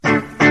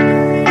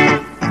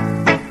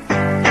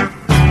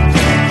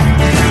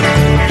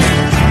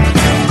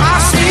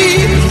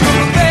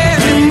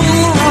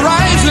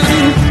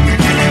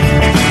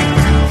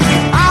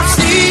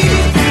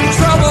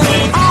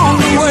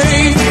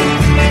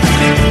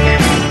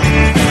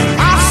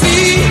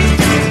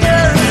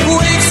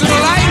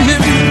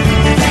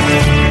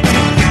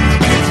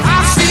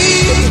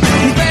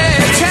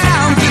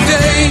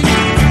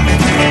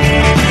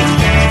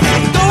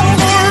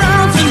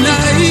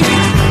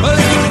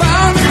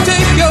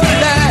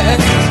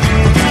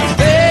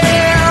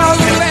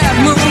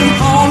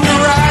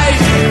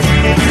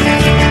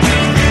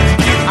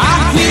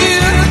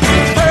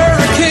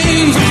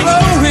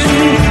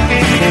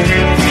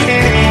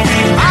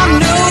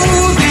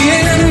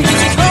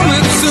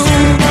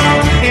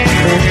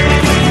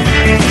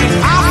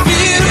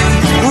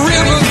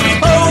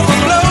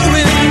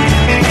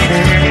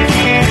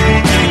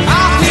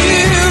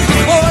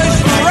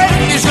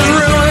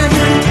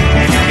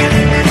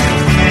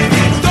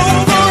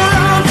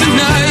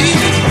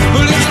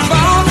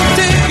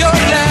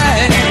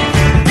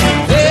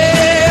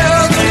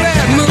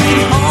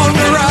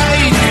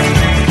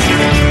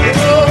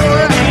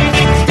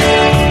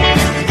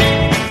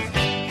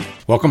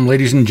Welcome,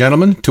 ladies and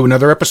gentlemen, to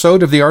another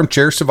episode of the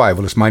Armchair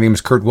Survivalist. My name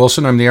is Kurt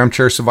Wilson. I'm the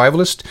Armchair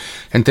Survivalist,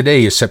 and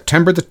today is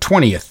September the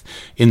 20th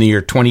in the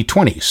year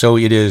 2020. So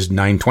it is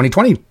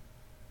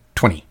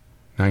 9/20/2020.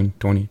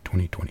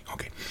 9/20/2020.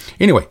 Okay.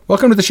 Anyway,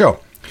 welcome to the show.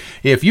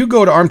 If you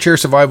go to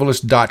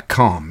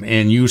armchairsurvivalist.com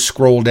and you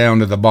scroll down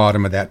to the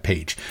bottom of that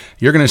page,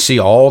 you're going to see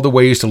all the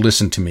ways to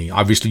listen to me.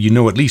 Obviously, you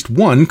know at least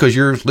one because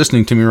you're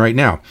listening to me right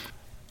now.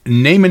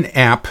 Name an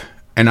app,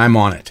 and I'm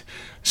on it.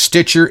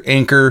 Stitcher,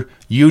 Anchor,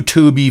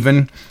 YouTube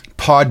even,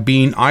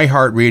 Podbean,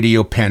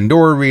 iHeartRadio,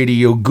 Pandora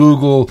Radio,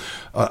 Google.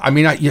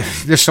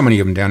 There's so many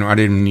of them down there. I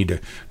didn't even need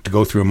to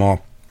go through them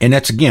all. And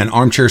that's, again,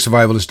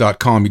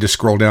 armchairsurvivalist.com. You just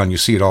scroll down, you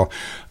see it all.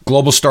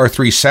 Global Star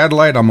 3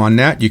 Satellite, I'm on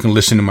that. You can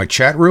listen to my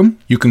chat room.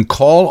 You can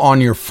call on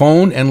your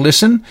phone and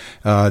listen.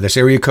 That's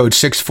area code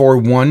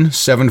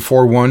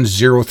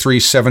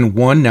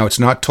 641-741-0371. Now, it's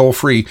not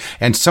toll-free.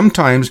 And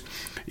sometimes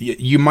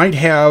you might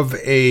have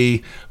a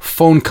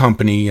phone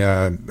company,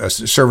 a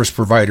service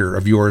provider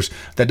of yours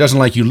that doesn't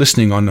like you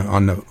listening on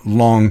the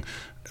long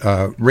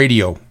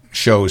radio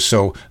shows,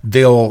 so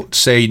they'll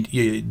say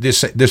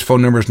this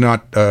phone number is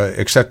not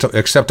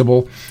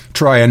acceptable.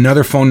 Try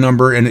another phone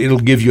number, and it'll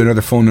give you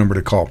another phone number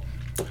to call.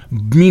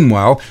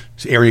 Meanwhile,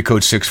 area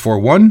code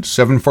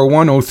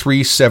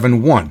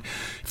 641-741-0371.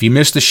 If you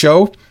missed the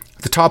show,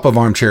 at the top of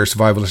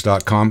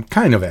armchairsurvivalist.com,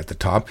 kind of at the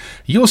top,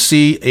 you'll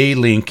see a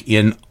link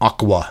in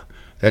aqua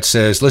that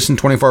says, listen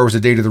 24 hours a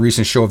day to the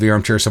recent show of the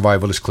Armchair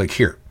Survivalist. Click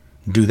here.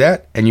 Do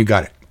that, and you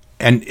got it.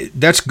 And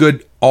that's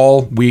good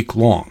all week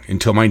long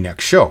until my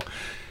next show.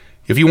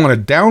 If you want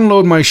to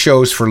download my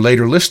shows for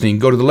later listening,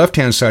 go to the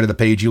left-hand side of the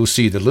page. You'll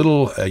see the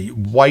little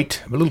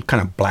little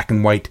kind of black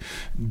and white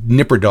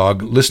nipper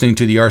dog listening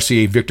to the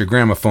RCA Victor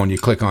gramophone. You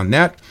click on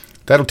that.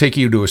 That'll take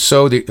you to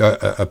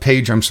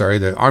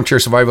the Armchair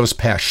Survivalist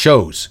past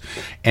shows.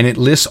 And it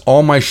lists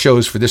all my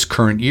shows for this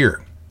current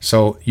year.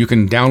 So you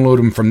can download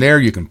them from there,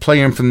 you can play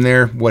them from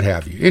there, what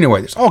have you. Anyway,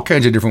 there's all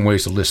kinds of different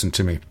ways to listen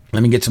to me.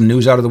 Let me get some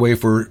news out of the way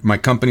for my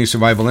company,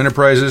 Survival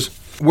Enterprises.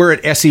 We're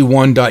at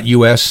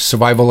se1.us,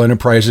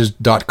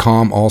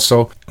 survivalenterprises.com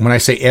also. When I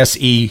say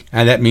SE,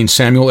 and that means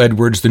Samuel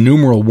Edwards, the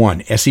numeral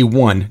 1,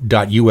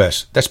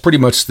 se1.us. That's pretty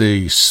much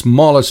the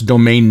smallest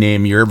domain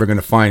name you're ever going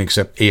to find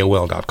except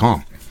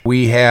AOL.com.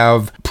 We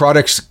have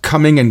products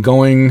coming and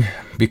going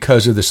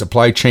because of the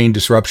supply chain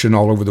disruption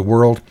all over the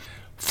world.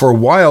 For a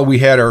while, we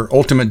had our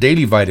Ultimate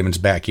Daily Vitamins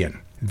back in.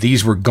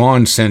 These were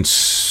gone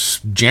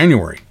since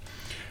January.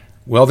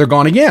 Well, they're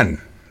gone again.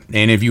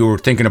 And if you were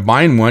thinking of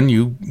buying one,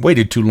 you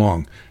waited too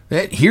long.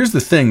 Here's the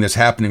thing that's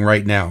happening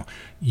right now.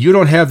 You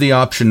don't have the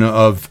option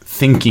of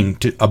thinking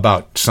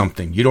about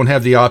something. You don't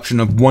have the option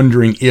of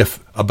wondering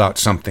if about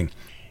something.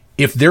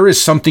 If there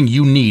is something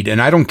you need,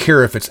 and I don't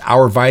care if it's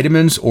our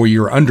vitamins or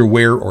your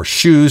underwear or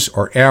shoes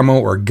or ammo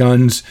or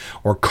guns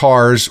or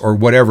cars or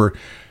whatever,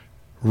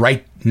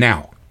 right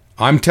now.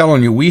 I'm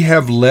telling you, we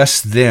have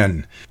less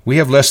than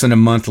a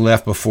month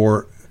left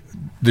before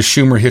the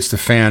Schumer hits the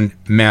fan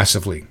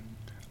massively.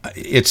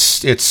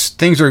 It's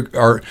things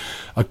are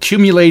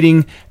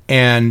accumulating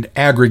and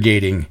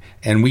aggregating,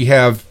 and we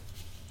have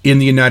in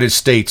the United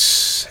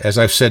States, as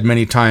I've said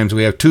many times,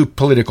 we have two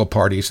political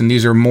parties, and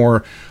these are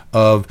more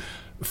of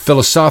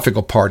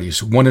philosophical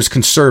parties. One is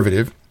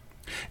conservative,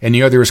 and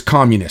the other is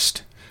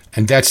communist.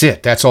 And that's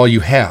it. That's all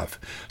you have.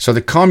 So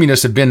the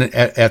communists have been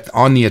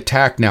on the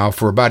attack now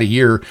for about a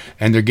year,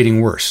 and they're getting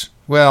worse.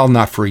 Well,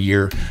 not for a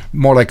year,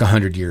 more like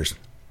 100 years.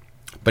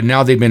 But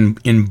now they've been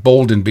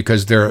emboldened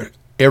because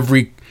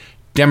every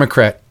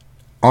Democrat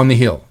on the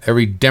Hill,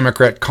 every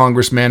Democrat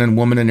congressman and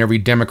woman, and every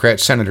Democrat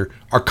senator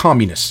are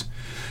communists.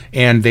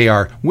 And they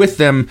are with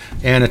them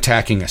and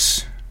attacking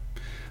us.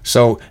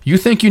 So you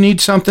think you need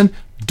something?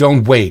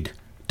 Don't wait.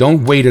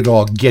 Don't wait at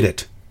all. Get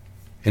it.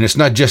 And it's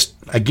not just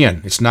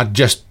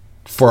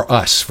for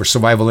us, for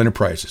Survival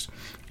Enterprises.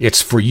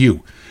 It's for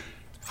you.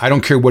 I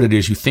don't care what it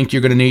is you think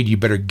you're going to need. You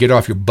better get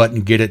off your butt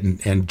and get it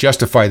and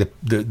justify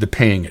the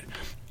paying it.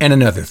 And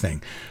another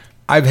thing,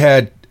 I've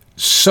had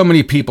so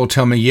many people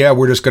tell me, yeah,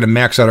 we're just going to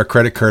max out our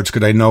credit cards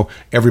because I know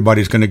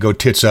everybody's going to go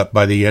tits up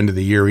by the end of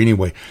the year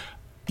anyway.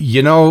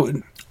 You know,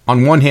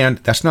 on one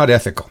hand, that's not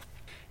ethical.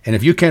 And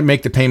if you can't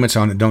make the payments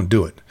on it, don't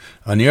do it.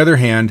 On the other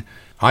hand,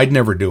 I'd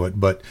never do it.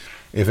 But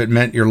if it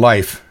meant your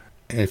life,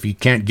 if you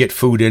can't get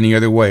food any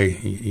other way,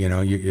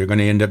 you're going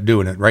to end up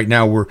doing it. Right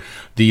now,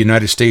 the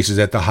United States is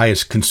at the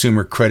highest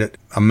consumer credit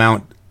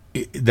amount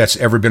that's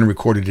ever been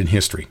recorded in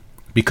history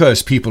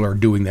because people are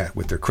doing that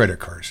with their credit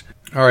cards.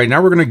 All right,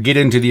 now we're going to get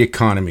into the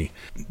economy.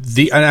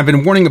 And I've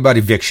been warning about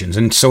evictions,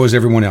 and so is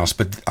everyone else.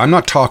 But I'm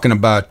not talking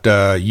about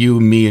you,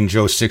 me, and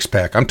Joe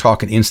Sixpack. I'm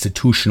talking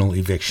institutional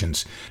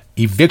evictions.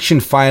 Eviction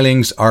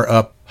filings are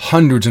up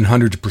hundreds and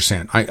hundreds of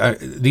percent.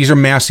 These are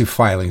massive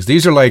filings.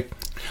 These are like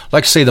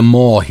say the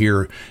mall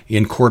here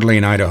in Coeur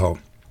d'Alene, Idaho.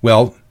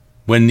 Well,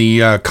 when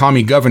the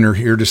commie governor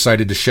here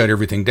decided to shut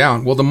everything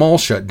down, well, the mall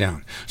shut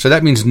down. So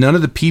that means none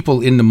of the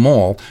people in the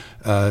mall,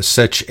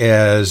 such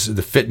as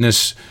the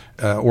fitness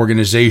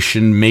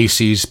organization,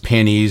 Macy's,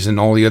 Penny's, and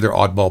all the other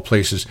oddball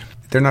places,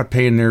 they're not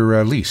paying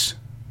their lease.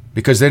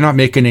 because they're not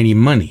making any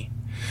money.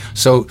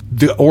 So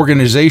the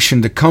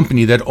organization, the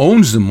company that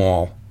owns the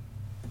mall,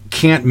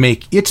 can't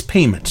make its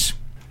payments.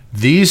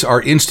 These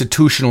are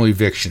institutional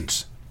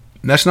evictions.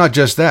 And that's not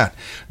just that.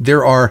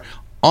 There are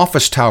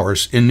office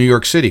towers in New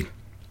York City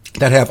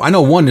that have, I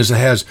know one that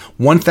has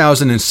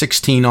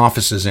 1,016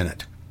 offices in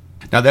it.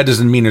 Now that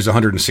doesn't mean there's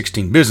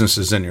 116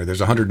 businesses in there.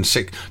 There's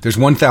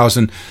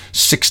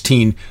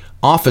 1,016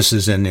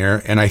 offices in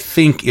there, and I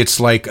think it's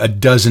like a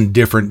dozen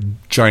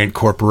different giant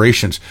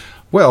corporations.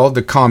 Well,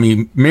 the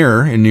commie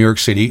mayor in New York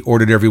City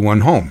ordered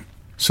everyone home.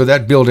 So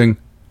that building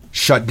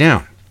shut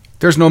down.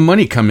 There's no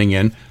money coming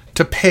in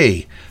to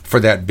pay for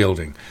that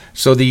building.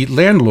 So the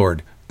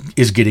landlord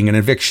is getting an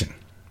eviction.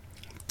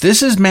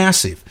 This is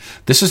massive.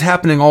 This is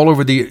happening all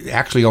over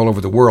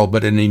the world,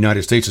 but in the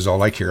United States is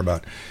all I care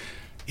about.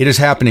 It is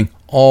happening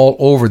all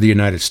over the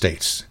United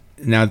States.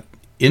 Now,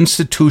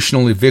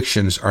 institutional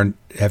evictions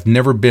have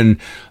never been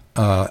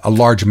a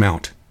large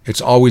amount.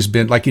 It's always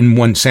been like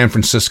in San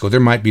Francisco, there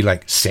might be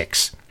like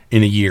 6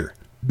 in a year.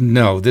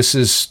 No, this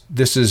is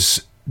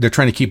they're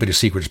trying to keep it as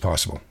secret as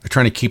possible. They're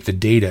trying to keep the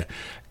data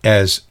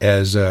as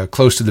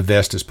close to the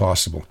vest as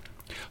possible.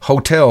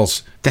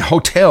 The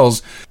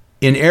hotels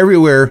in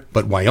everywhere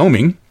but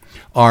Wyoming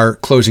are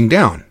closing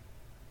down,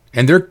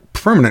 and they're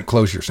permanent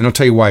closures. And I'll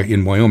tell you why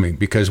in Wyoming,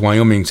 because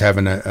Wyoming's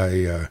having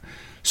a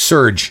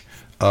surge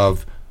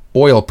of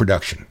oil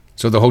production.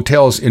 So the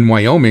hotels in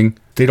Wyoming,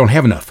 they don't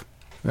have enough.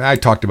 I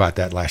talked about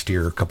that last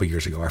year, a couple of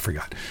years ago. I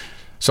forgot.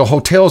 So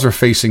hotels are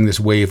facing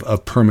this wave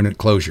of permanent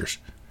closures.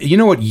 You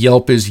know what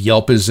Yelp is?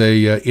 Yelp is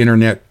a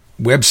internet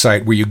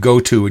website where you go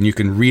to and you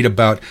can read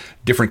about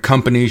different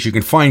companies. You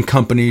can find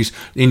companies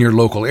in your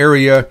local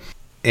area,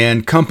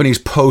 and companies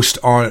post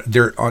on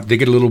they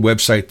get a little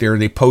website there,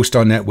 and they post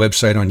on that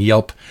website on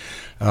Yelp.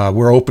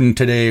 We're open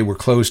today. We're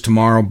closed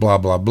tomorrow. Blah,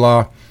 blah,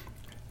 blah.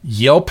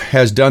 Yelp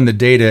has done the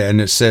data, and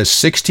it says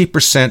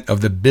 60%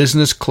 of the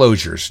business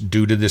closures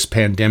due to this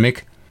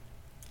pandemic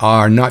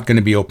are not going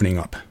to be opening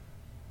up.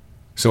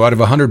 So out of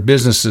 100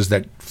 businesses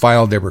that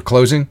filed they were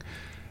closing,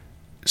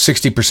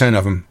 60%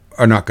 of them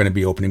are not going to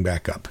be opening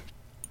back up.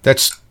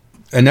 That's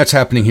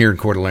happening here in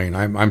Coeur d'Alene.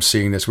 I'm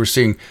seeing this. We're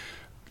seeing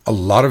a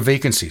lot of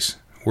vacancies.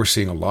 We're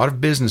seeing a lot of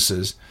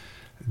businesses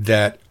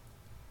that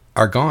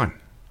are gone.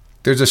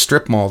 There's a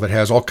strip mall that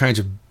has all kinds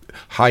of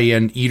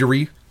high-end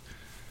eatery.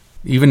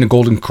 Even the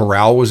Golden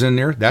Corral was in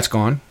there. That's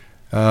gone.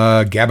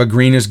 Gabba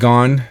Green is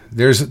gone.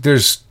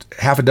 There's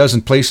half a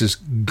dozen places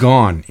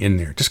gone in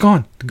there. Just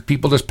gone.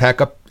 People just pack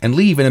up and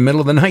leave in the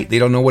middle of the night. They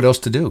don't know what else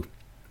to do.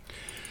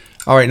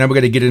 All right, now we're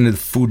going to get into the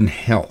food and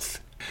health.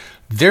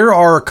 There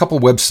are a couple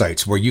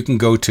websites where you can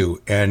go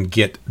to and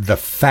get the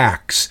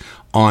facts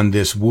on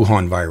this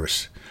Wuhan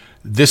virus.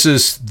 This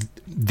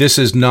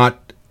is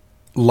not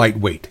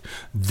lightweight.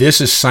 This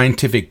is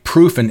scientific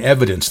proof and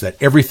evidence that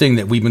everything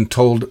that we've been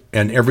told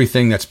and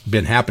everything that's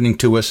been happening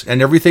to us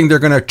and everything they're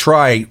going to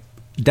try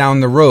down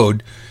the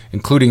road,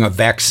 including a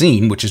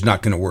vaccine, which is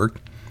not going to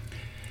work,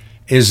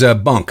 is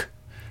bunk.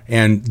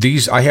 And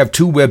I have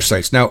 2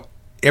 websites. Now,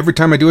 every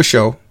time I do a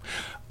show,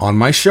 on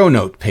my show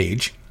note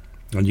page,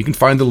 and you can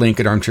find the link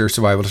at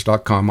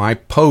armchairsurvivalist.com, I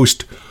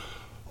post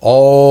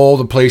all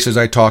the places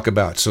I talk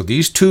about. So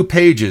these 2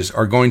 pages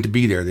are going to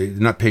be there. They're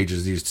not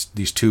pages,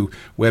 these 2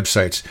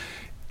 websites.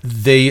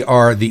 They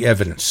are the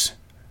evidence.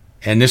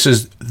 And this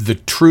is the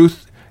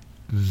truth,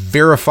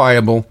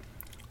 verifiable.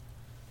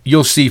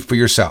 You'll see for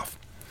yourself.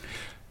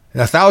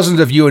 Now, thousands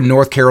of you in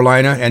North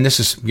Carolina, and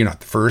you're not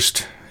the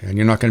first, and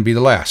you're not going to be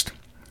the last.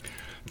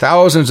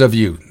 Thousands of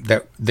you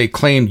that they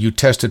claimed you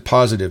tested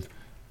positive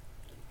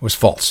was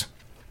false.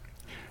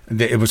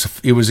 It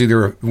was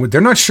either,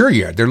 they're not sure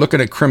yet. They're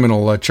looking at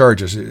criminal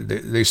charges.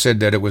 They said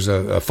that it was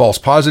a false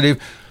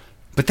positive,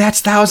 but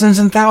that's thousands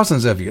and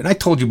thousands of you. And I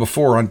told you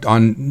before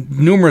on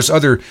numerous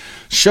other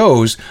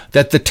shows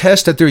that the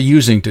test that they're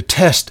using to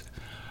test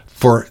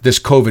for this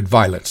COVID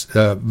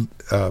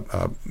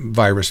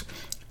virus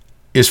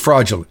is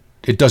fraudulent.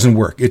 It doesn't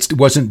work. It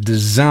wasn't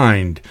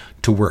designed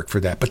to work for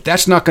that. But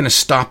that's not going to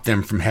stop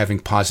them from having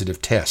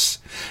positive tests.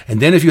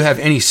 And then if you have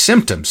any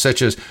symptoms,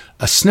 such as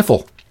a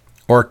sniffle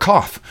or a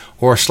cough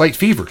or a slight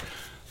fever,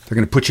 they're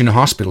going to put you in a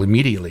hospital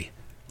immediately.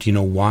 Do you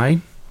know why?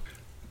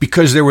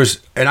 Because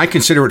and I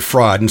consider it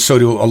fraud, and so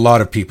do a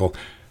lot of people.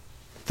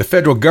 The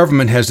federal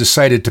government has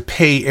decided to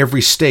pay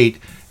every state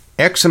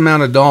X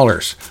amount of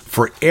dollars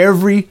for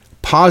every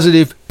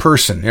positive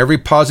person, every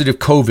positive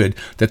COVID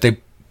that they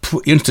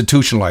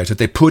institutionalized, that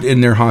they put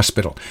in their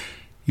hospital.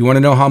 You want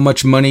to know how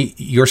much money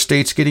your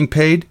state's getting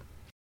paid?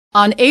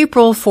 On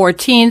April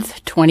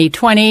 14th,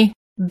 2020,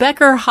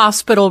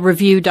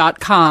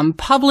 BeckerHospitalReview.com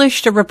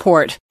published a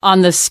report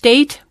on the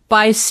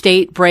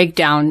state-by-state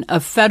breakdown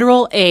of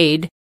federal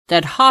aid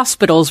that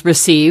hospitals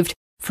received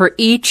for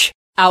each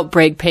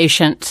outbreak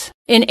patient.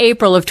 In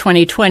April of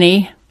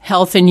 2020,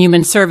 Health and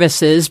Human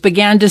Services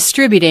began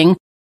distributing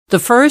the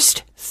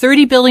first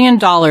 $30 billion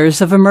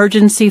of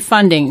emergency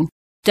funding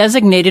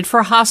designated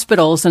for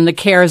hospitals in the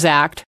CARES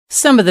Act.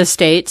 Some of the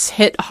states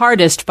hit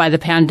hardest by the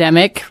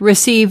pandemic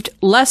received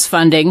less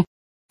funding,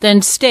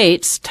 than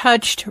states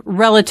touched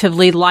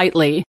relatively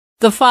lightly.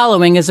 The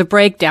following is a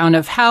breakdown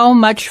of how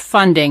much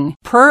funding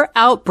per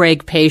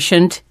outbreak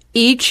patient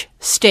each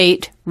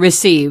state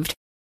received.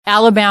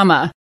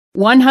 Alabama,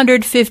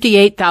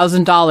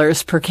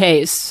 $158,000 per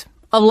case.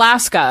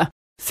 Alaska,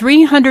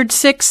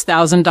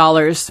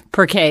 $306,000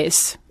 per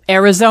case.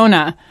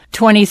 Arizona,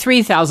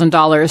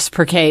 $23,000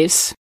 per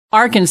case.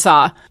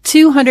 Arkansas,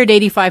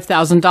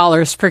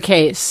 $285,000 per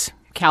case.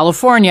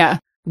 California,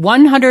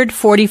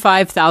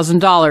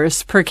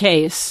 $145,000 per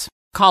case.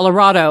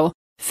 Colorado,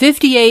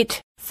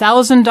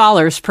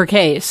 $58,000 per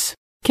case.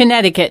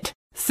 Connecticut,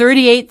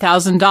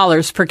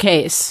 $38,000 per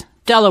case.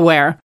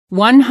 Delaware,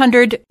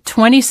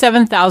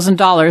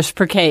 $127,000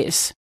 per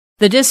case.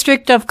 The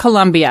District of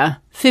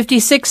Columbia,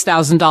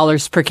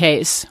 $56,000 per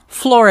case.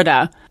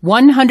 Florida,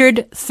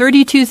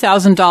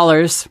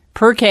 $132,000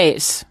 per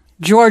case.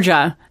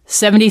 Georgia,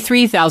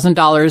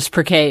 $73,000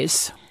 per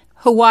case.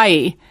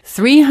 Hawaii,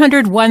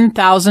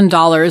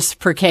 $301,000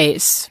 per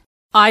case.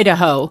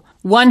 Idaho,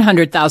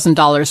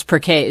 $100,000 per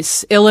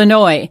case.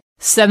 Illinois,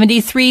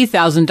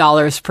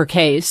 $73,000 per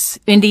case.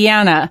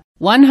 Indiana,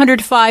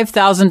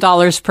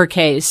 $105,000 per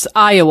case.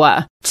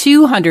 Iowa,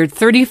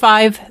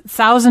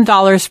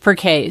 $235,000 per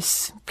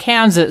case.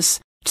 Kansas,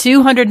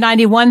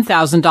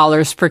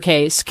 $291,000 per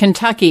case.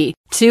 Kentucky,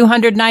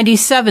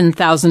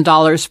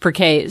 $297,000 per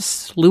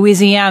case.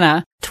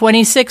 Louisiana,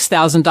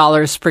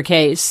 $26,000 per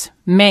case.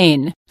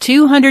 Maine,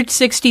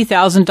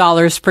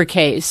 $260,000 per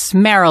case.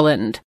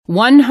 Maryland,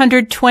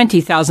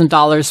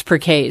 $120,000 per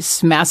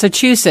case.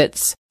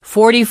 Massachusetts,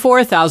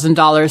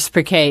 $44,000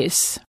 per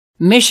case.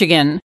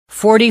 Michigan,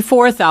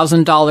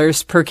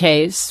 $44,000 per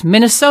case.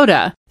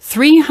 Minnesota,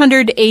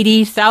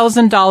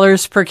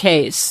 $380,000 per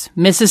case.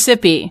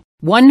 Mississippi,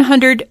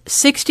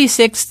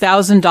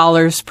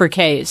 $166,000 per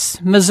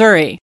case.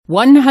 Missouri,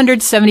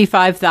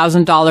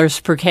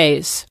 $175,000 per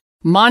case.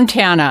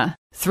 Montana,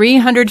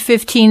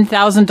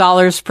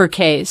 $315,000 per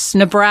case.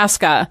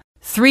 Nebraska,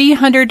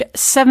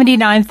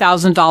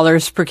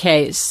 $379,000 per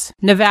case.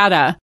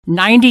 Nevada,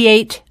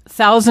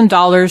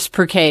 $98,000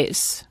 per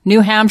case.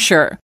 New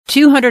Hampshire,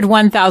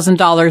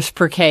 $201,000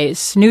 per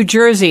case. New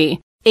Jersey,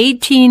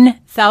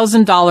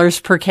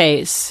 $18,000 per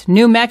case.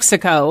 New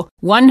Mexico,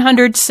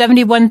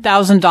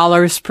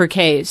 $171,000 per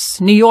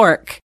case. New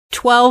York,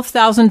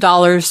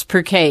 $12,000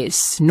 per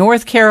case.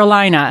 North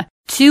Carolina,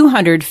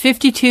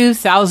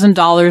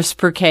 $252,000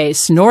 per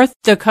case. North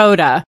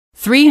Dakota,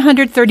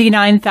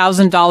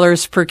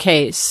 $339,000 per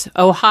case.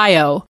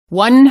 Ohio,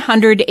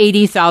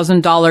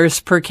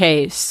 $180,000 per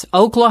case.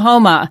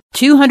 Oklahoma,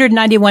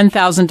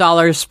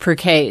 $291,000 per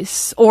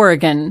case.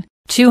 Oregon,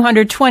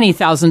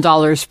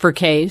 $220,000 per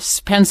case.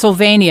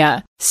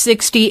 Pennsylvania,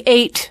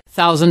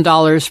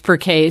 $68,000 per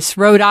case.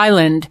 Rhode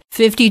Island,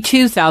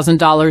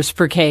 $52,000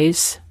 per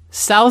case.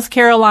 South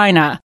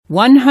Carolina,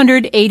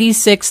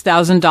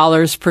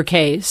 $186,000 per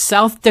case.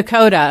 South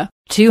Dakota,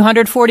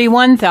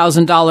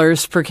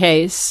 $241,000 per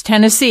case.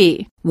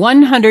 Tennessee,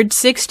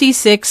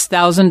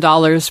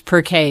 $166,000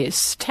 per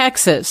case.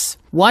 Texas,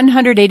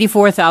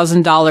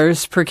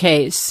 $184,000 per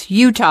case.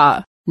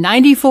 Utah,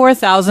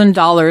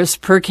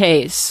 $94,000 per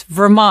case.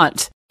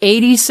 Vermont,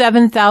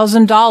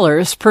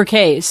 $87,000 per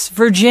case.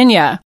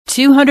 Virginia,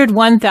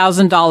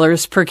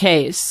 $201,000 per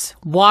case.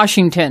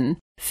 Washington,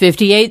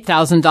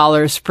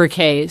 $58,000 per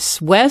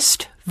case.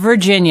 West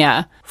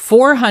Virginia,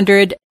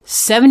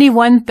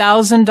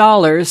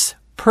 $471,000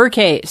 per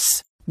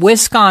case.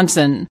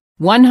 Wisconsin,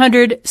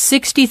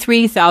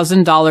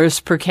 $163,000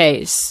 per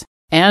case.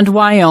 And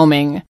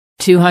Wyoming,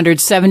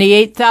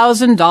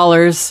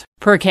 $278,000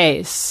 per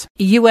case.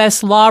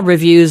 U.S. Law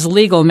Review's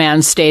legal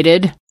man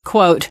stated,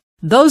 quote,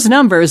 "Those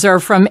numbers are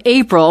from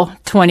April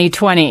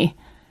 2020.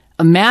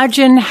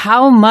 Imagine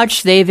how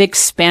much they've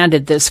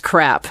expanded this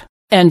crap."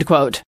 End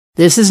quote.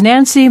 This is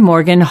Nancy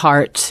Morgan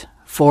Hart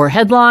for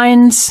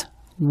Headlines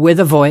with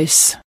a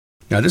Voice.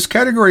 Now, this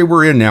category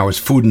we're in now is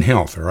food and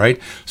health, all right?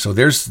 So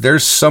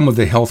there's some of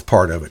the health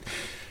part of it.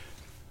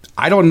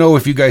 I don't know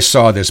if you guys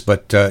saw this,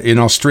 but in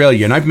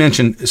Australia, and I've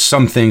mentioned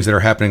some things that are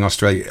happening in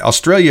Australia.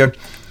 Australia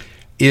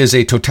is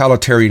a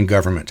totalitarian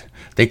government.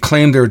 They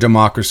claim they're a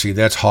democracy.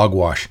 That's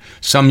hogwash.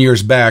 Some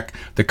years back,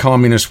 the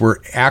communists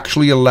were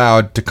actually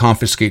allowed to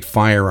confiscate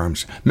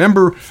firearms.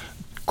 Remember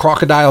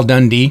Crocodile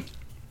Dundee?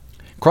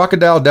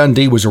 Crocodile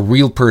Dundee was a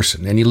real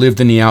person, and he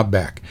lived in the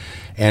outback.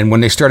 And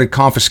when they started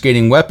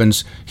confiscating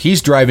weapons,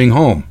 he's driving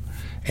home.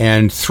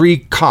 And three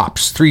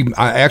cops,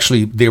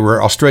 actually they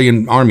were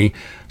Australian army,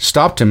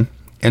 stopped him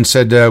and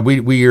said,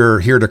 we are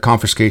here to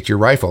confiscate your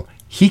rifle.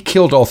 He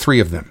killed all three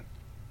of them,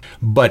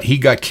 but he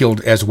got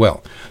killed as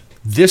well.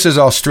 This is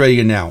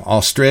Australia now.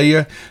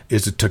 Australia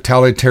is a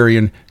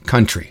totalitarian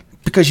country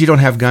because you don't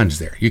have guns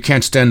there. You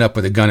can't stand up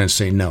with a gun and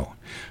say no.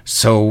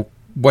 So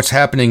what's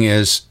happening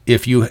is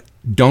if you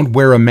don't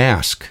wear a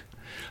mask,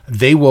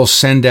 they will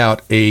send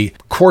out a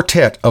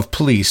quartet of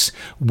police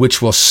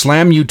which will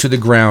slam you to the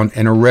ground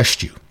and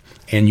arrest you,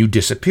 and you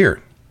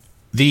disappear.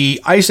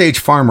 The Ice Age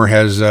farmer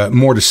has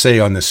more to say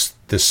on this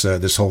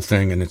whole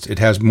thing, and it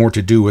has more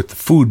to do with the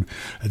food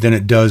than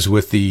it does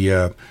with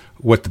the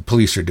what the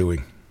police are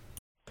doing.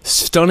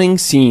 Stunning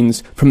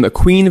scenes from the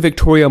Queen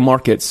Victoria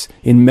markets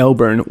in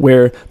Melbourne,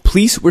 where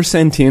police were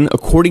sent in,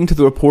 according to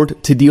the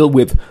report, to deal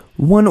with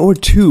 1 or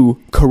 2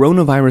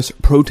 coronavirus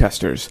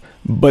protesters,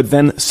 but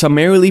then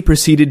summarily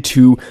proceeded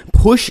to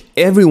push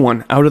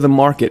everyone out of the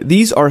market.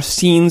 These are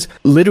scenes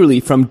literally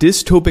from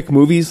dystopic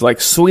movies like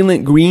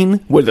Soylent Green,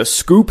 where the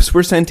scoops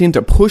were sent in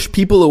to push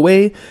people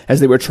away as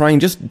they were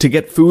trying just to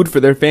get food for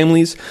their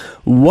families.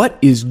 What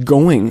is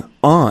going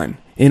on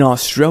in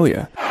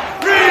Australia?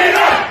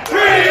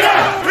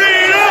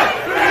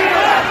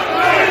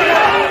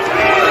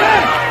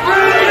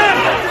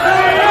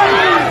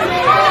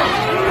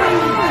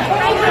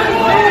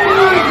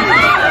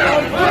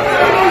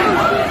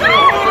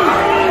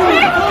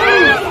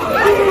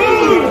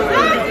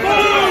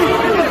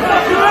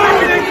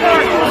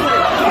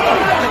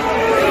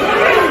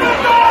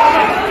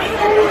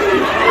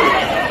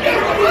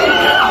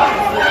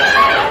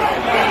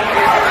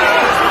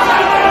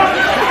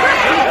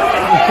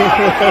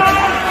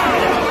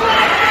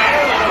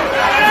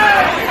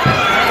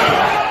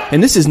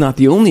 And this is not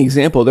the only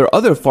example. There are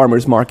other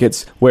farmers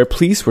markets where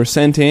police were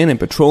sent in and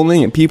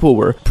patrolling, and people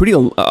were pretty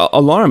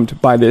alarmed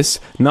by this,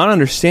 not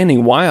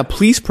understanding why a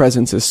police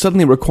presence is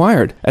suddenly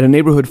required at a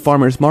neighborhood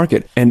farmers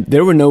market. And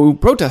there were no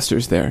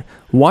protesters there.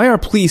 Why are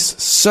police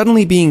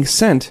suddenly being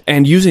sent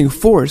and using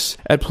force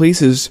at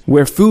places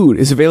where food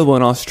is available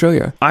in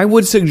Australia? I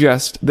would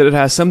suggest that it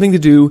has something to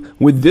do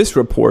with this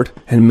report,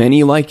 and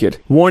many like it.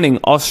 Warning,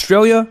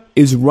 Australia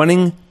is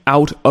running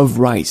out of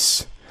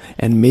rice,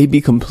 and may be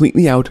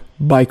completely out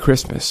by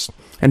Christmas.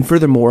 And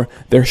furthermore,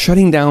 they're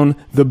shutting down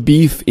the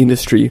beef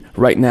industry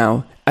right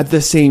now. At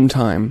the same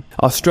time,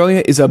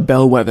 Australia is a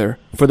bellwether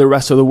for the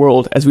rest of the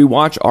world as we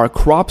watch our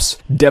crops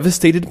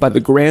devastated by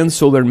the grand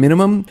solar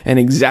minimum and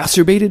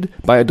exacerbated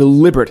by a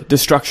deliberate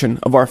destruction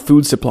of our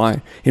food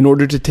supply in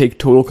order to take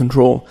total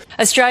control.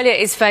 Australia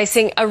is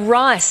facing a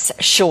rice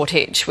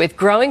shortage, with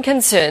growing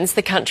concerns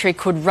the country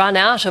could run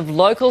out of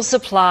local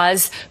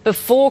supplies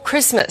before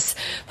Christmas.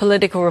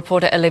 Political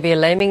reporter Olivia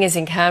Laming is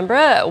in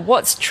Canberra.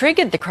 What's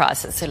triggered the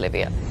crisis,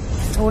 Olivia?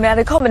 Well, now,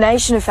 the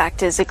combination of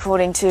factors,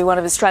 according to one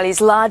of Australia's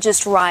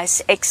largest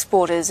rice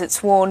exporters.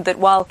 It's warned that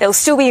while there'll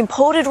still be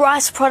imported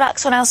rice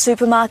products on our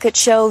supermarket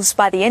shelves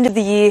by the end of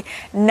the year,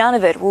 none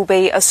of it will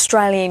be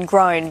Australian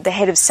grown. The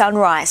head of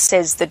Sunrice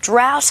says the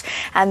drought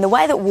and the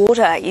way that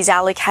water is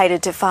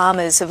allocated to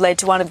farmers have led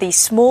to one of the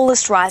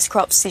smallest rice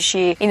crops this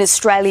year in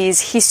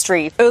Australia's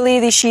history. Earlier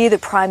this year, the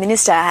Prime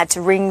Minister had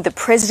to ring the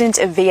President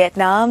of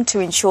Vietnam to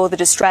ensure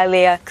that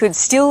Australia could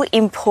still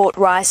import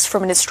rice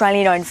from an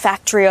Australian-owned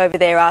factory over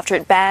there after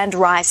it banned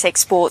rice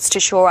exports to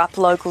shore up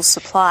local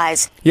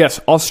supplies. Yes,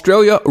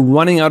 Australia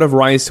running out of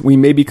rice. We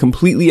may be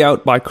completely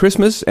out by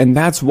Christmas, and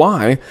that's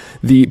why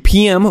the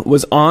PM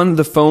was on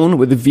the phone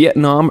with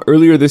Vietnam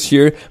earlier this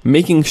year,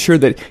 making sure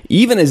that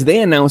even as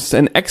they announced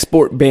an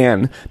export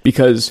ban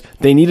because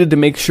they needed to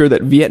make sure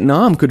that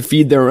Vietnam could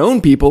feed their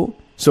own people,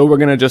 so we're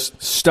going to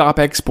just stop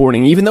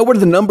exporting. Even though we're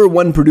the number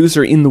one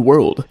producer in the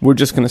world, we're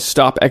just going to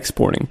stop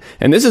exporting.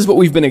 And this is what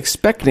we've been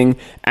expecting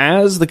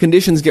as the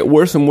conditions get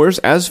worse and worse,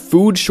 as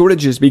food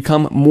shortages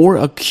become more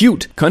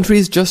acute.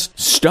 Countries just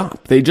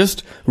stop. They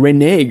just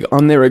renege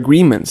on their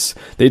agreements.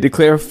 They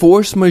declare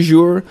force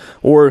majeure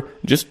or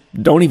just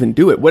don't even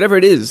do it. Whatever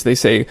it is, they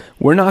say,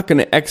 we're not going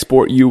to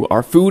export you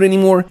our food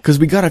anymore because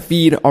we got to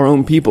feed our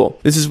own people.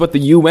 This is what the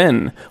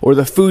UN or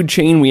the food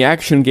chain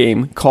reaction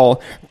game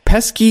call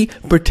pesky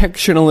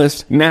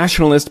protectionist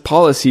nationalist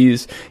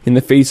policies in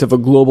the face of a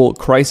global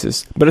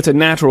crisis. But it's a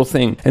natural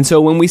thing. And so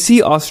when we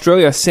see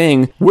Australia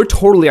saying, we're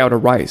totally out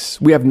of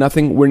rice, we have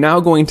nothing, we're now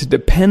going to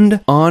depend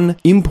on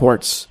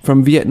imports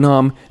from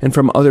Vietnam and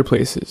from other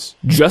places.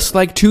 Just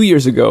like 2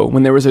 years ago,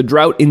 when there was a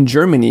drought in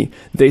Germany,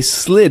 they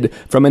slid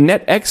from a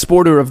net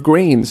exporter of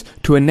grains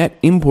to a net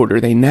importer.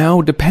 They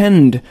now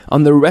depend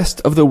on the rest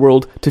of the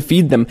world to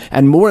feed them.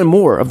 And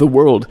more of the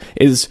world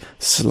is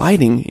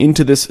sliding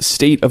into this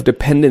state of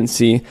dependency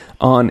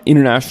on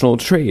international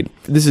trade.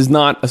 This is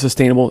not a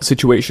sustainable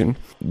situation.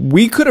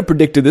 We could have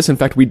predicted this. In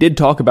fact, we did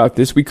talk about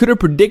this. We could have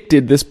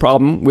predicted this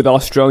problem with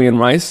Australian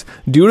rice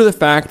due to the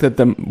fact that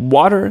the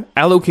water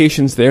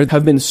allocations there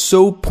have been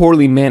so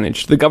poorly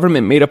managed. The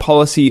government made a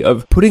policy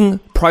of putting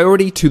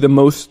priority to the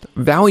most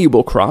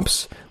valuable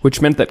crops,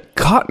 which meant that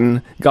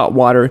cotton got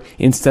water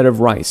instead of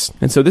rice.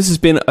 And so this has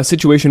been a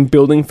situation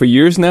building for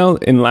years now.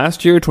 In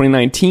last year,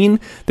 2019,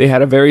 they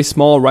had a very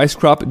small rice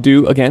crop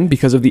due again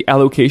because of the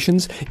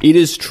allocations. It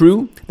is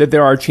true that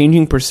there are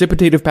changing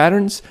precipitative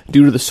patterns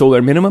due to the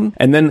solar minimum.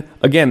 And then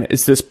again,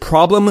 it's this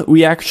problem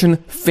reaction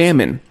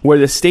famine where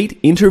the state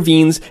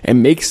intervenes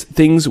and makes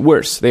things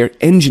worse. They're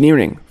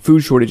engineering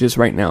food shortages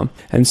right now.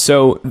 And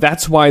so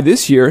that's why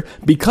this year,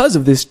 because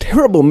of this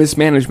terrible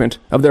mismanagement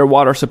of their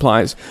water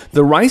supplies,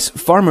 the rice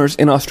farmers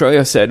in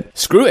Australia said,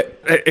 screw it.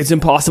 It's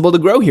impossible to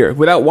grow here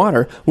without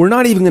water. We're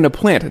not even going to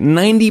plant.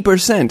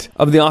 90%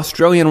 of the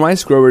Australian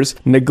rice growers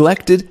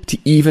neglected to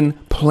even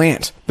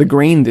plant the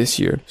grain this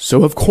year.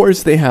 So of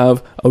course they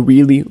have a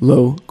really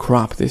low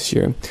crop this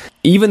year.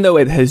 Even though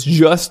it has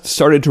just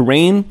started to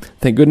rain,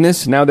 thank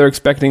goodness, now they're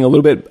expecting a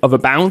little bit of a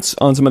bounce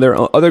on some of their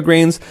other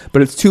grains,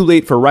 but it's too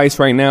late for rice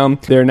right now.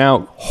 They're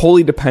now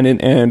wholly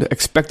dependent and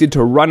expected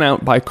to run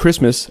out by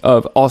Christmas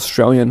of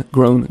Australian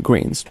grown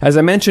grains. As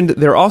I mentioned,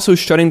 they're also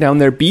shutting down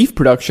their beef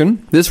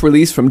production. This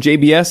release from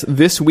JBS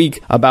this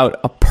week about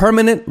a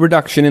permanent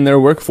reduction in their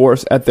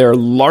workforce at their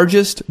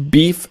largest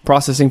beef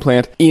processing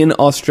plant in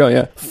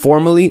Australia.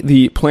 Formerly,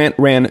 the plant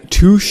ran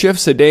 2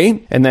 shifts a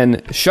day and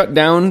then shut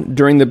down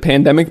during the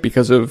pandemic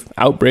because of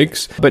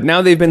outbreaks. But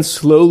now they've been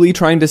slowly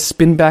trying to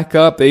spin back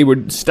up. They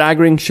were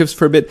staggering shifts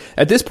for a bit.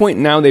 At this point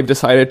now, they've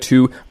decided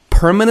to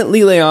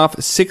permanently lay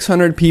off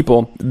 600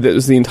 people. That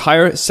was the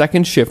entire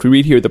second shift. We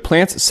read here, the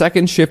plant's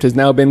second shift has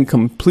now been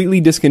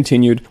completely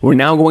discontinued. We're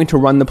now going to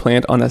run the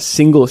plant on a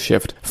single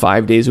shift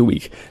 5 days a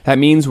week. That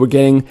means we're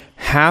getting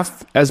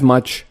half as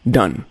much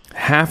done,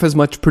 half as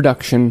much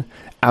production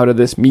out of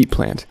this meat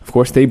plant. Of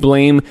course, they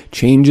blame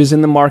changes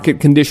in the market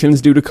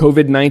conditions due to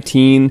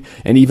COVID-19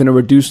 and even a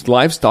reduced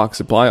livestock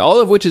supply, all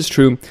of which is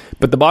true.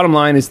 But the bottom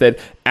line is that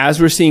as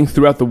we're seeing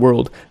throughout the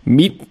world,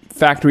 meat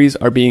factories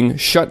are being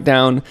shut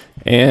down,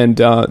 and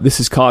this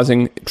is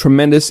causing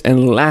tremendous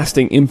and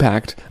lasting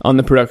impact on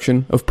the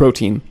production of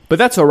protein. But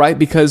that's all right,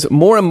 because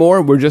more and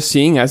more we're just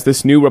seeing, as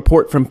this new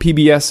report from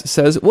PBS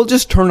says, we'll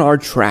just turn our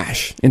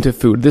trash into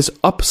food. This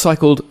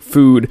upcycled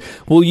food.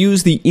 We'll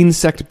use the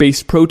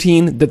insect-based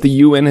protein that the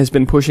UN has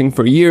been pushing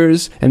for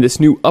years, and this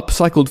new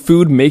upcycled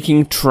food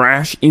making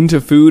trash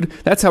into food.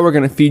 That's how we're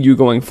going to feed you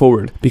going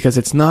forward, because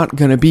it's not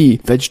going to be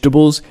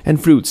vegetables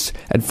and fruits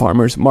at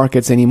farmers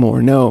markets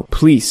anymore. No,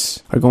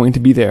 police are going to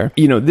be there.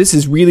 You know, this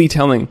is really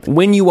telling.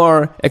 When you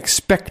are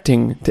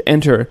expecting to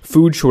enter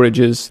food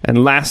shortages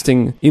and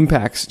lasting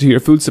impacts to your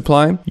food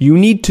supply, you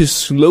need to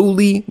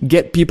slowly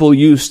get people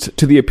used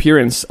to the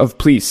appearance of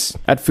police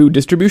at food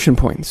distribution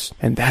points.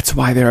 And that's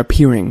why they're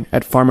appearing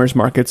at farmers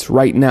markets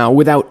right now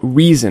without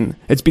reason.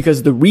 It's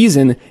because the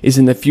reason is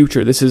in the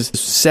future. This is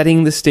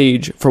setting the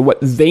stage for what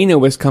they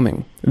know is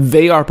coming.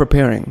 They are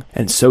preparing,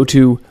 and so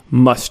too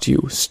must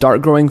you.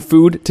 Start growing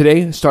food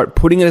today. Start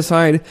putting it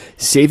aside,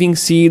 saving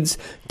seeds,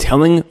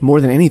 telling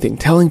more than anything,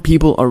 telling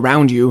people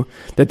around you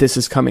that this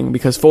is coming.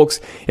 Because folks,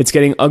 it's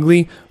getting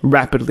ugly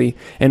rapidly.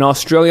 And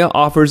Australia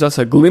offers us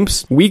a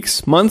glimpse,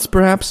 weeks, months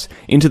perhaps,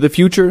 into the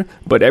future.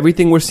 But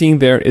everything we're seeing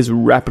there is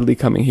rapidly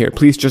coming here.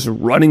 Please just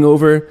running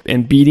over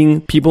and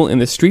beating people in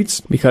the streets,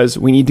 because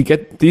we need to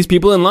get these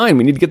people in line.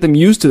 We need to get them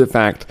used to the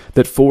fact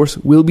that force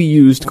will be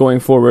used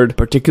going forward,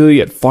 particularly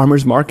at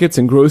farmers markets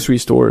and grocery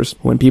stores.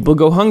 When people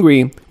go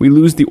hungry, we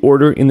lose the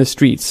order in the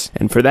streets.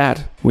 And for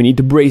that, we need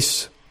to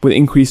brace with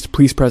increased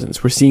police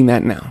presence. We're seeing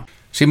that now.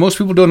 See, most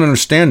people don't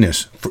understand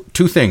this. For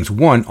 2 things.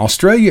 One,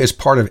 Australia is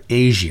part of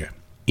Asia.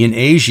 In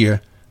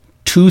Asia,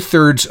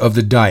 2/3 of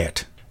the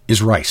diet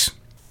is rice.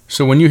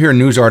 So when you hear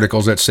news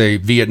articles that say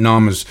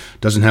Vietnam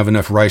doesn't have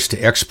enough rice to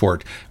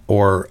export,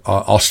 or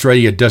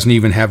Australia won't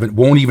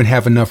even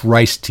have enough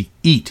rice to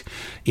eat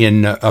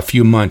in a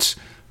few months,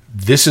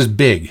 this is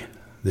big.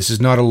 This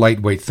is not a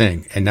lightweight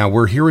thing. And now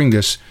we're hearing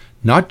this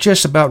not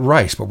just about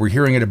rice, but we're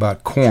hearing it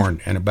about corn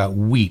and about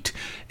wheat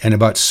and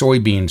about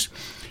soybeans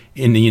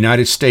in the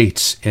United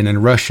States and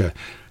in Russia.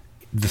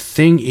 The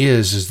thing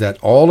is that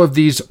all of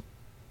these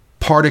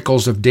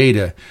particles of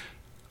data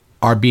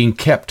are being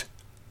kept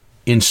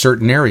in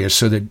certain areas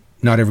so that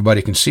not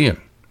everybody can see them.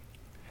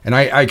 And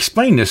I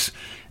explain this.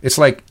 It's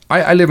like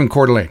I live in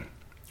Coeur d'Alene,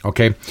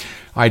 okay,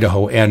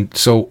 Idaho. And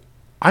so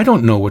I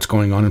don't know what's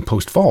going on in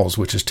Post Falls,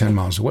 which is 10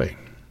 miles away.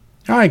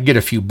 I get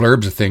a few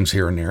blurbs of things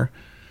here and there.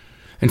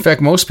 In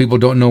fact, most people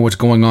don't know what's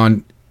going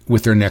on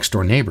with their next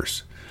door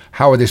neighbors.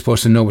 How are they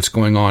supposed to know what's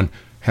going on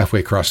halfway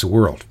across the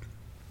world?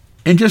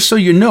 And just so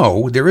you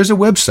know, there is a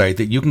website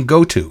that you can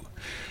go to.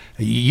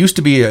 It used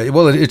to be,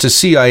 it's a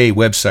CIA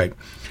website,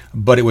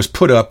 but it was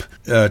put up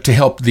to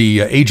help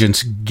the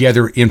agents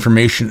gather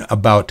information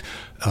about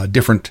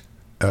different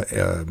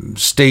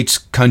states,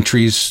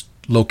 countries,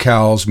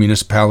 locales,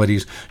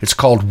 municipalities. It's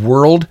called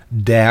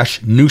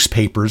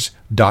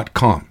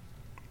world-newspapers.com.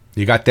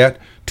 You got that?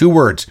 2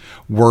 words,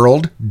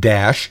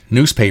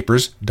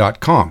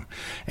 world-newspapers.com.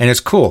 And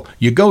it's cool.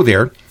 You go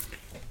there,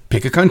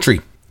 pick a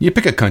country. You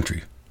pick a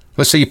country.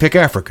 Let's say you pick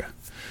Africa.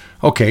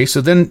 Okay,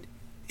 so then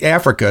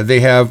Africa,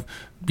 they have,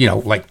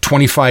 like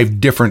 25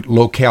 different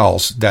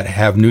locales that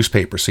have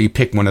newspapers. So you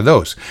pick one of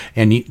those.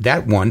 And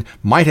that one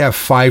might have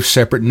 5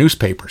 separate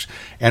newspapers.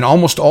 And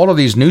almost all of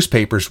these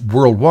newspapers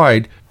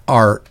worldwide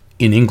are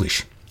in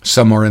English.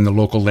 Some are in the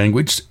local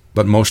language,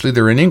 but mostly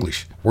they're in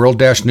English.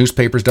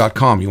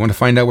 World-newspapers.com. You want to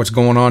find out what's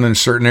going on in a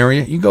certain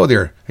area? You go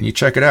there and you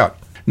check it out.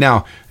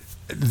 Now,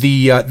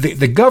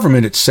 the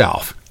government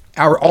itself,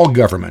 all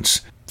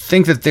governments,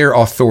 think that they're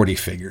authority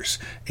figures.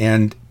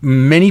 And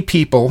many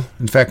people,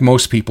 in fact,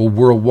 most people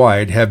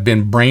worldwide, have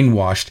been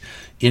brainwashed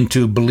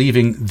into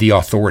believing the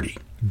authority.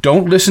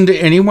 Don't listen to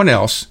anyone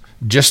else.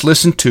 Just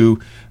listen to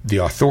the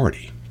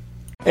authority.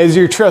 As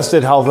your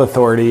trusted health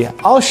authority,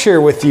 I'll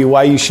share with you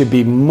why you should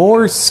be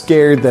more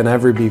scared than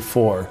ever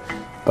before.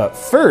 But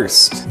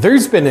first,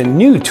 there's been a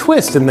new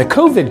twist in the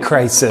COVID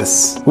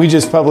crisis. We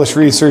just published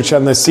research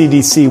on the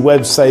CDC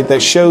website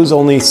that shows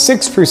only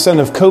 6%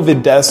 of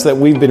COVID deaths that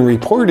we've been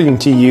reporting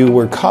to you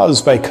were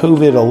caused by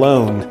COVID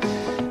alone.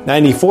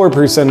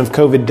 94% of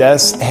COVID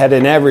deaths had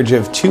an average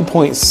of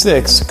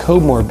 2.6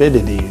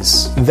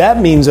 comorbidities.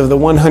 That means of the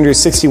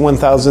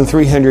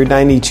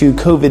 161,392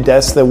 COVID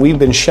deaths that we've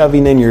been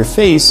shoving in your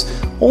face,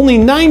 only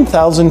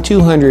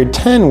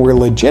 9,210 were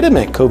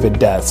legitimate COVID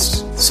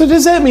deaths. So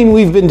does that mean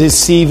we've been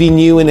deceiving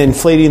you and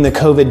inflating the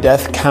COVID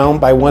death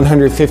count by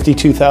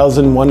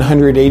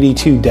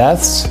 152,182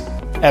 deaths?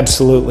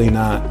 Absolutely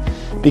not.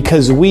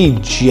 Because we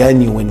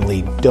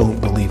genuinely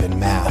don't believe in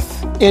math.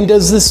 And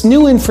does this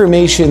new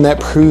information that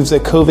proves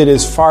that COVID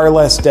is far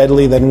less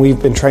deadly than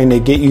we've been trying to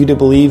get you to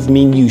believe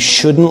mean you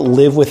shouldn't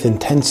live with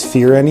intense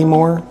fear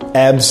anymore?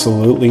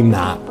 Absolutely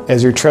not.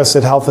 As your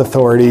trusted health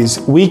authorities,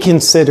 we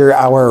consider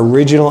our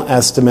original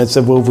estimates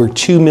of over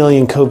 2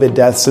 million COVID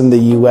deaths in the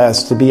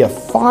U.S. to be a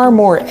far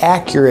more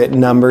accurate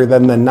number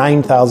than the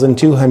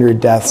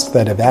 9,200 deaths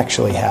that have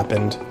actually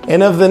happened.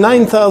 And of the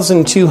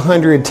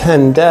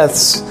 9,210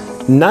 deaths,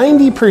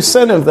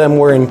 90% of them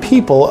were in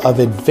people of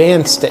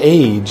advanced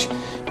age,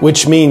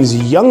 which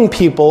means young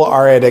people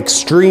are at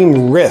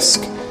extreme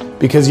risk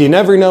because you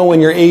never know when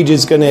your age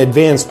is going to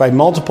advance by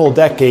multiple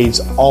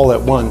decades all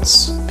at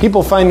once.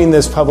 People finding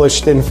this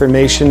published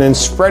information and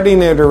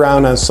spreading it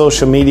around on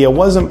social media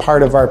wasn't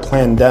part of our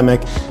pandemic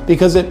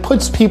because it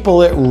puts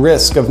people at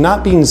risk of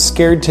not being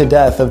scared to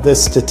death of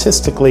this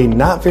statistically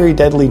not very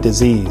deadly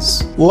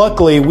disease.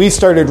 Luckily, we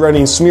started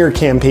running smear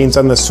campaigns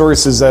on the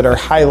sources that are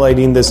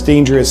highlighting this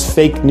dangerous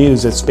fake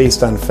news that's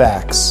based on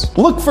facts.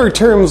 Look for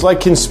terms like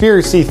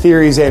conspiracy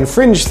theories and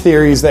fringe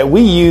theories that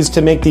we use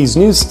to make these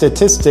new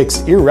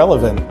statistics irrelevant.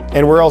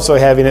 And we're also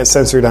having it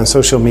censored on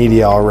social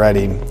media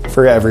already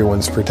for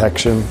everyone's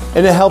protection.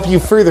 And to help you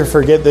further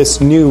forget this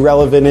new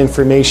relevant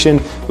information,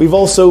 we've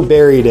also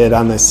buried it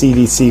on the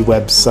CDC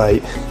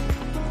website.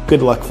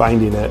 Good luck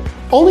finding it.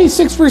 Only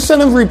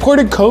 6% of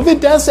reported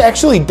COVID deaths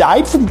actually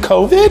died from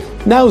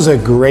COVID? Now's a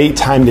great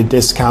time to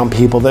discount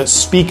people that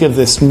speak of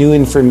this new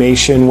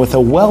information with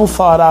a well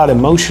thought out,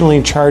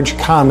 emotionally charged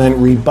comment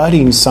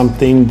rebutting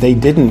something they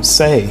didn't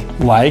say.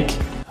 Like,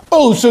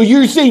 oh, so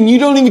you're saying you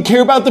don't even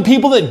care about the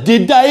people that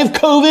did die of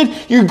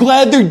COVID? You're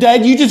glad they're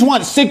dead? You just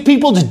want sick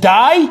people to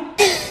die?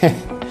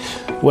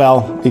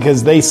 Well,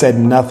 because they said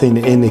nothing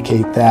to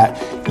indicate that.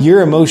 Your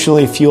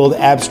emotionally fueled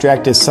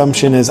abstract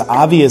assumption is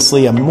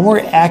obviously a more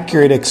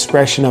accurate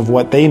expression of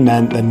what they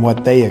meant than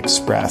what they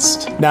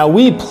expressed. Now,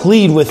 we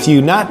plead with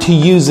you not to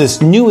use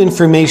this new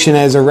information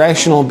as a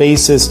rational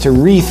basis to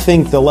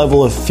rethink the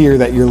level of fear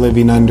that you're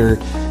living under,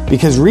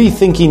 because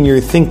rethinking your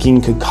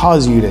thinking could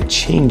cause you to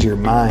change your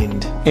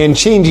mind. And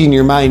changing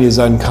your mind is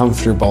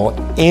uncomfortable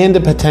and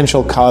a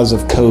potential cause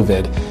of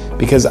COVID,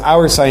 because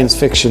our science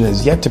fiction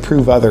is yet to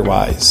prove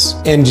otherwise.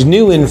 And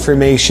new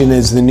information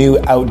is the new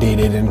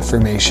outdated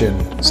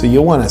information, so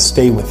you'll want to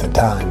stay with the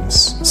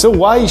times. So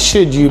why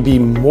should you be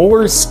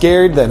more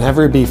scared than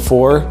ever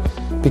before?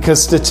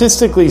 Because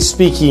statistically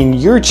speaking,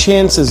 your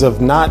chances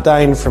of not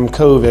dying from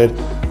COVID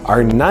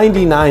are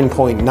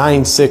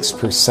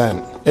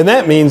 99.96%. And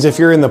that means if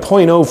you're in the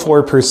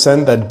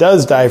 0.04% that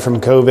does die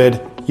from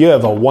COVID, you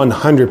have a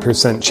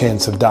 100%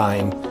 chance of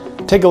dying.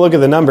 Take a look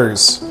at the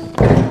numbers.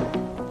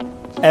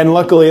 And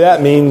luckily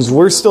that means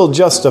we're still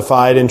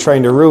justified in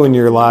trying to ruin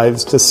your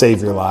lives to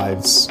save your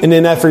lives. In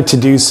an effort to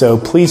do so,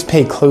 please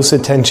pay close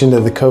attention to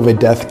the COVID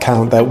death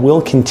count that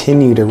will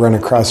continue to run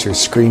across your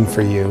screen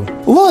for you.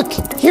 Look,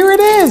 here it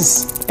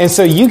is! And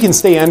so you can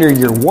stay under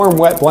your warm,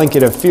 wet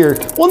blanket of fear,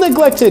 we'll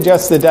neglect to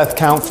adjust the death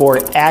count for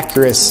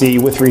accuracy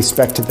with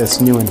respect to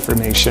this new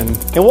information.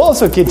 And we'll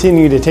also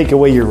continue to take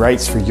away your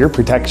rights for your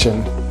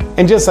protection.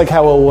 And just like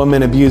how a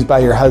woman abused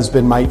by her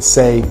husband might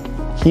say,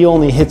 "He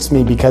only hits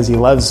me because he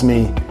loves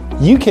me,"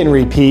 you can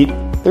repeat,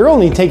 "They're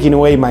only taking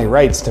away my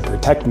rights to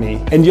protect me."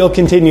 And you'll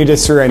continue to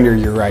surrender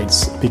your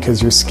rights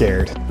because you're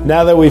scared.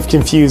 Now that we've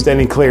confused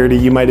any clarity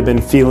you might have been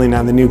feeling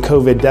on the new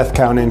COVID death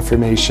count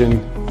information,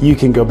 you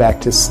can go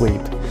back to sleep.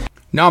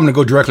 Now I'm going to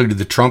go directly to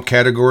the Trump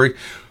category.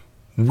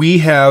 We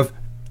have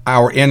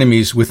our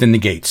enemies within the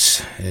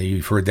gates.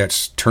 You've heard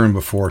that term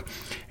before,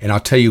 and I'll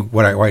tell you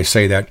why I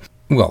say that.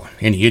 Well,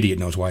 any idiot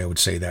knows why I would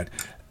say that.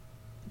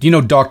 Do you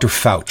know Dr.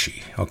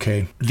 Fauci?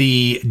 Okay,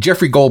 the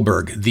Jeffrey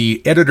Goldberg,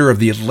 the editor of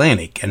The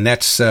Atlantic, and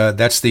that's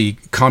the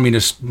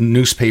communist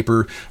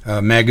newspaper,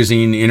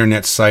 magazine,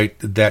 internet site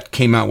that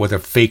came out with a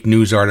fake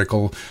news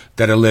article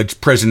that alleged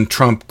President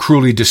Trump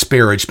cruelly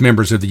disparaged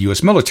members of the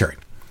U.S. military.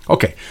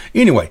 Okay,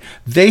 anyway,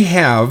 they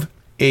have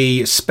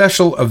a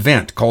special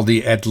event called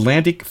the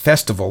Atlantic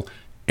Festival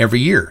every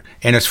year,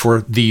 and it's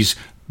for these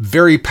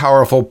very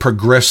powerful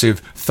progressive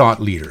thought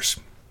leaders.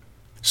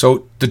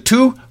 So the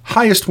two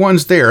highest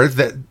ones there,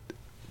 that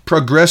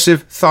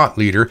progressive thought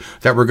leader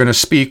that were going to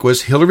speak,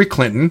 was Hillary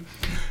Clinton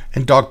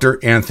and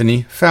Dr.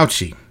 Anthony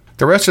Fauci.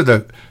 The rest of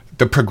the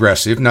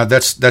progressive, now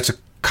that's a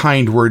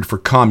kind word for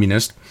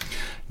communist,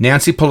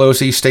 Nancy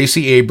Pelosi,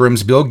 Stacey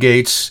Abrams, Bill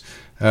Gates,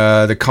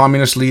 the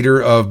communist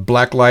leader of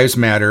Black Lives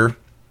Matter.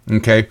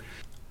 Okay,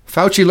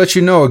 Fauci lets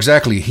you know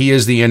exactly he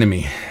is the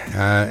enemy,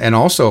 and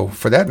also,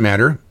 for that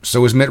matter,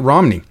 so is Mitt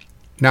Romney.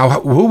 Now,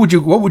 what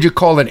would you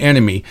call an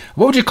enemy?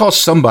 What would you call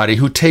somebody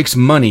who takes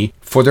money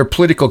for their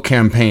political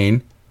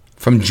campaign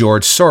from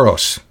George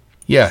Soros?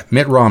 Yeah,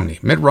 Mitt Romney.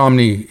 Mitt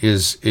Romney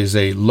is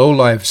a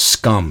low-life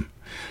scum.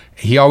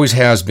 He always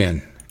has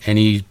been,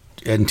 and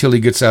until he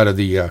gets out of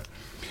the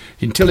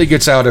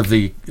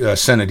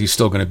Senate, he's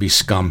still going to be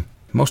scum.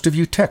 Most of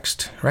you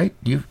text, right?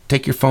 You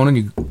take your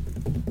phone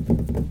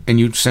and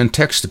you send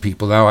text to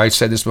people. Now, I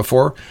said this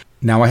before.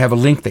 Now I have a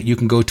link that you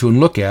can go to and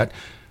look at.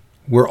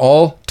 Where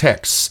all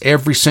texts,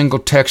 every single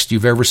text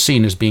you've ever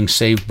seen, is being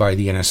saved by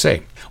the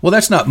NSA. Well,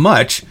 that's not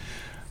much,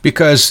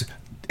 because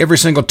every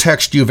single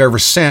text you've ever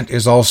sent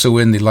is also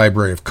in the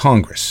Library of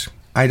Congress.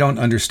 I don't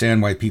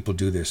understand why people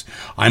do this.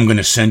 I'm going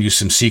to send you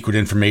some secret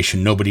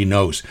information nobody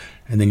knows,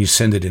 and then you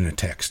send it in a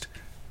text.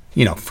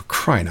 You know, for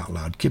crying out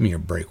loud, give me a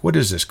break. What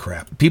is this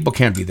crap? People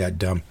can't be that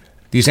dumb.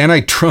 These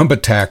anti-Trump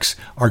attacks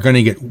are going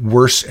to get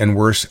worse and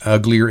worse,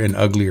 uglier and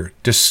uglier.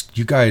 Just,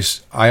 you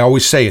guys, I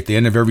always say at the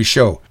end of every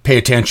show, pay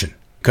attention,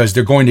 because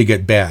they're going to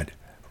get bad.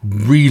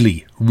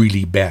 Really,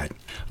 really bad.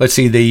 Let's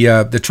see,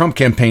 the Trump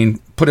campaign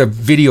put a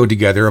video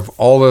together of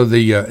all of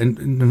the,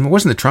 and it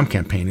wasn't the Trump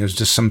campaign, it was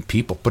just some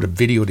people put a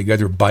video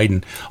together of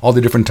Biden, all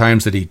the different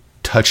times that he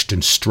touched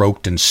and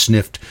stroked and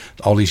sniffed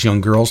all these young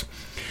girls.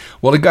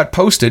 Well, it got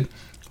posted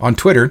on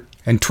Twitter,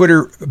 and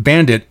Twitter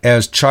banned it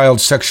as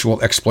child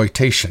sexual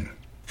exploitation.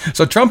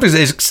 So Trump has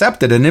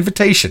accepted an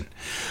invitation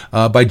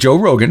by Joe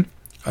Rogan,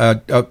 a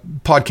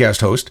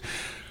podcast host,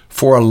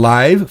 for a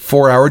live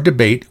 4-hour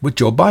debate with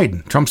Joe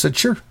Biden. Trump said,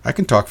 sure, I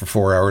can talk for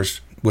 4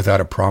 hours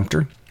without a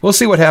prompter. We'll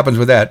see what happens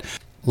with that.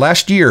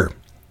 Last year,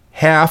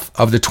 half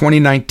of the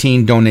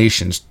 2019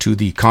 donations to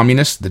the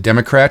communists, the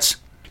Democrats,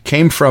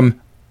 came from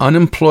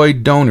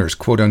unemployed donors,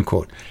 quote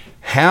unquote.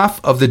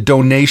 Half of the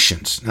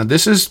donations, now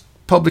this is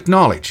public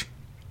knowledge,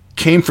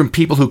 came from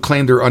people who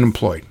claim they're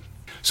unemployed.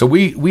 So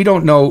we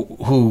don't know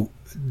who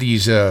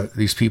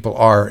these people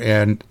are,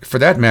 and for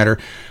that matter,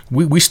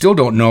 we still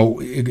don't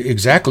know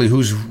exactly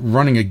who's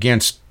running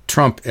against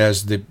Trump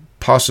as the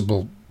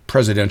possible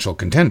presidential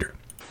contender.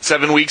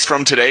 7 weeks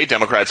from today,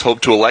 Democrats hope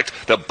to elect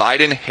the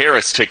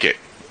Biden-Harris ticket.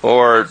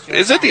 Or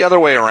is it the other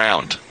way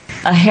around?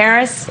 A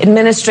Harris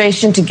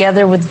administration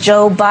together with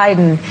Joe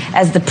Biden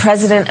as the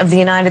president of the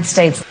United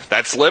States.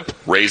 That slip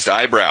raised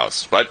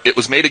eyebrows, but it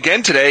was made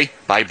again today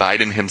by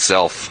Biden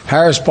himself.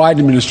 Harris-Biden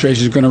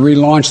administration is going to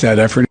relaunch that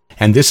effort.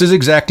 And this is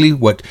exactly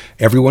what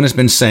everyone has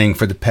been saying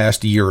for the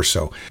past year or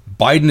so.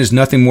 Biden is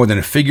nothing more than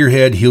a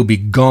figurehead. He'll be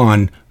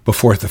gone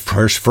before the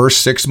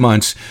first 6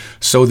 months.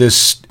 So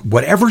this,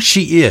 whatever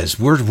she is,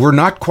 we're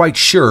not quite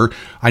sure.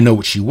 I know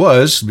what she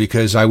was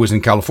because I was in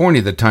California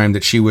at the time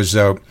that she was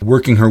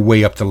working her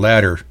way up the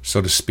ladder,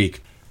 so to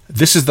speak.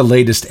 This is the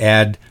latest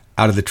ad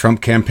out of the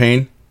Trump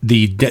campaign.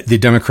 The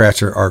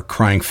Democrats are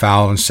crying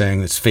foul and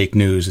saying it's fake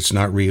news. It's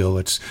not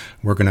real.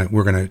 We're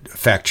gonna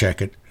fact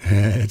check it.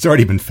 It's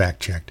already been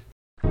fact checked.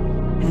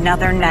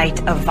 Another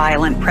night of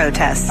violent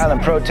protests.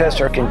 Violent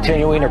protests are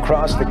continuing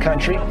across the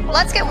country.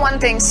 Let's get one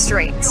thing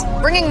straight.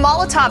 Bringing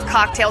Molotov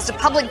cocktails to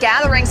public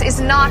gatherings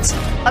is not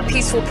a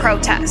peaceful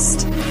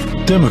protest.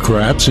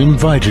 Democrats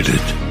invited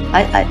it.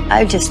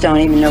 I just don't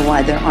even know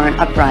why there aren't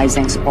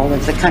uprisings all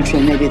over the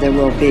country. Maybe there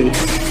will be. And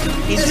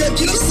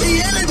if you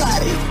see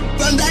anybody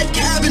from that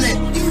cabinet,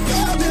 you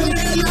tell them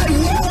they're not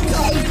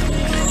welcome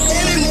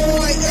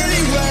anymore,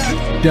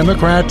 anywhere.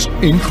 Democrats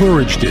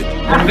encouraged it.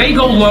 When they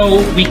go low,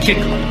 we kick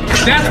them.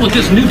 That's what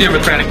this new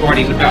Democratic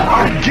Party is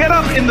about. Get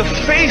up in the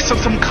face of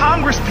some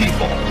Congress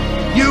people.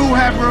 You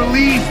have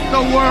released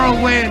the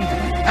whirlwind,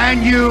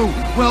 and you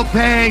will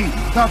pay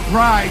the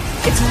price.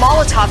 It's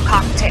Molotov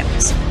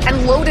cocktails,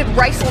 and loaded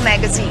rifle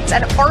magazines,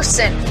 and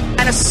arson,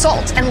 and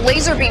assault, and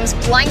laser beams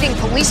blinding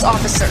police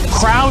officers. The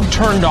crowd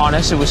turned on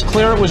us. It was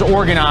clear it was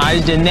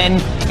organized, and then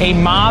a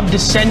mob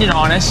descended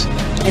on us.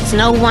 It's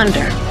no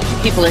wonder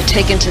people are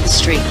taken to the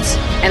streets,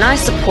 and I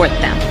support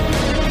them.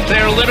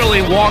 They're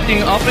literally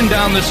walking up and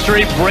down the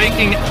street,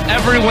 breaking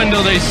every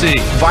window they see.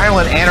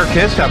 Violent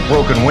anarchists have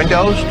broken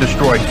windows,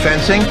 destroyed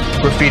fencing,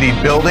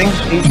 graffitied buildings.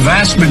 The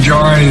vast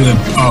majority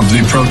of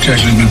the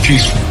protests have been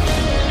peaceful.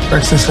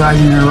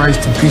 Exercising their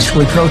rights to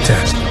peacefully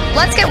protest.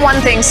 Let's get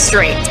one thing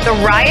straight. The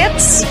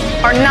riots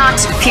are not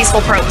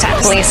peaceful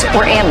protests. Police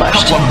were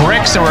ambushed. A couple of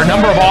bricks, there were a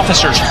number of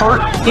officers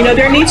hurt. You know,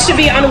 there needs to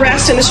be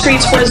unrest in the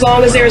streets for as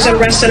long as there's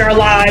unrest in our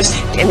lives.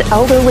 An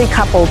elderly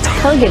couple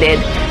targeted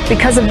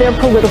because of their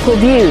political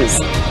views.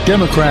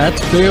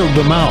 Democrats bailed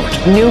them out.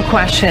 New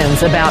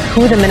questions about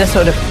who the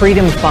Minnesota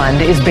Freedom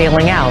Fund is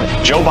bailing out.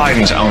 Joe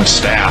Biden's own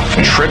staff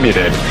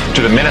contributed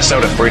to the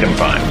Minnesota Freedom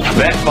Fund.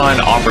 That fund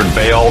offered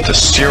bail to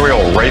serial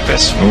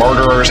rapists,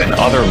 murderers, and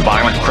other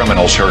violent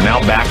criminals who are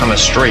now back on the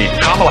street.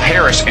 Kamala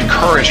Harris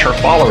encouraged her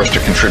followers to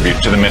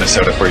contribute to the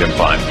Minnesota Freedom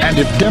Fund. And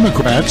if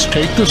Democrats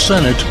take the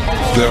Senate,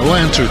 they'll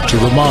answer to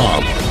the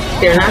mob.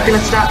 They're not going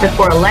to stop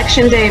before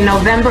Election Day in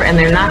November, and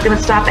they're not going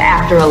to stop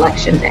after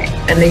Election Day,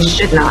 and they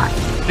should not.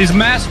 These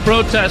mass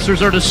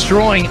protesters are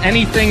destroying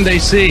anything they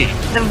see.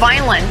 The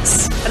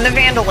violence and the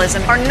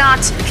vandalism are not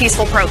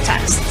peaceful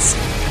protests.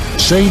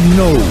 Say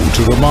no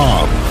to the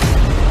mob.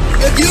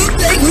 If you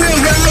think we're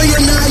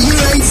rallying now, you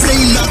ain't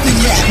seen nothing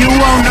yet. You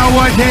won't know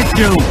what hit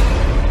you.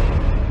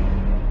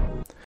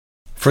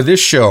 For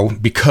this show,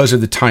 because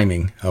of the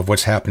timing of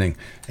what's happening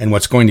and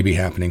what's going to be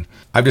happening,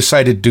 I've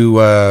decided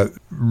to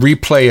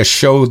replay a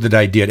show that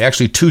I did,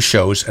 actually 2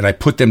 shows, and I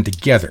put them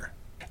together.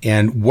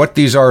 And what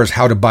these are is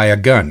how to buy a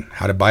gun,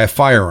 how to buy a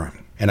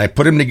firearm. And I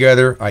put them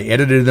together. I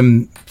edited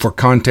them for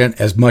content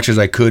as much as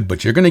I could,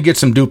 but you're going to get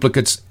some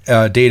duplicates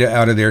data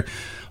out of there.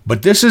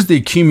 But this is the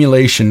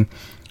accumulation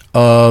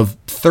of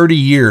 30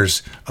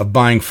 years of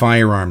buying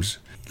firearms.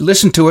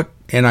 Listen to it,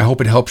 and I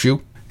hope it helps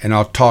you, and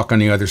I'll talk on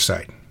the other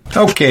side.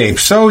 Okay,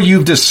 so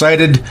you've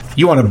decided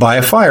you want to buy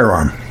a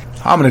firearm.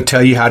 I'm going to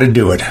tell you how to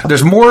do it.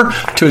 There's more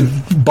to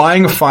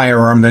buying a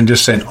firearm than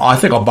just saying, oh, I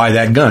think I'll buy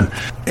that gun.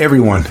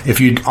 Everyone, if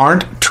you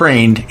aren't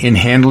trained in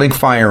handling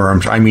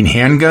firearms, I mean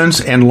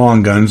handguns and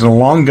long guns, and a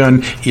long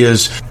gun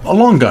is a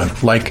long gun,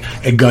 like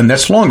a gun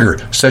that's longer,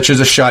 such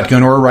as a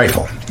shotgun or a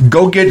rifle.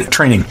 Go get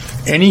training.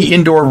 Any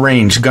indoor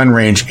range, gun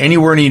range,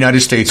 anywhere in the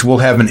United States will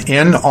have an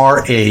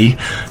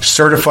NRA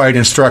certified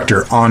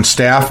instructor on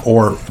staff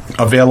or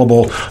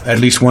available at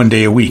least one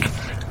day a week.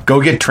 Go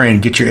get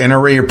trained. Get your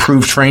NRA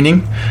approved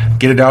training.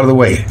 Get it out of the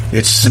way.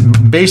 It's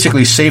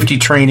basically safety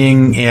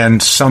training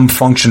and some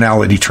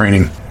functionality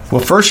training. Well,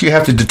 first you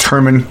have to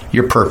determine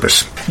your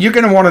purpose. You're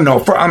going to want to know,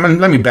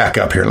 let me back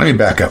up here.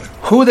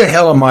 Who the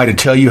hell am I to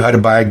tell you how to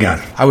buy a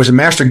gun? I was a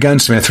master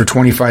gunsmith for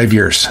 25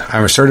 years.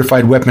 I'm a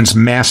certified weapons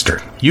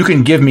master. You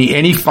can give me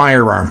any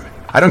firearm.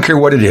 I don't care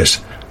what it is.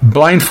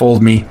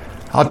 Blindfold me.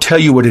 I'll tell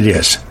you what it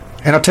is.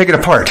 And I'll take it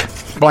apart.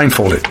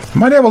 Blindfolded.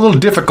 Might have a little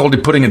difficulty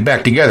putting it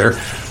back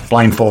together,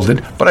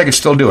 blindfolded, but I could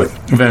still do it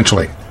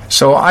eventually.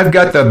 So I've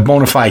got the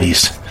bona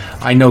fides.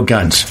 I know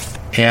guns.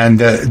 And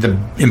the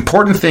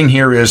important thing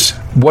here is,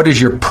 what is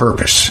your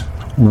purpose?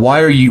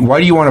 Why do you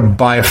want to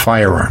buy a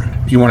firearm?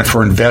 You want it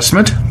for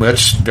investment?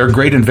 They're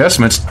great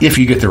investments if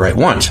you get the right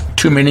ones.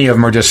 Too many of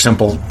them are just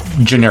simple,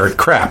 generic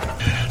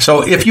crap.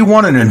 So if you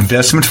want an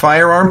investment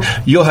firearm,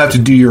 you'll have to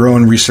do your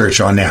own research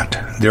on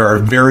that. There are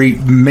very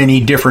many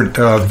different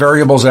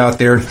variables out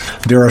there.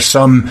 There are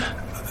some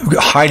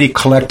highly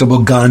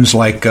collectible guns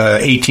like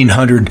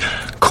 1800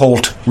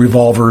 Colt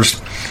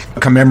revolvers,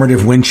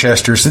 commemorative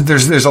Winchesters.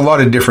 There's a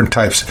lot of different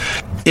types.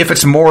 If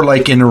it's more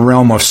like in the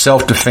realm of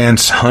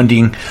self-defense,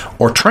 hunting,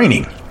 or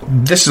training,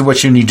 this is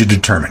what you need to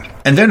determine.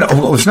 And then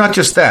it's not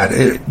just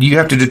that. You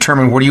have to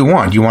determine, what do you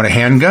want? You want a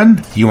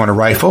handgun? You want a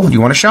rifle? You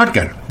want a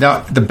shotgun? Now,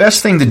 the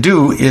best thing to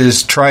do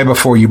is try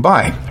before you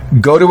buy.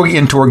 Go to an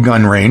indoor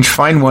gun range,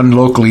 find one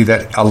locally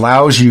that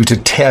allows you to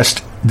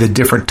test the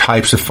different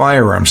types of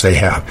firearms they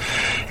have,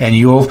 and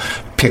you'll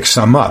pick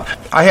some up.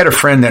 I had a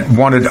friend that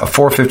wanted a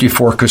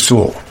 454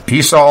 Casull.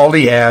 He saw all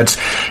the ads,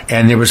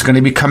 and it was going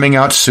to be coming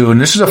out soon.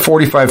 This is a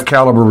 45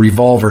 caliber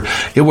revolver.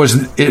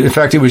 In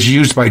fact, it was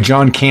used by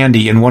John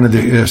Candy in one of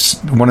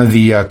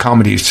the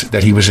comedies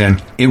that he was in.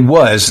 It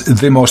was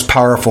the most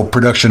powerful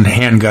production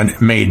handgun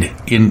made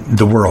in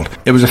the world.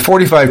 It was a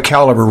 45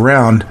 caliber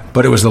round,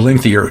 but it was the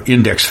length of your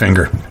index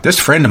finger. This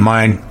friend of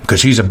mine,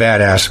 because he's a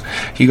badass,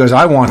 he goes,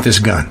 I want this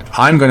gun.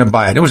 I'm going to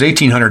buy it. It was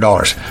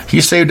 $1,800.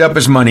 He saved up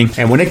his money,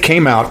 and when it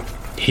came out,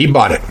 he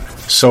bought it.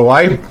 So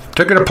I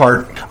took it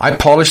apart. I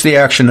polished the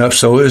action up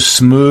so it was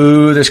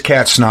smooth as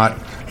cat snot,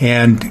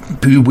 and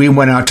we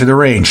went out to the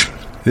range.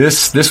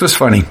 This was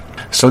funny.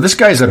 So this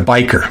guy's a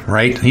biker,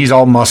 right? He's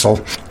all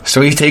muscle.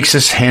 So he takes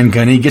his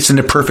handgun. He gets in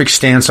the perfect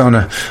stance on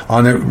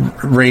the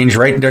range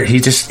right there.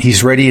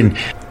 He's ready and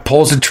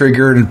pulls the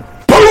trigger, and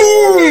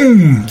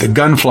boom! The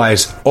gun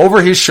flies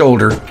over his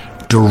shoulder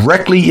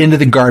directly into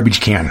the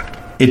garbage can.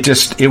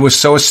 It was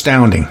so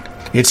astounding.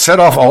 It set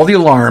off all the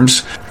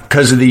alarms.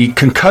 Because of the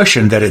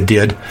concussion that it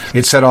did,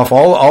 it set off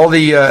all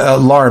the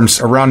alarms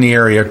around the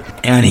area,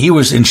 and he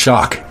was in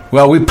shock.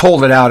 Well, we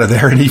pulled it out of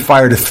there, and he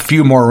fired a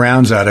few more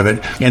rounds out of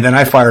it, and then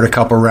I fired a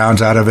couple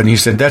rounds out of it, and he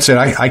said, that's it,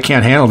 I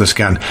can't handle this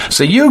gun.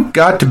 So you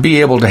got to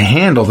be able to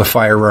handle the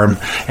firearm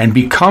and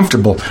be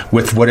comfortable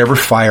with whatever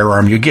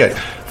firearm you get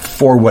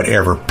for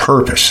whatever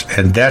purpose,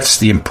 and that's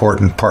the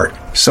important part.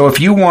 So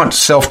if you want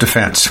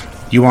self-defense,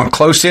 you want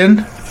close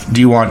in, do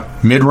you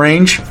want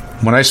mid-range?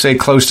 When I say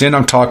close in,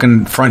 I'm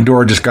talking front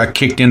door just got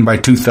kicked in by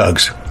 2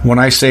 thugs. When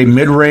I say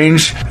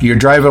mid-range, you're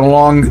driving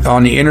along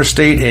on the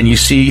interstate and you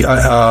see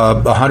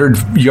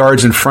 100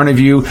 yards in front of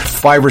you,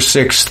 5 or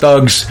 6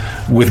 thugs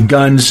with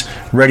guns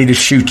ready to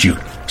shoot you.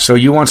 So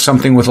you want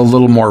something with a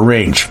little more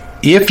range.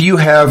 If you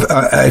have,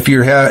 if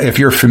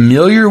you're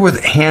familiar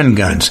with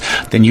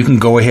handguns, then you can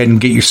go ahead and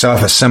get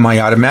yourself a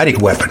semi-automatic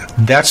weapon.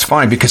 That's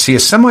fine, because see, a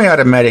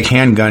semi-automatic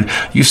handgun,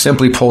 you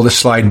simply pull the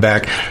slide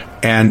back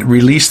and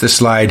release the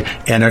slide,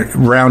 and a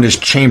round is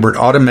chambered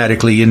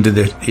automatically into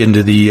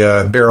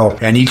the barrel.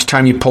 And each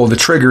time you pull the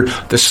trigger,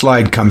 the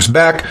slide comes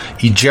back,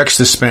 ejects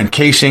the spent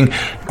casing.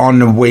 On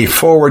the way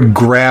forward,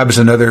 grabs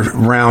another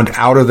round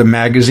out of the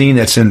magazine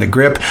that's in the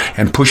grip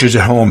and pushes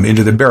it home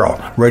into the barrel,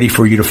 ready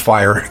for you to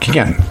fire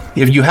again.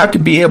 If you have to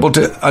be able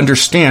to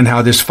understand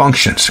how this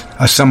functions,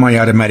 a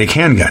semi-automatic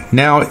handgun.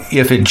 Now,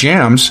 if it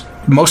jams,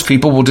 most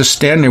people will just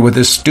stand there with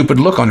this stupid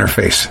look on their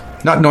face,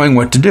 not knowing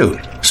what to do.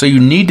 So you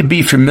need to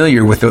be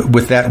familiar with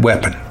that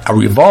weapon. A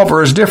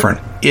revolver is different.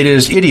 It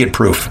is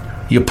idiot-proof.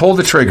 You pull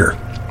the trigger.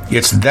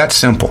 It's that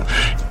simple.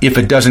 If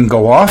it doesn't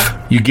go off,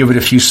 you give it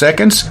a few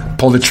seconds,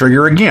 pull the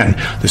trigger again.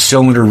 The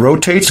cylinder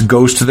rotates,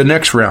 goes to the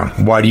next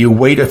round. Why do you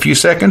wait a few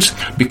seconds?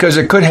 Because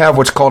it could have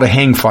what's called a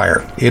hang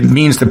fire. It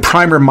means the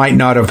primer might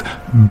not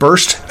have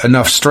burst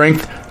enough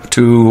strength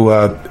to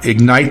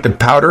ignite the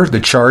powder, the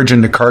charge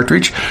in the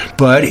cartridge,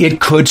 but it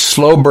could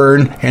slow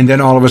burn and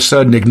then all of a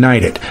sudden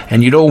ignite it.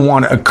 And you don't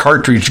want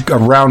a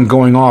round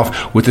going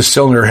off with the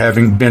cylinder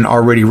having been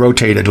already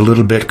rotated a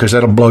little bit, because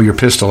that'll blow your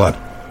pistol up.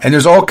 And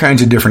there's all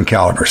kinds of different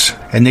calibers.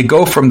 And they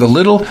go from the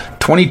little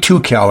 22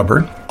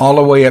 caliber all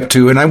the way up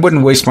to, and I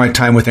wouldn't waste my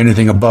time with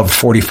anything above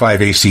 45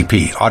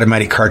 ACP,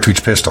 automatic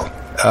cartridge pistol.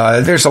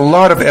 There's a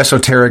lot of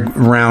esoteric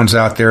rounds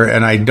out there,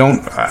 and I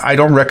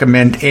don't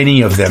recommend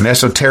any of them.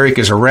 Esoteric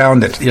is a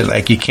round that,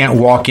 like, you can't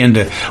walk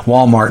into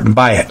Walmart and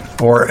buy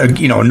it, or a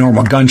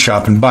normal gun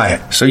shop and buy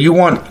it. So you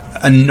want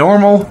a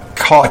normal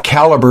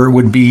caliber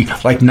would be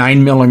like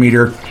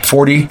 9mm,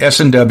 40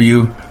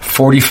 S&W,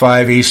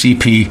 45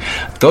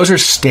 ACP. Those are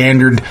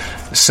standard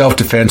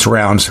self-defense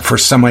rounds for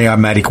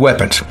semi-automatic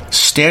weapons.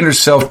 Standard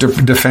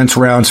self-defense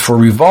rounds for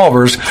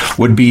revolvers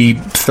would be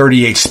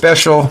 38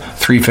 Special,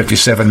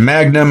 357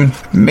 Magnum,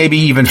 maybe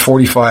even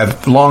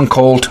 45 Long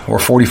Colt, or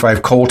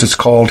 45 Colt it's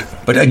called.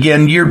 But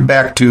again, you're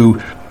back to,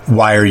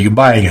 why are you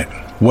buying it?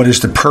 What is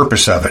the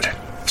purpose of it?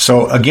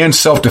 So again,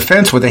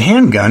 self-defense with a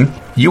handgun,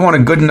 you want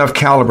a good enough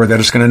caliber that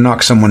it's going to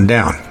knock someone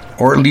down,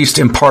 or at least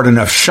impart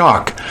enough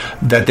shock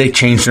that they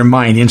change their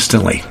mind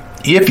instantly.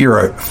 If you're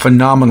a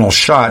phenomenal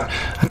shot,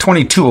 a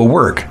 22 will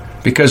work,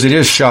 because it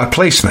is shot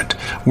placement.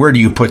 Where do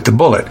you put the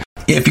bullet?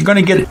 If you're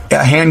going to get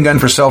a handgun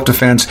for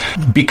self-defense,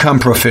 become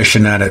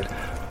proficient at it.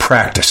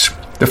 Practice.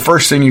 The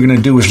first thing you're going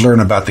to do is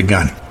learn about the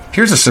gun.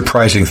 Here's a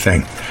surprising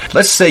thing.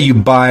 Let's say you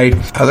buy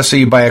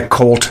a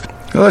Colt.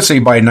 Let's say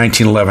you buy a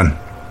 1911.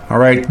 All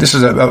right, this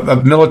is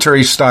a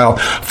military-style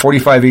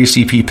 45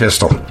 ACP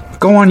pistol.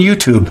 Go on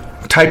YouTube,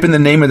 type in the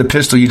name of the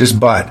pistol you just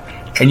bought,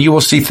 and you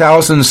will see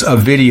thousands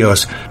of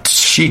videos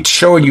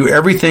showing you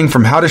everything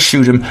from how to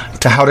shoot them,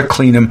 to how to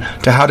clean them,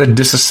 to how to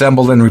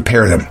disassemble and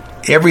repair them.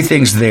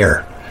 Everything's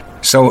there.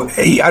 So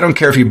I don't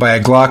care if you buy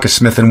a Glock, a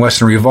Smith &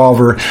 Wesson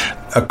revolver,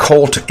 a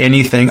Colt,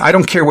 anything. I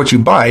don't care what you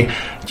buy.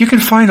 You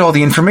can find all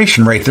the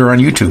information right there on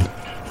YouTube.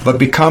 But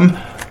become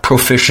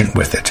proficient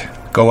with it.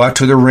 Go out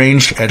to the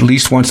range at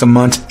least once a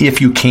month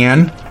if you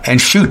can, and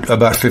shoot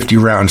about 50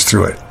 rounds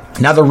through it.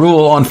 Now, the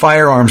rule on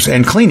firearms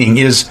and cleaning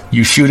is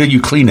you shoot it,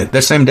 you clean it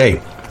the same day.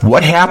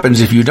 What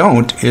happens if you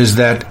don't is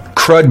that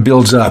crud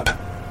builds up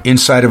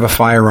inside of a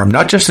firearm,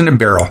 not just in a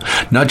barrel,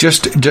 not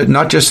just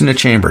in a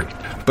chamber,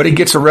 but it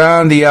gets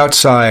around the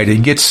outside.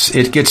 It gets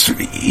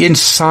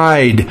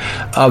inside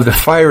of the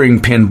firing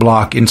pin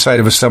block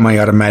inside of a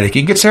semi-automatic.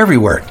 It gets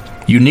everywhere.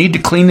 You need to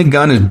clean the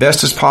gun as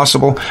best as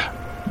possible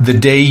the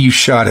day you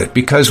shot it,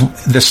 because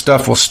the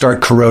stuff will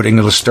start corroding.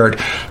 It'll start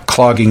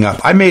clogging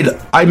up. I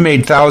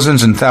made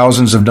thousands and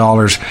thousands of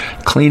dollars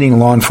cleaning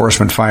law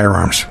enforcement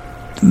firearms.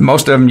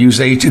 Most of them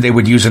they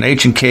would use an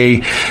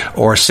H&K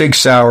or Sig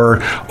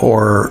Sauer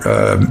or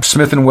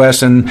Smith &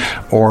 Wesson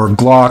or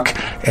Glock,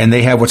 and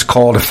they have what's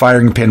called a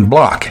firing pin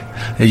block.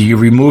 You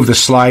remove the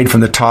slide from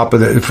the top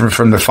of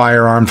from the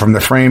firearm, from the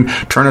frame,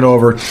 turn it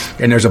over,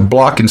 and there's a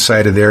block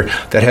inside of there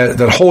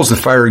that holds the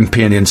firing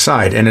pin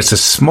inside. And it's a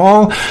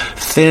small,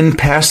 thin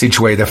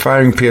passageway the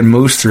firing pin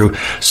moves through,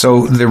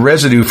 so the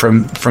residue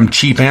from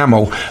cheap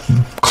ammo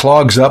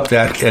clogs up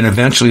that, and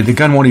eventually the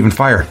gun won't even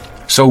fire.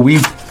 So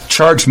we've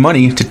charged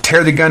money to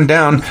tear the gun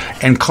down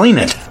and clean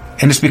it.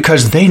 And it's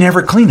because they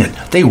never clean it.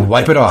 They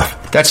wipe it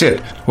off. That's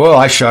it. Well,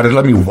 I shot it.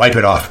 Let me wipe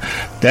it off.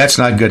 That's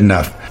not good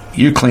enough.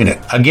 You clean it.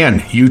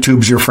 Again,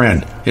 YouTube's your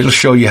friend. It'll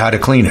show you how to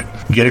clean it.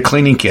 Get a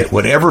cleaning kit.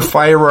 Whatever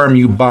firearm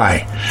you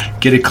buy,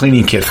 get a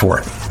cleaning kit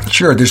for it.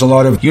 Sure, there's a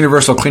lot of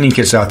universal cleaning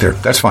kits out there.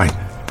 That's fine.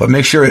 But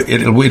make sure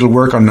it'll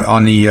work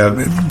on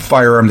the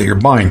firearm that you're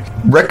buying.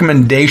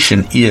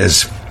 Recommendation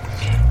is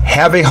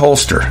have a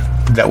holster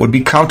that would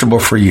be comfortable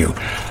for you.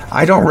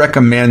 I don't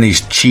recommend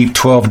these cheap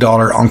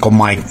 $12 Uncle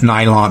Mike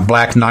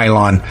black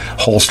nylon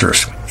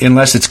holsters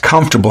unless it's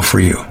comfortable for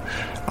you.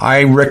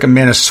 I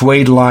recommend a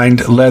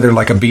suede-lined leather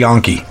like a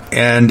Bianchi,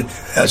 and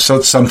so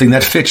it's something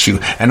that fits you.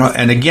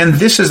 And again,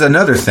 this is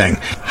another thing.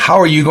 How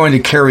are you going to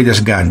carry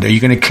this gun? Are you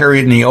going to carry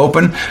it in the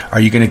open?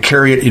 Are you going to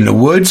carry it in the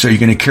woods? Are you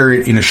going to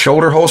carry it in a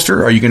shoulder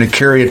holster? Are you going to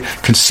carry it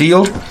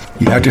concealed?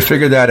 You have to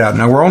figure that out.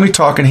 Now, we're only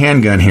talking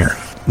handgun here.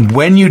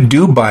 When you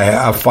do buy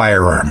a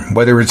firearm,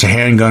 whether it's a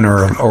handgun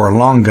or a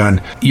long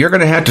gun, you're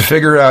going to have to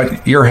figure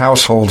out your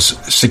household's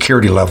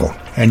security level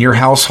and your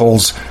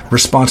household's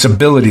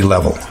responsibility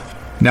level.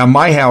 Now,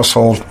 my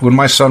household, when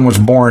my son was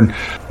born,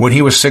 when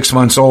he was 6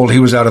 months old, he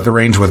was out of the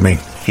range with me.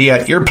 He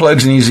had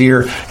earplugs in his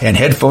ear and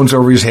headphones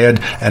over his head,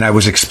 and I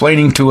was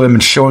explaining to him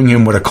and showing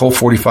him what a Colt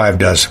 45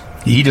 does.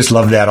 He just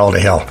loved that all to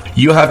hell.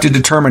 You have to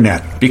determine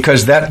that,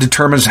 because that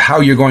determines how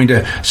you're going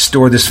to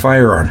store this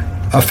firearm.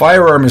 A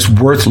firearm is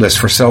worthless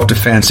for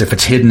self-defense if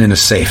it's hidden in a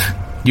safe.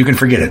 You can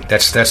forget it.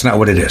 That's not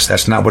what it is.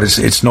 That's not what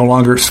it's no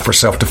longer for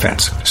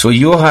self-defense. So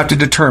you'll have to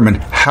determine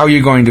how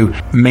you're going to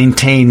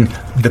maintain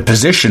the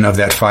position of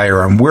that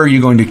firearm. Where are you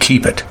going to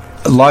keep it?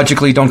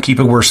 Logically, don't keep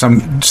it where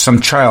some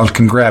child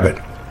can grab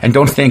it. And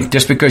don't think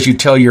just because you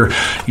tell your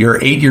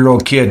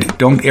 8-year-old kid,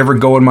 don't ever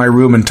go in my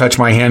room and touch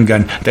my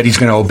handgun, that he's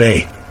going to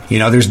obey. You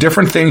know, there's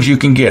different things you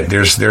can get.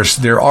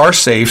 There are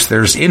safes.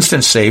 There's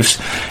instant safes.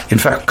 In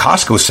fact,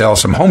 Costco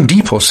sells them. Home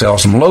Depot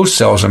sells them. Lowe's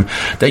sells them.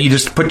 That you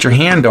just put your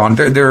hand on.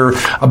 They're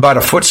about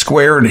a foot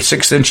square and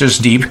 6 inches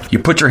deep. You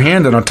put your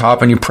hand on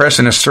top and you press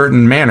in a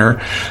certain manner.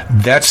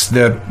 That's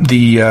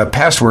the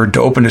password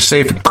to open the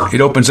safe. It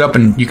opens up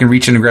and you can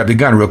reach in and grab the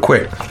gun real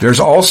quick. There's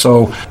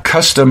also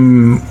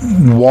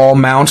custom wall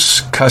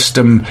mounts,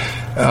 custom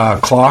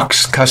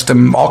clocks,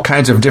 custom all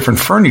kinds of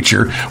different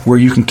furniture where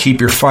you can keep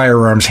your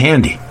firearms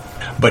handy.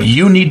 But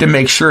you need to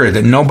make sure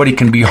that nobody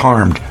can be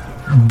harmed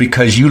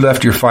because you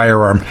left your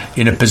firearm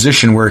in a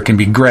position where it can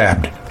be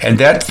grabbed. And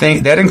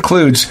that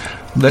includes,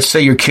 let's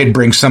say your kid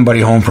brings somebody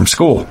home from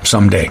school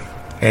someday,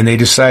 and he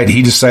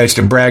decides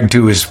to brag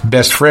to his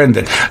best friend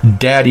that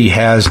Daddy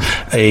has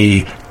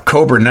a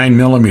Cobra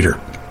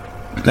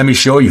 9mm. Let me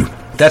show you.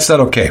 That's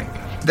not okay.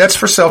 That's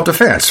for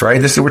self-defense, right?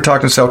 We're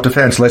talking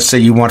self-defense. Let's say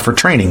you want for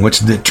training,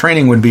 which the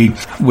training would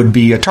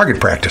be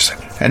target practicing.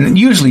 And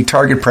usually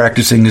target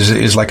practicing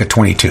is like a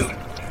 .22.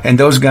 And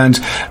those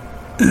guns,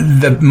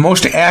 the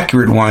most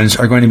accurate ones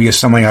are going to be a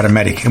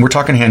semi-automatic. And we're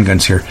talking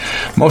handguns here.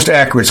 Most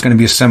accurate is going to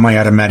be a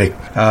semi-automatic.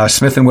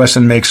 Smith &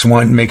 Wesson makes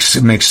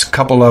a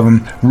couple of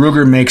them.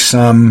 Ruger makes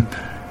some.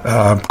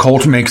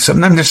 Colt makes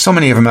some. I mean, there's so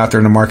many of them out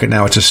there in the market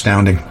now. It's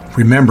astounding.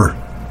 Remember,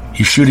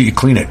 you shoot it, you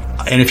clean it.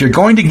 And if you're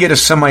going to get a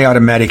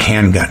semi-automatic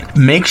handgun,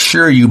 make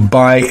sure you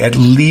buy at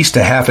least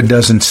a half a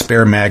dozen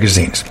spare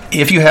magazines.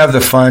 If you have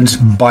the funds,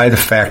 buy the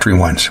factory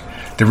ones.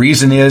 The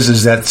reason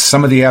is that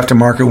some of the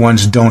aftermarket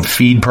ones don't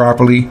feed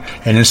properly,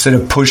 and instead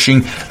of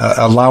pushing,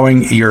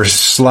 allowing your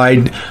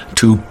slide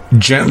to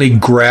gently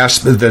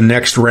grasp the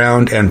next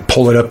round and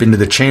pull it up into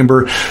the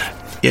chamber,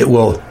 it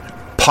will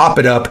pop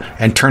it up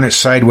and turn it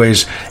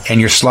sideways, and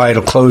your slide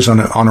will close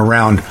on a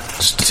round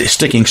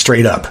sticking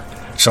straight up.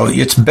 So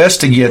it's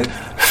best to get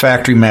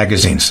factory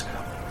magazines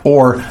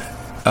or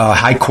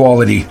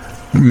high-quality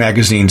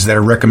magazines that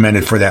are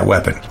recommended for that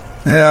weapon.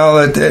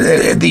 Now,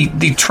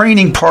 the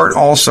training part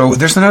also,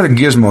 there's another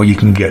gizmo you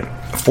can get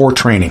for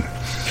training.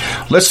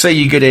 Let's say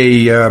you get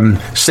a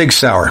Sig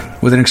Sauer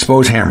with an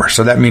exposed hammer.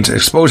 So that means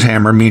exposed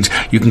hammer means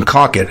you can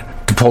cock it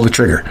to pull the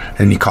trigger.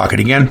 Then you cock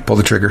it again, pull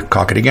the trigger,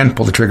 cock it again,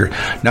 pull the trigger.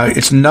 Now,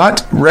 it's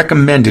not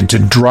recommended to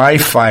dry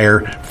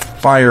fire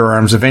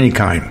firearms of any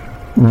kind.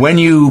 When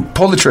you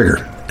pull the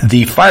trigger,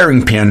 the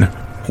firing pin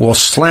will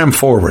slam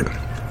forward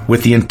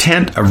with the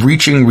intent of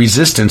reaching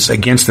resistance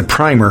against the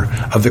primer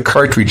of the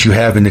cartridge you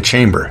have in the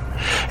chamber,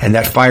 and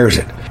that fires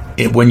it.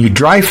 When you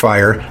dry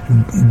fire,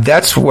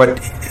 that's what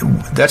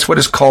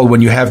is called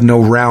when you have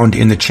no round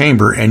in the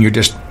chamber and you're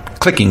just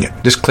clicking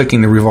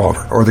the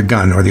revolver or the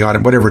gun or the auto,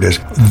 whatever it is.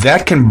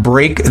 That can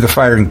break the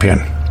firing pin.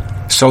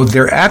 So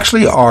there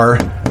actually are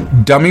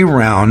dummy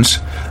rounds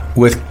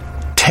with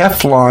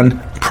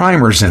Teflon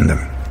primers in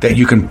them that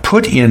you can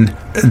put in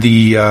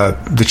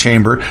the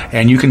chamber,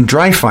 and you can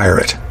dry fire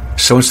it.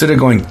 So instead of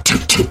going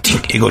tink, tink,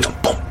 tink, it goes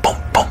boom, boom,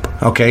 boom.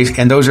 Okay,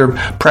 and those are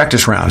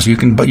practice rounds. You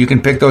can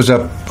pick those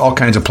up all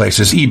kinds of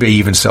places. eBay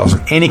even sells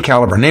them. Any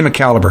caliber, name a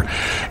caliber.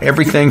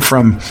 Everything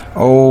from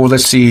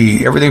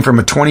everything from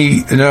a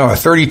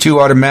 32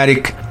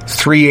 automatic,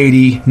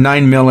 380,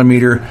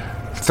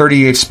 9mm,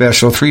 38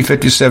 special,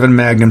 357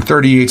 Magnum,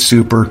 38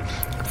 Super,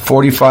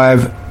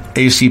 45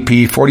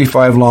 ACP,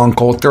 45 long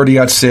Colt,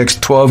 30-06,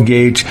 12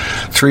 gauge,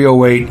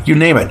 308, you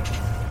name it.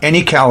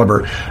 Any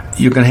caliber,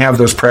 you can have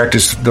those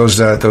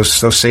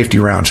those safety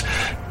rounds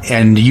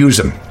and use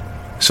them.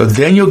 So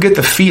then you'll get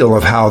the feel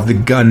of how the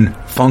gun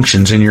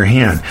functions in your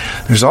hand.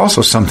 There's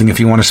also something, if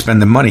you want to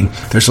spend the money,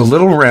 there's a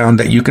little round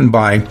that you can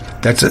buy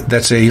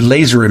that's a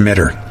laser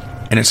emitter.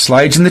 And it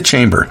slides in the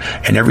chamber,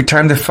 and every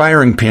time the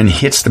firing pin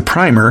hits the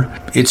primer,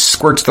 it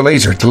squirts the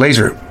laser. The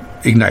laser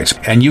ignites,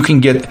 and you can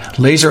get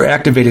laser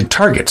activated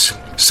targets.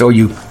 So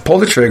you pull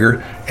the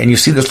trigger and you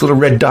see this little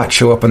red dot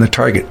show up on the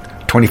target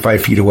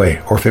 25 feet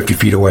away or 50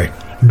 feet away.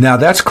 Now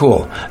that's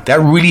cool. That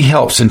really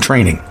helps in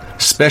training,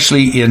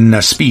 especially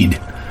in speed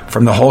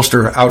from the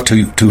holster out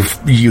to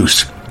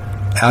use.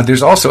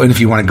 There's also, and if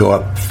you want to go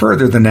up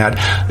further than that,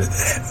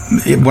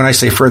 when I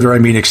say further, I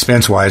mean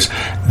expense-wise,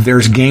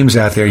 there's games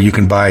out there you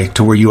can buy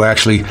to where you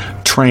actually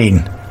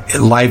train,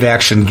 live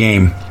action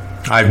game.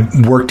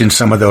 I've worked in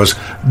some of those.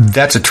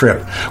 That's a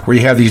trip where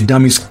you have these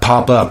dummies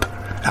pop up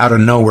out of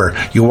nowhere.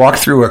 You walk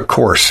through a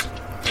course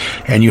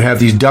and you have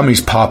these dummies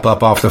pop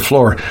up off the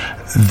floor.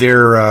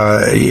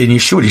 And you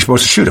shoot. You're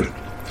supposed to shoot them.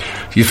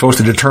 You're supposed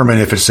to determine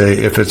if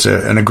it's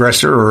an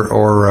aggressor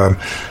or a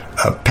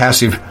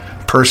passive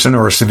person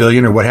or a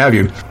civilian or what have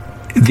you.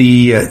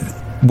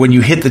 When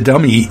you hit the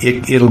dummy,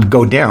 it'll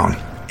go down,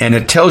 and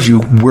it tells you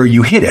where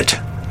you hit it.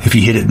 If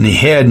you hit it in the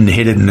head and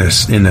hit it in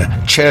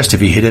the chest,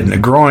 if you hit it in the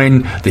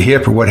groin, the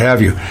hip, or what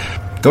have you.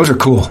 Those are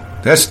cool.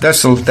 That's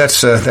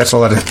a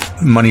lot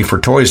of money for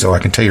toys, though, I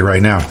can tell you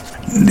right now.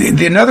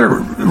 Another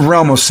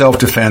realm of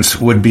self-defense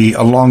would be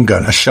a long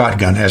gun, a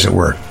shotgun, as it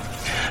were.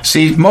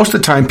 See, most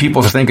of the time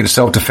people think of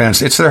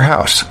self-defense, it's their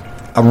house.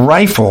 A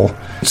rifle,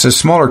 it's a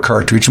smaller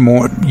cartridge,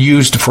 more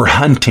used for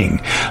hunting,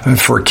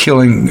 for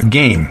killing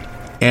game.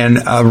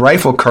 And a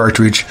rifle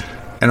cartridge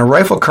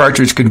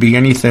can be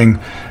anything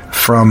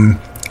from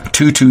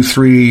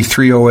 .223,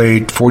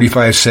 .308,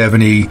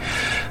 .45-70,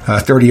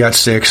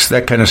 .30-06,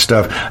 that kind of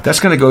stuff. That's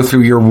going to go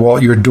through your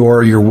wall,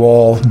 your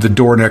wall, the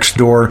door next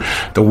door,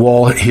 the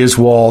wall, his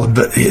wall.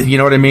 You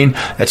know what I mean?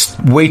 That's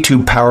way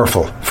too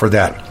powerful for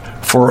that.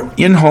 For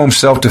in-home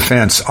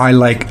self-defense, I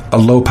like a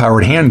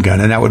low-powered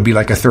handgun, and that would be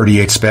like a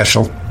 .38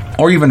 Special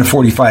or even a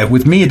 .45.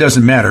 With me, it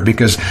doesn't matter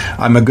because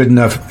I'm a good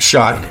enough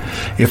shot.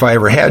 If I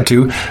ever had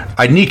to,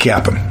 I'd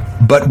kneecap him.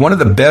 But one of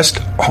the best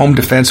home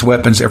defense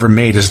weapons ever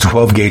made is a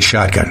 12-gauge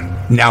shotgun.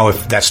 Now,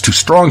 if that's too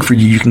strong for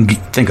you, you can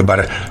think about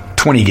a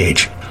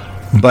 20-gauge.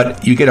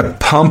 But you get a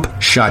pump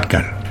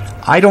shotgun.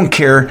 I don't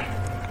care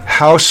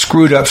how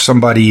screwed up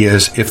somebody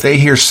is. If they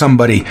hear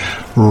somebody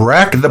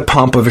rack the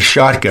pump of a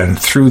shotgun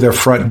through their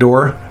front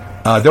door,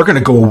 they're going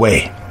to go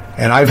away.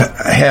 And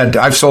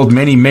I've sold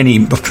many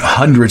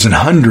hundreds and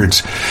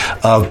hundreds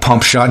of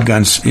pump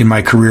shotguns in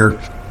my career.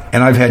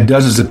 And I've had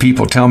dozens of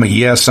people tell me,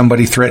 yes,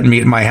 somebody threatened me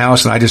at my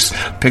house, and I just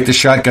picked the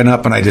shotgun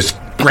up and I just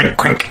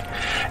crank,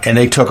 and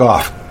they took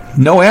off.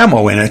 No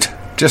ammo in it,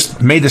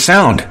 just made the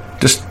sound.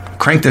 Just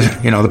crank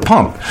the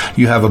pump.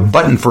 You have a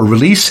button for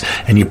release,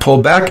 and you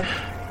pull back,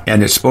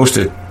 and it's supposed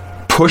to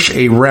push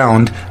a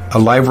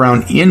live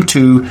round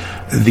into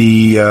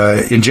the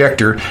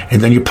injector,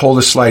 and then you pull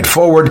the slide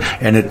forward,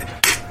 and it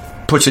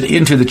puts it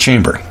into the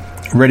chamber,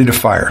 ready to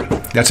fire.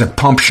 That's a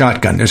pump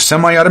shotgun. There's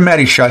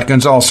semi-automatic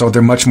shotguns also.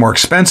 They're much more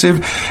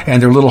expensive,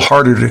 and they're a little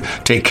harder to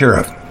take care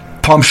of.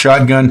 Pump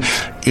shotgun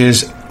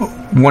is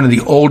one of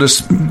the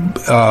oldest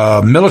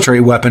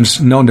military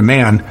weapons known to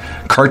man,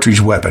 cartridge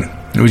weapon.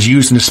 It was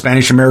used in the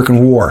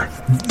Spanish-American War.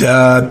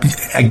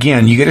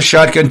 Again, you get a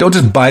shotgun, don't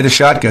just buy the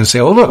shotgun. Say,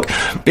 oh, look,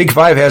 Big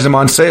Five has them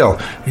on sale,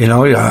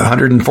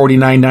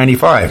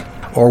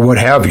 $149.95 or what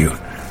have you.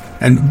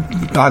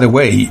 And by the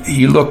way,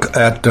 you look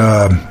at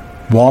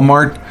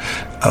Walmart,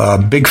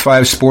 Big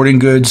Five Sporting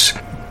Goods,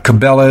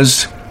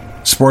 Cabela's,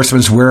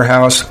 Sportsman's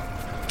Warehouse,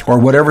 or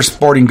whatever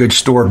sporting goods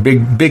store,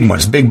 big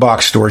ones, big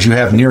box stores you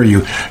have near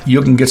you, you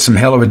can get some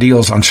hell of a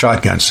deals on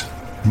shotguns.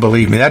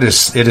 Believe me, it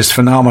is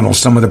phenomenal,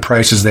 some of the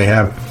prices they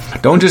have.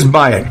 Don't just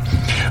buy it.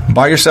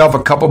 Buy yourself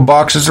a couple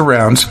boxes of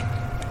rounds.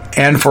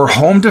 And for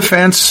home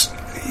defense,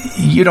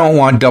 you don't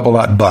want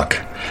double-aught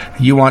buck.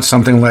 You want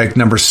something like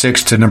number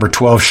 6 to number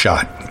 12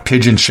 shot,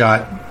 pigeon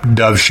shot,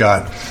 dove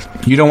shot.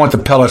 You don't want the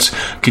pellets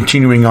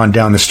continuing on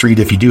down the street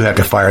if you do have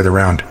to fire the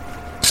round.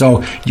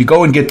 So you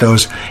go and get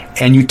those,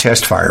 and you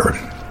test fire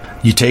them.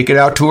 You take it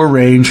out to a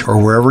range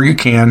or wherever you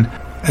can,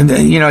 and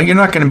then, you're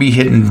not going to be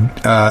hitting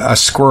a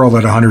squirrel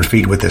at 100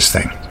 feet with this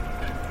thing.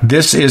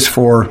 This is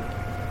for,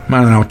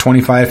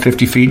 25,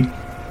 50 feet,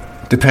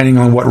 depending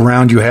on what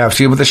round you have.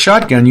 See, with a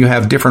shotgun, you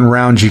have different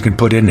rounds you can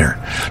put in there.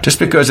 Just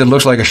because it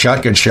looks like a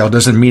shotgun shell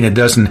doesn't mean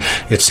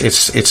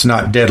it's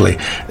not deadly.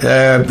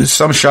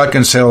 Some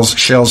shotgun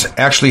shells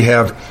actually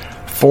have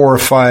 4 or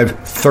 5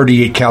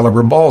 .38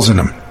 caliber balls in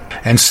them,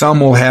 and some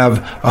will have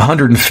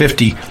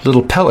 150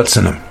 little pellets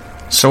in them.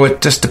 So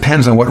it just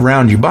depends on what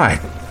round you buy.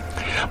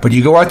 But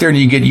you go out there and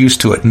you get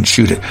used to it and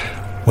shoot it.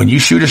 When you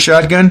shoot a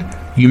shotgun,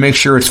 you make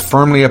sure it's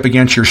firmly up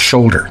against your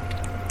shoulder.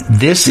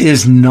 This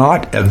is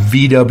not a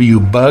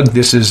VW Bug.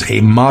 This is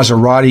a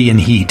Maserati in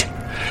heat.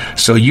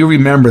 So you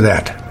remember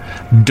that.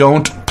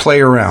 Don't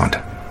play around.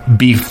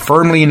 Be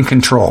firmly in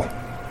control.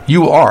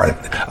 You are.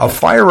 A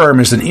firearm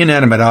is an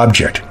inanimate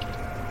object.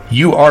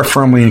 You are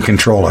firmly in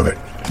control of it.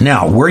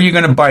 Now, where are you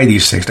going to buy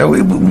these things?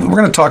 We're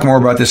going to talk more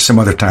about this some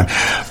other time.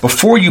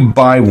 Before you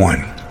buy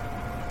one,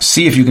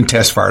 see if you can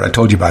test fire it. I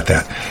told you about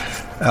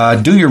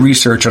that. Do your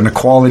research on the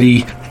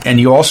quality, and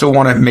you also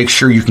want to make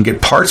sure you can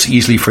get parts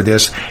easily for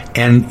this,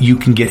 and you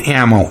can get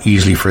ammo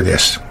easily for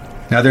this.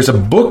 Now, there's a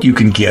book you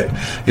can get.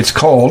 It's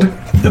called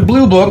The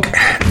Blue Book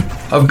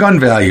of Gun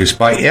Values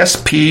by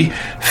S.P.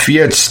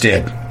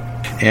 Fjedstedt.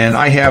 And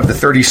I have the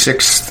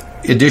 36th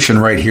edition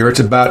right here. It's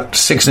about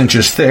 6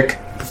 inches thick,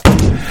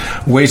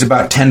 weighs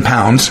about 10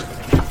 pounds,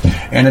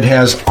 and it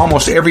has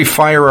almost every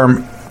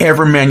firearm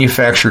ever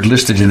manufactured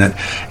listed in it,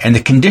 and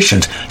the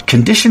conditions.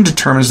 Condition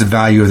determines the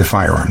value of the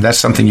firearm. That's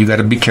something you got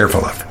to be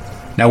careful of.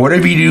 Now,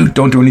 whatever you do,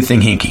 don't do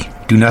anything hinky.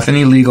 Do nothing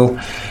illegal.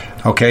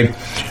 Okay?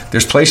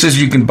 There's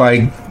places you can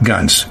buy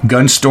guns.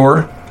 Gun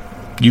store,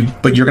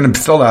 but you're going to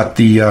fill out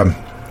the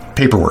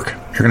paperwork.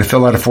 You're going to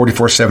fill out a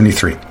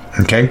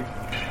 4473. Okay?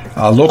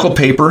 Local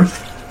paper.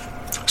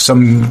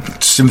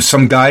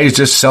 Some guy is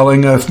just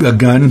selling a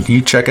gun.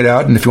 You check it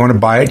out, and if you want to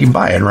buy it, you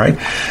buy it, right?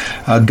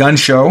 Gun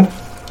show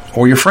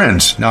or your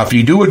friends. Now, if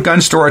you do a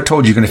gun store, I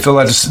told you, you're going to fill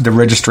out the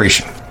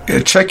registration.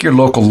 Check your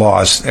local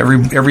laws.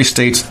 Every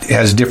state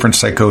has different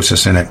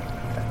psychosis in it.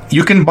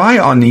 You can buy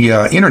on the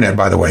internet,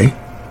 by the way.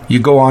 You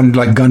go on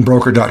like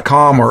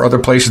gunbroker.com or other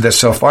places that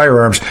sell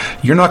firearms.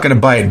 You're not going to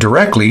buy it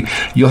directly.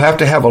 You'll have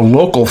to have a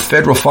local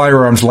federal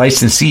firearms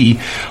licensee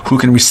who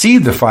can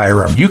receive the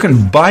firearm. You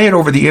can buy it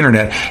over the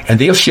internet, and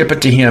they'll ship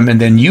it to him, and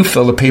then you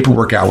fill the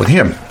paperwork out with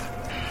him.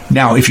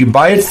 Now, if you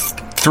buy it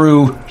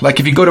through, like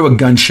if you go to a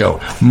gun show,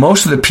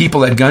 most of the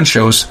people at gun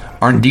shows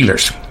aren't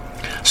dealers.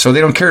 So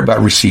they don't care about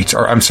receipts,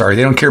 they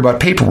don't care about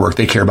paperwork.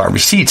 They care about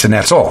receipts, and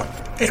that's all.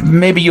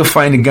 Maybe you'll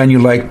find a gun you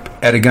like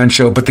at a gun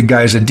show, but the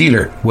guy's a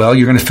dealer. Well,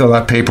 you're going to fill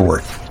out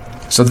paperwork.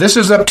 So this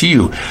is up to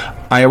you.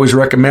 I always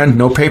recommend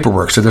no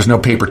paperwork, so there's no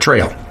paper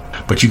trail.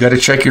 But you got to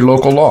check your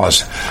local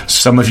laws.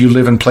 Some of you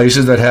live in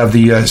places that have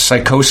the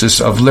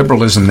psychosis of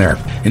liberalism there.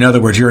 In other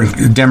words,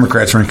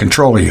 Democrats are in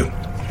control of you.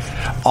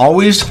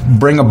 Always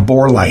bring a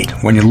bore light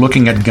when you're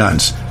looking at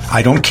guns.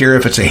 I don't care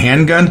if it's a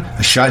handgun,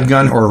 a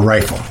shotgun, or a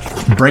rifle.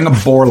 Bring a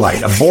bore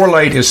light. A bore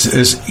light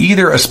is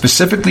either a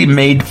specifically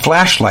made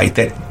flashlight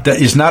that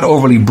is not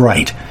overly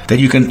bright, that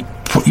you can,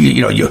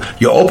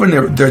 you open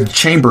the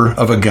chamber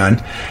of a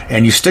gun,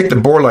 and you stick the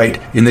bore light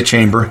in the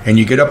chamber, and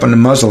you get up on the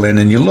muzzle end,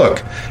 and you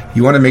look.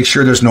 You want to make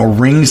sure there's no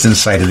rings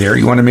inside of there.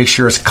 You want to make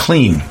sure it's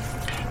clean.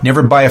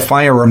 Never buy a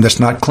firearm that's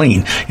not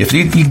clean. If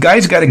you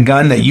guys got a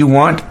gun that you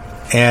want,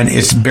 and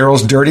its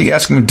barrel's dirty,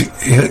 ask him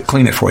to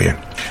clean it for you.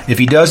 If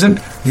he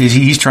doesn't,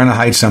 he's trying to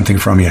hide something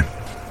from you.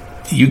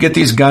 You get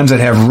these guns that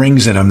have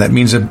rings in them. That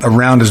means a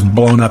round is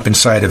blown up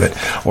inside of it,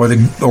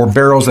 or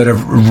barrels that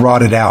have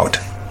rotted out.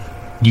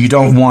 You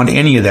don't want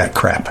any of that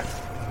crap.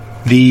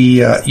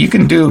 You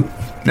can do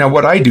now.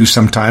 What I do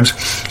sometimes,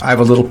 I have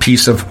a little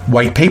piece of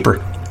white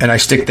paper, and I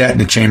stick that in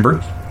the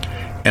chamber.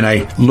 And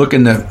I look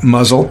in the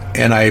muzzle,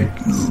 and I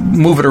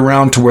move it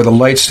around to where the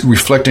light's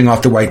reflecting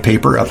off the white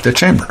paper up the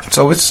chamber.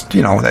 So it's,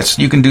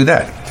 you can do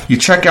that. You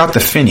check out the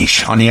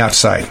finish on the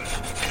outside.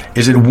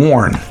 Is it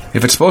worn?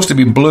 If it's supposed to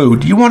be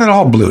blued, you want it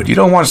all blued. You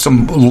don't want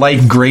some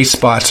light gray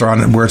spots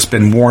on it where it's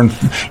been worn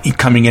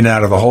coming in and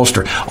out of the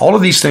holster. All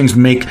of these things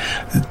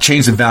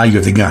change the value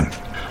of the gun.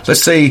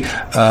 Let's say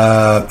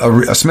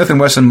a Smith &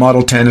 Wesson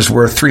Model 10 is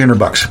worth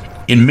 $300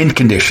 in mint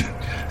condition.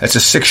 That's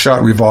a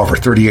 6-shot revolver,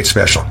 38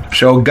 special.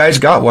 So guy's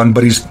got one,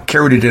 but he's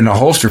carried it in a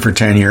holster for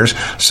 10 years,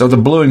 so the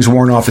bluing's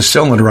worn off the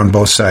cylinder on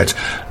both sides.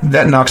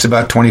 That knocks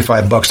about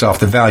 $25 off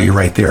the value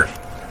right there.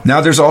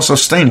 Now there's also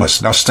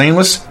stainless. Now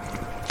stainless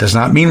does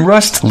not mean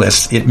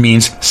rustless, it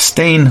means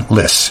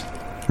stainless.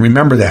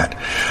 Remember that.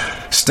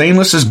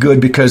 Stainless is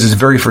good because it's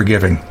very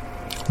forgiving.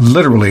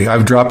 Literally,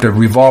 I've dropped a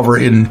revolver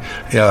in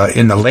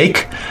the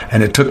lake,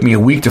 and it took me a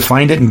week to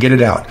find it and get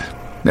it out.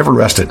 Never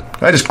rusted.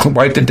 I just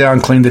wiped it down,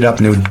 cleaned it up,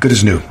 and it was good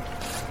as new.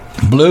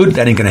 Blued,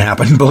 that ain't going to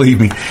happen, believe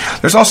me.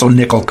 There's also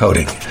nickel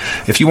coating.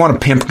 If you want a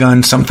pimp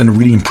gun, something to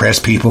really impress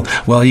people,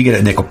 well, you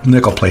get it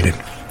nickel plated.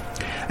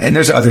 And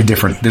there's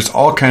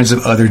all kinds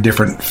of other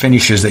different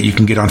finishes that you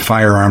can get on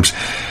firearms.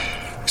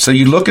 So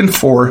you're looking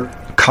for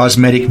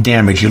cosmetic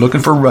damage. You're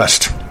looking for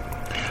rust.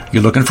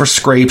 You're looking for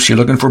scrapes. You're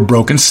looking for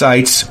broken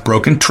sights,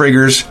 broken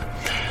triggers.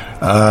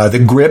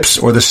 The grips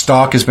or the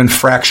stock has been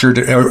fractured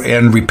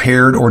and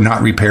repaired or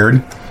not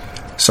repaired.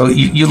 So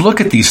you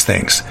look at these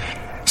things.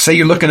 Say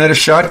you're looking at a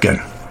shotgun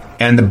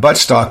and the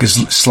buttstock is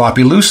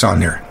sloppy loose on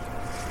there.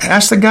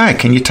 Ask the guy,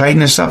 can you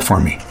tighten this up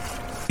for me?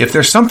 If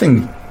there's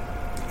something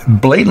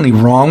blatantly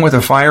wrong with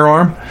a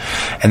firearm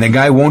and the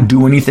guy won't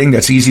do anything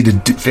that's easy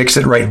to fix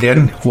it right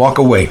then, walk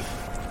away.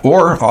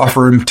 Or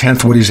offer him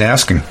 10th what he's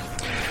asking.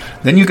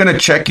 Then you're going to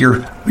check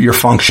your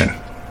function.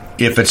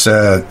 If it's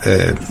a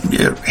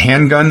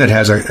handgun that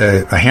has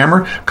a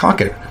hammer,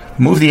 cock it.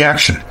 Move the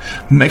action.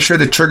 Make sure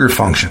the trigger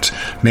functions.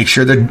 Make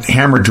sure the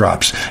hammer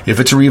drops. If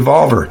it's a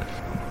revolver,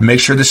 make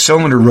sure the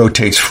cylinder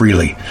rotates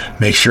freely.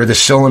 Make sure the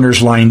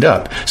cylinder's lined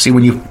up. See,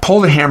 when you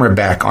pull the hammer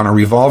back on a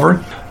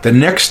revolver, the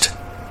next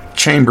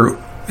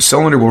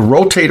cylinder will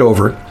rotate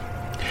over,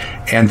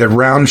 and the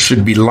round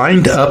should be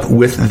lined up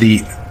with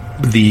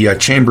the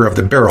chamber of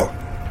the barrel.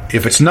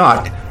 If it's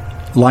not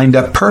lined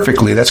up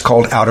perfectly, that's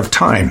called out of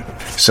time.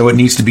 So it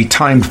needs to be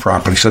timed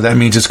properly. So that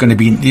means it's going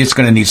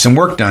to need some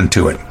work done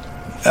to it.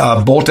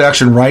 Bolt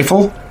action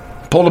rifle,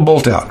 pull the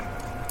bolt out.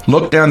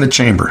 Look down the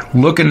chamber.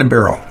 Look in the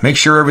barrel. Make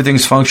sure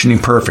everything's functioning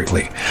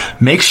perfectly.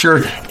 Make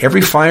sure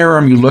every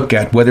firearm you look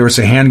at, whether it's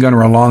a handgun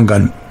or a long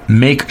gun,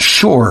 make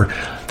sure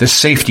the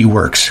safety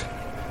works.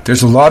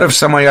 There's a lot of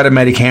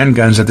semi-automatic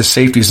handguns that the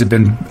safeties have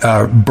been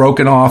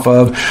broken off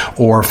of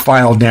or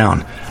filed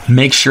down.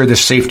 Make sure the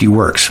safety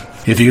works.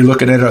 If you're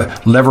looking at a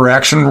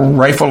lever-action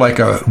rifle like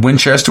a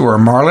Winchester or a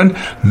Marlin,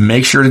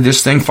 make sure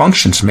this thing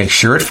functions. Make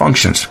sure it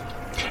functions.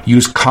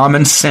 Use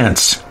common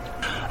sense.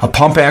 A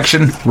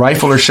pump-action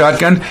rifle or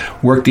shotgun,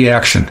 work the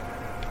action.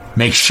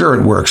 Make sure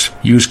it works.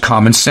 Use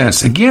common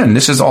sense. Again,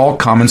 this is all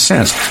common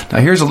sense. Now,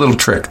 here's a little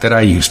trick that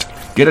I used.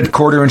 Get a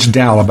 1/4-inch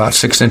dowel about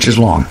 6 inches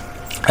long.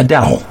 A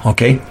dowel,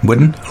 okay?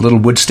 Wooden, a little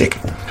wood stick.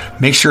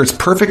 Make sure it's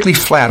perfectly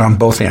flat on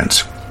both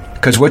ends.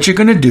 Because what you're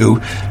going to do,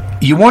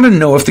 you want to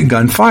know if the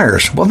gun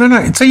fires. Well,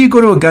 say you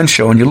go to a gun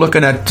show and you're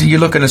looking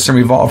at some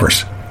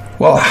revolvers.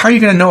 Well, how are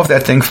you going to know if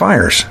that thing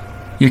fires?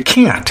 You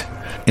can't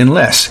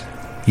unless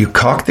you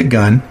cock the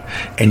gun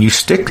and you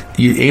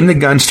aim the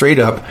gun straight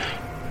up.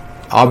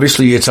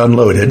 Obviously, it's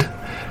unloaded,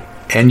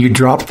 and you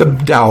drop the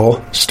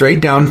dowel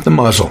straight down the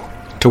muzzle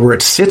to where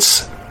it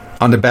sits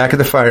on the back of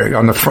the fire,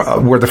 on the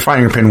front, where the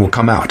firing pin will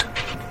come out,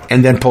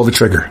 and then pull the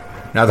trigger.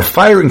 Now, the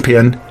firing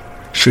pin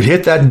should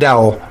hit that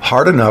dowel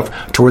hard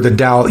enough to where the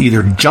dowel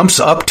either jumps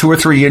up 2 or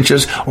 3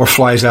 inches or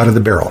flies out of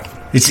the barrel.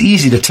 It's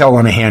easy to tell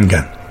on a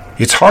handgun.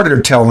 It's harder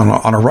to tell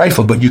on a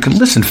rifle, but you can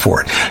listen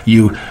for it.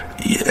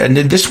 And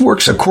this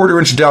works. A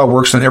 1/4-inch dowel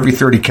works on every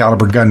 30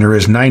 caliber gun there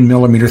is: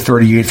 9mm,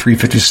 38,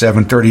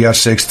 357,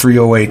 30-06,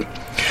 308.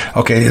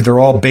 Okay, they're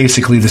all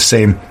basically the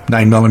same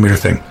 9mm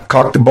thing.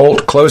 Cock the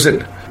bolt, close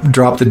it,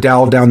 drop the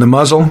dowel down the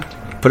muzzle,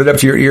 put it up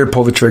to your ear,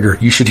 pull the trigger.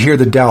 You should hear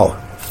the dowel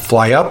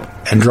fly up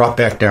and drop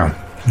back down.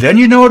 Then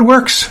you know it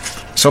works.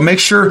 So make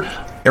sure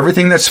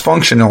everything that's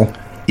functional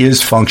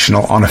is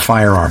functional on a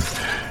firearm.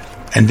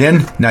 And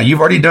then, now you've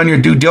already done your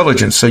due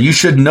diligence, so you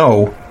should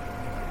know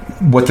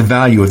what the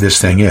value of this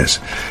thing is.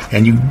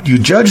 And you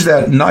judge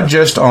that not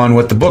just on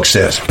what the book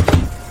says,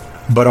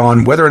 but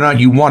on whether or not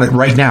you want it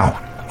right now,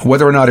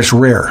 whether or not it's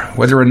rare,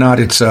 whether or not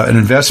it's an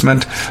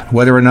investment,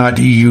 whether or not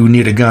you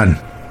need a gun.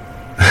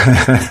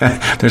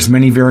 There's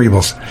many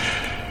variables.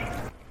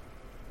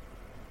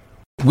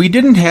 We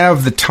didn't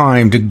have the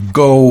time to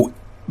go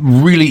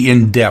really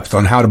in depth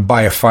on how to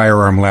buy a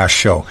firearm last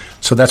show,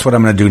 so that's what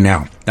I'm going to do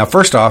now. Now,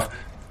 first off,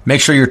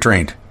 make sure you're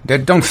trained.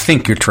 Don't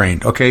think you're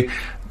trained, okay?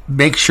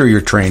 Make sure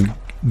you're trained.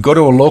 Go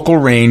to a local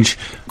range,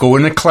 go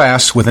in a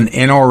class with an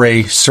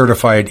NRA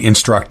certified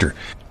instructor.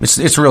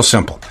 It's real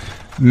simple.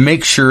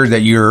 Make sure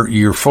that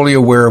you're fully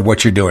aware of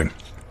what you're doing.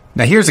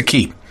 Now, here's the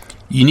key.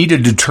 You need to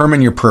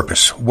determine your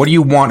purpose. What do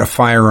you want a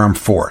firearm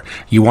for?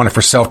 You want it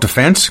for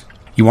self-defense?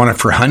 You want it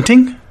for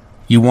hunting?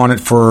 You want it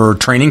for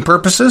training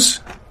purposes?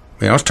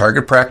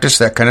 Target practice,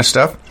 that kind of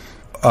stuff.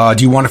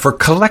 Do you want it for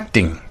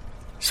collecting?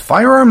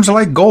 Firearms are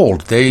like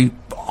gold. They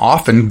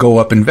often go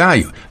up in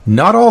value.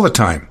 Not all the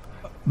time.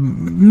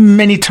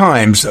 Many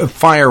times,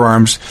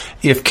 firearms,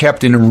 if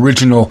kept in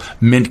original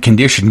mint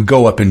condition,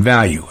 go up in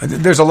value.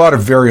 There's a lot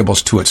of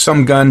variables to it.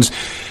 Some guns,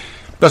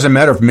 doesn't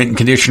matter if mint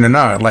condition or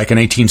not, like an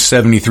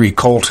 1873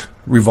 Colt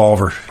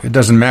revolver. It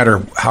doesn't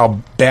matter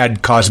how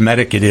bad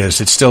cosmetic it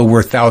is. It's still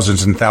worth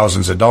thousands and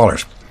thousands of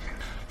dollars.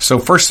 So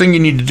first thing you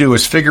need to do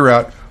is figure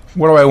out,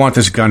 what do I want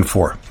this gun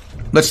for?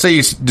 Let's say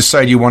you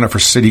decide you want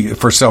it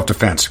for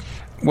self-defense.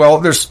 Well,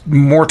 there's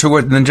more to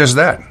it than just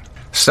that.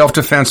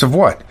 Self-defense of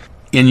what?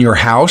 In your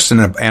house, in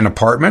an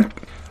apartment,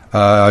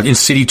 in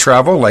city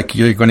travel, like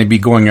you're going to be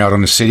going out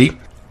on the city.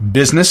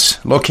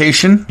 Business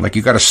location, like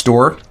you got a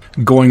store.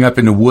 Going up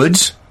in the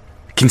woods.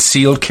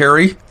 Concealed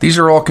carry. These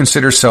are all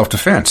considered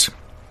self-defense.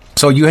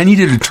 So you need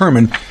to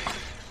determine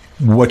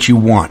what you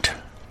want.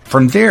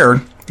 From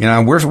there,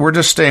 we're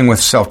just staying with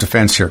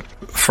self-defense here.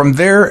 From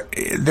there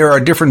are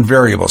different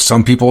variables.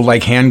 Some people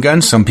like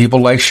handguns, some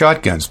people like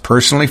shotguns.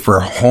 Personally, for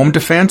home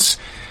defense,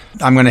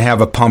 I'm going to have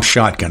a pump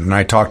shotgun, and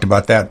I talked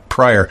about that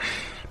prior,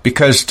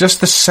 because just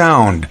the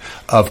sound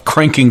of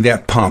cranking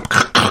that pump,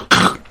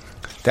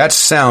 that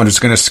sound is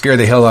going to scare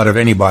the hell out of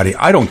anybody.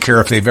 I don't care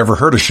if they've ever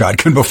heard a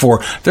shotgun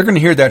before. They're going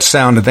to hear that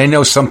sound, and they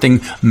know something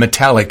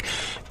metallic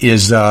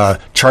is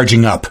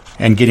charging up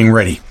and getting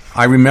ready.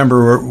 I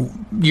remember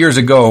years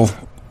ago,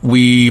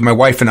 my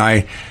wife and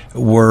I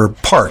were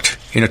parked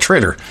in a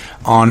trailer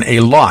on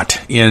a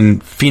lot in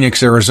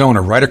Phoenix, Arizona,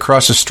 right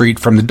across the street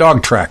from the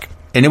dog track.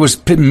 And it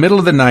was middle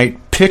of the night,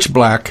 pitch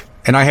black,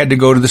 and I had to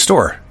go to the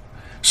store.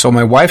 So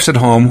my wife's at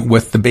home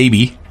with the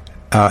baby,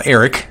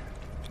 Eric,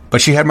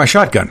 but she had my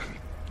shotgun.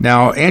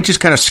 Now, Angie's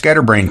kind of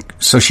scatterbrained,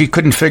 so she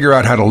couldn't figure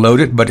out how to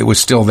load it, but it was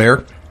still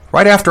there.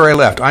 Right after I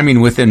left,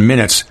 within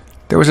minutes,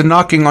 there was a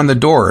knocking on the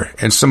door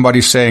and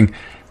somebody saying,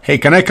 "Hey,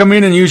 can I come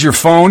in and use your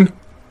phone?"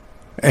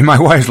 And my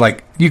wife's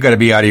like, "You got to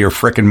be out of your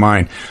frickin'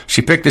 mind."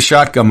 She picked the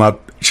shotgun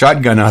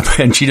up,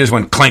 and she just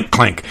went clank,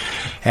 clank.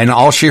 And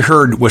all she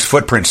heard was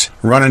footprints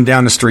running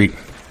down the street.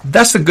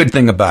 That's the good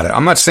thing about it.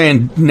 I'm not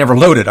saying never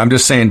load it. I'm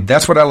just saying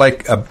that's what I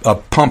like a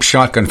pump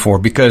shotgun for,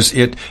 because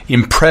it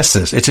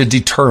impresses. It's a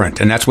deterrent,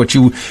 and that's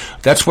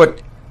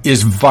what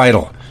is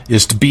vital.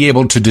 is to be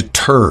able to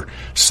deter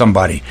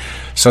somebody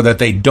so that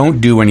they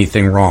don't do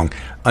anything wrong.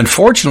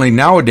 Unfortunately,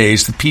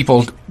 nowadays, the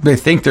people, they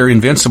think they're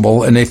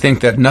invincible and they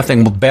think that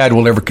nothing bad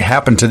will ever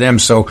happen to them.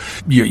 So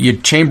you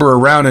chamber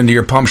around into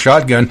your pump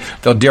shotgun,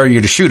 they'll dare you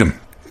to shoot them.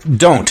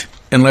 Don't,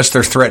 unless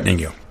they're threatening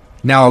you.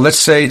 Now, let's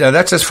say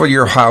that's just for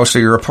your house or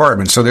your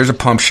apartment. So there's a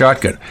pump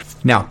shotgun.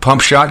 Now,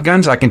 pump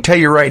shotguns, I can tell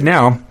you right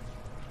now,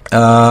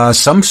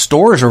 some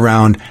stores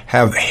around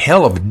have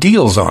hell of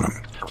deals on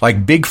them.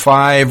 Like Big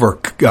Five or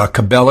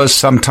Cabela's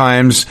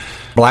sometimes,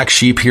 Black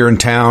Sheep here in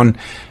town,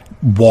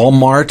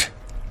 Walmart.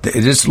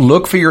 Just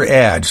look for your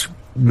ads.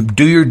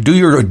 Do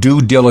your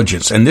due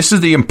diligence. And this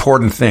is the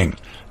important thing.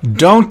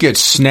 Don't get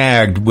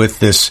snagged with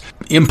this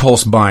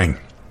impulse buying.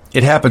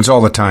 It happens all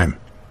the time.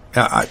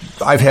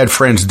 I've had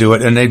friends do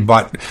it, and they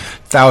bought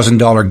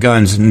 $1,000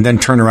 guns and then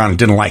turned around and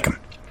didn't like them.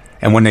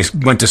 And when they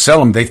went to sell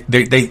them,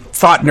 they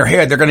thought in their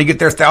head they're going to get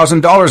their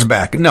 $1,000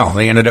 back. No,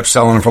 they ended up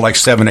selling them for like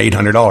 $700,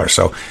 $800.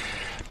 So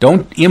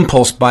don't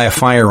impulse buy a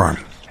firearm.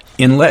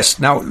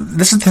 Now,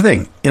 this is the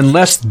thing.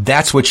 Unless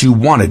that's what you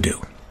want to do.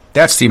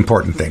 That's the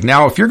important thing.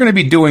 Now, if you're going to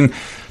be doing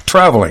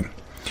traveling,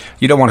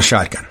 you don't want a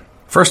shotgun.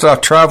 First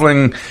off,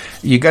 traveling,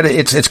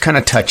 it's kind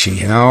of touchy,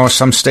 you know.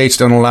 Some states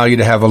don't allow you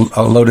to have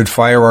a loaded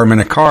firearm in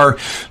a car.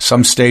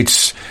 Some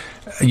states,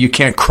 you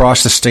can't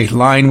cross the state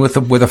line with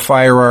a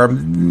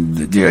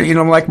firearm. You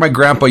know, like my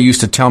grandpa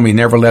used to tell me,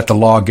 never let the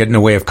law get in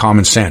the way of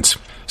common sense.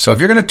 So if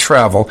you're going to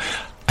travel,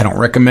 I don't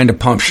recommend a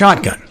pump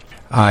shotgun.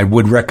 I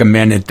would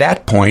recommend at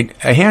that point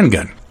a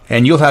handgun.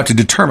 And you'll have to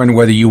determine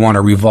whether you want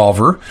a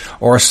revolver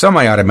or a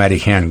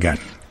semi-automatic handgun.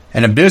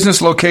 And a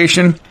business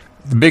location,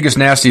 the biggest,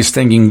 nastiest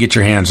thing you can get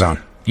your hands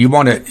on. You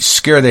want to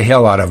scare the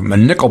hell out of them. A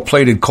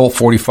nickel-plated Colt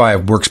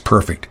 45 works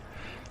perfect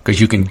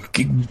because you can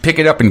pick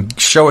it up and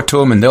show it to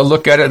them, and they'll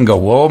look at it and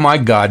go, "Oh my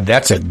God,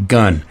 that's a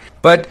gun."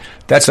 But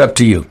that's up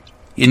to you.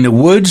 In the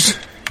woods,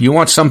 you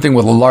want something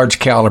with a large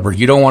caliber.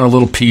 You don't want a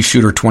little pea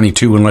shooter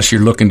 22 unless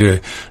you're looking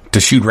to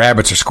shoot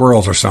rabbits or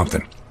squirrels or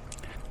something.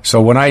 So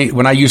when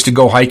I used to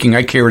go hiking,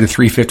 I carried a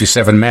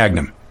 .357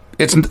 Magnum.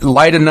 It's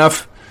light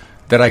enough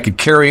that I could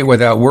carry it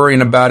without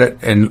worrying about it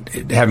and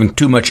having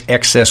too much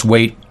excess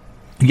weight.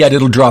 Yet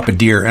it'll drop a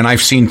deer, and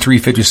I've seen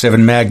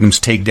 .357 Magnums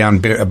take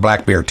down a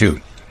black bear too.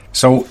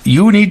 So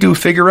you need to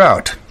figure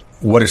out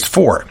what it's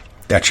for.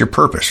 That's your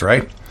purpose,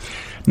 right?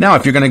 Now,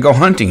 if you're going to go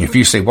hunting, if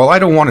you say, "Well, I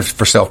don't want it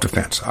for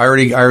self-defense. I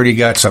already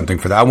got something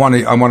for that. I want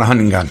a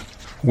hunting gun."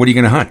 What are you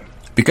going to hunt?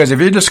 Because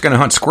if you're just going to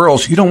hunt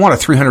squirrels, you don't want a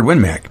 300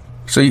 Win Mag.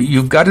 So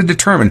you've got to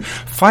determine.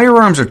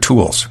 Firearms are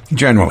tools,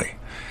 generally.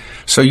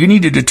 So you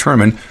need to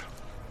determine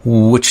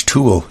which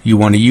tool you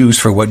want to use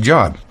for what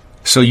job.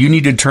 So you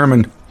need to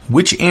determine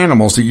which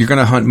animals that you're going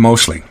to hunt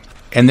mostly.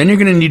 And then you're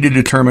going to need to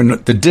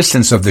determine the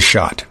distance of the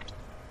shot.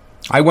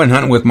 I went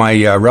hunting with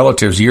my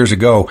relatives years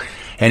ago,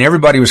 and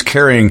everybody was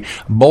carrying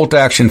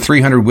bolt-action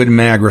 300 Win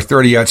Mag or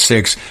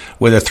 30-06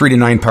 with a 3 to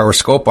 9 power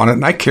scope on it,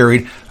 and I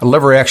carried a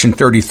lever-action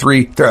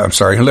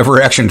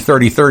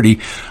 30-30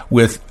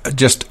 with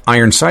just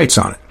iron sights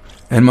on it.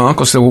 And my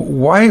uncle said, "Well,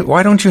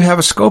 why don't you have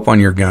a scope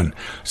on your gun?" I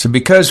said,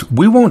 "Because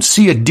we won't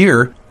see a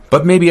deer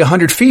but maybe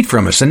 100 feet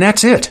from us, and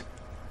that's it.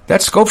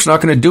 That scope's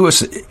not going to do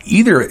us,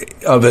 either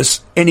of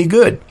us, any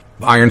good.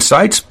 Iron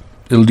sights,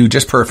 it'll do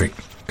just perfect."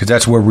 Because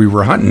that's where we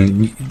were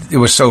hunting. It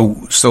was so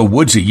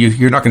woodsy.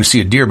 You're not going to see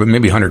a deer, but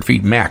maybe 100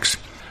 feet max.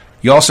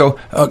 You also,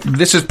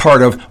 this is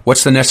part of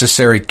what's the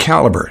necessary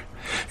caliber.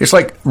 It's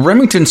like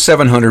Remington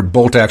 700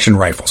 bolt-action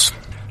rifles.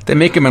 They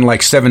make them in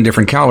like 8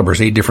 different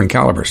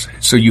calibers.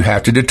 So you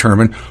have to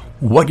determine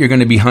what you're going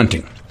to be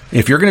hunting.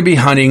 If you're going to be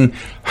hunting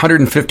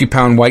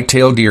 150-pound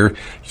white-tailed deer,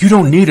 you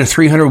don't need a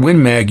 300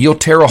 Win Mag. You'll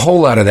tear a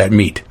hole out of that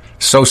meat.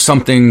 So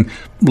something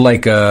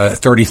like a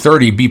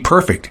 30-30 be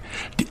perfect.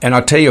 And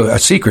I'll tell you a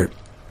secret.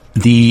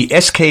 The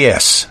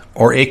SKS,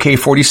 or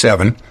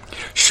AK-47,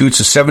 shoots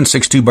a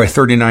 7.62 by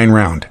 39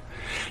 round.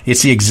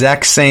 It's the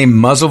exact same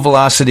muzzle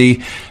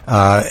velocity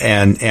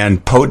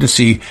and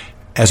potency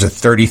as a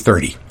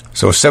 30-30.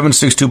 So a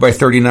 7.62 by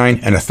 39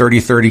 and a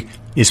 30-30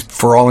 is,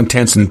 for all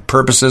intents and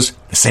purposes,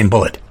 the same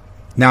bullet.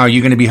 Now,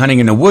 you're going to be hunting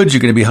in the woods.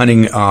 You're going to be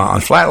hunting on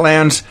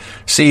flatlands.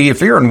 See,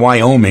 if you're in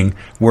Wyoming,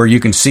 where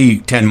you can see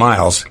 10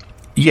 miles,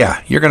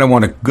 yeah, you're going to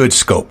want a good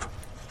scope.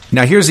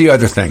 Now, here's the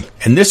other thing,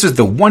 and this is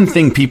the one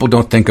thing people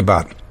don't think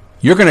about.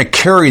 You're going to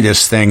carry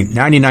this thing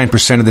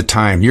 99% of the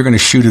time. You're going to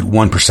shoot it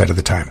 1% of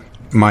the time.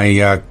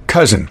 My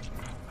cousin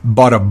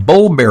bought a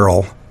bull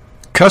barrel,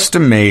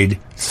 custom-made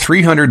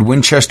 300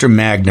 Winchester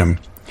Magnum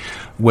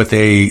with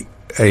a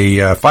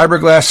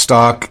fiberglass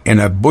stock and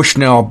a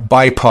Bushnell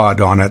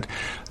bipod on it.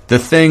 The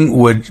thing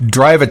would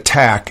drive a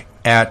tack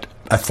at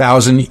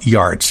 1,000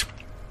 yards,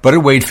 but it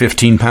weighed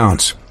 15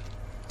 pounds.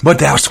 But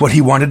that's what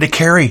he wanted to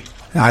carry.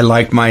 I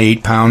liked my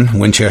 8-pound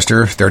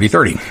Winchester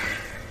 30-30.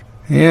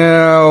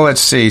 Yeah,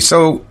 let's see.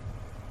 So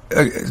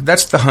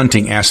that's the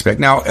hunting aspect.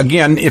 Now,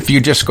 again, if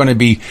you're just going to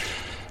be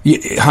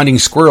hunting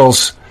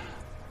squirrels,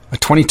 a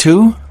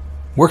 22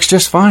 works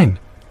just fine.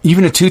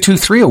 Even a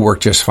 223 will work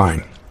just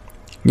fine.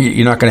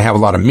 You're not going to have a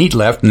lot of meat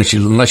left unless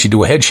you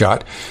do a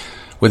headshot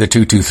with a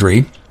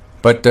 223.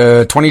 But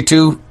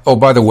 22, oh,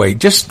 by the way,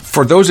 just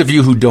for those of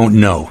you who don't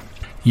know,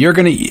 you're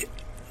going to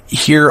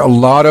hear a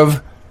lot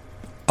of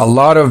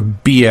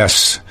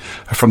BS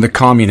from the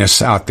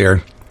communists out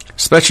there,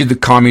 especially the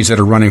commies that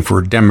are running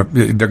for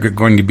they're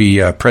going to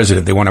be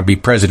president. They want to be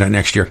president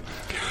next year.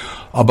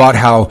 About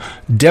how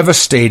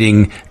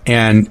devastating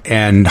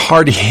and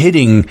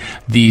hard-hitting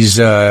these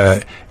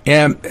AR-15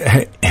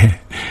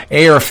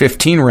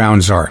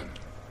 rounds are.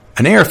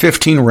 An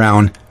AR-15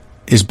 round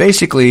is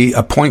basically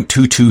a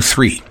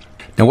 .223.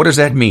 Now, what does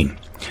that mean?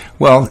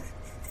 Well,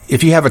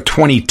 if you have a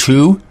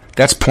 22,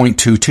 that's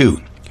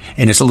 .22,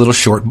 and it's a little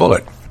short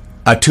bullet.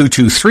 A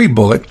 .223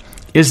 bullet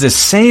is the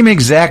same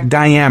exact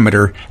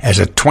diameter as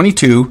a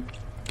 22.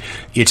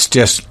 It's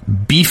just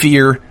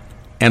beefier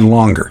and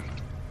longer.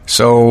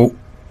 So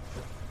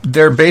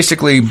they're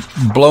basically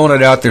blowing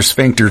it out their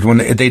sphincters when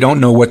they don't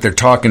know what they're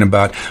talking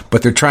about,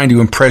 but they're trying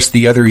to impress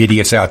the other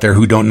idiots out there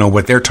who don't know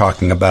what they're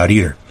talking about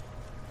either.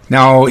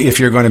 Now, if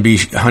you're going to be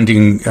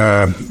hunting,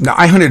 now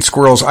I hunted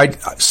squirrels.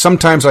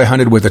 Sometimes I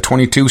hunted with a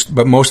 22,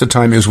 but most of the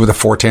time it was with a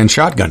 410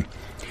 shotgun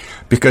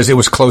because it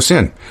was close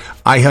in.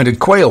 I hunted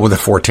quail with a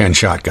 410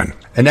 shotgun,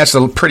 and that's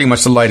pretty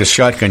much the lightest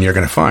shotgun you're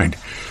going to find.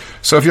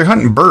 So if you're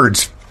hunting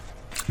birds,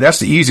 that's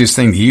the easiest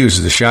thing to use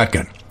is a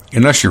shotgun,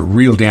 unless you're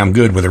real damn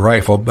good with a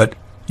rifle. But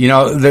you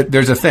know,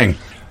 there's a thing.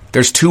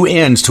 There's two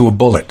ends to a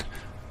bullet,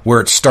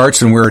 where it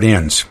starts and where it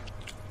ends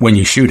when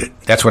you shoot it.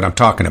 That's what I'm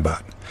talking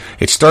about.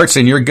 It starts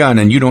in your gun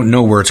and you don't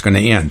know where it's going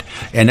to end.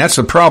 And that's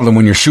the problem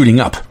when you're shooting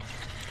up.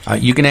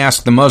 You can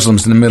ask the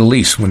Muslims in the Middle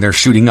East when they're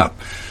shooting up.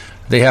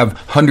 They have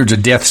hundreds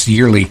of deaths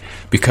yearly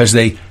because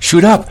they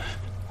shoot up.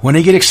 When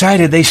they get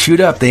excited, they shoot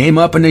up. They aim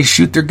up and they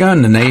shoot their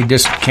gun, and they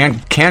just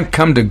can't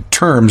come to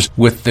terms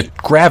with the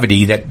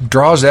gravity that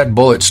draws that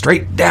bullet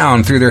straight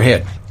down through their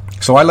head.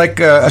 So I like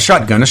a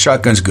shotgun. A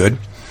shotgun's good.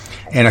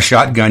 And a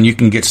shotgun, you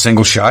can get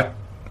single shot.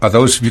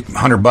 Those,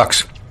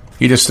 $100.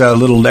 You just a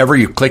little lever,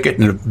 you click it,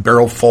 and the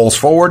barrel falls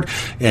forward,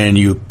 and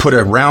you put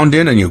a round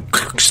in, and you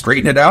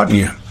straighten it out, and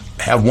you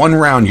have one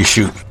round you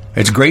shoot.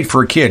 It's great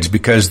for kids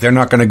because they're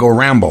not going to go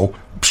Rambo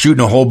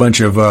shooting a whole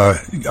bunch of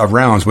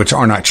rounds, which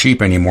are not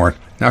cheap anymore.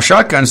 Now,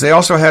 shotguns, they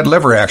also had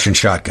lever-action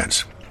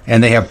shotguns,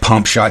 and they have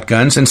pump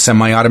shotguns and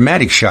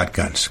semi-automatic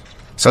shotguns.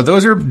 So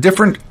those are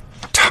different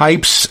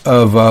types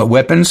of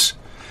weapons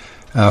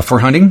for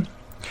hunting.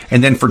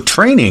 And then for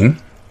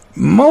training,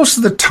 most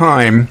of the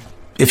time,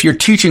 if you're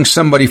teaching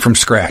somebody from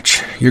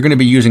scratch, you're going to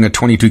be using a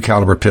 22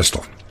 caliber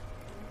pistol.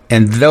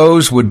 And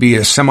those would be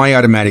a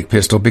semi-automatic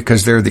pistol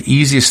because they're the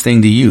easiest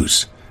thing to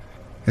use,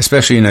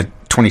 especially in a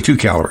 22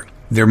 caliber.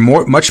 They're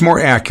much more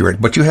accurate,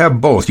 but you have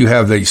both. You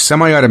have the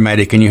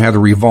semi-automatic and you have the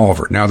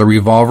revolver. Now, the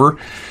revolver,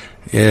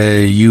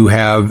 you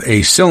have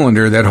a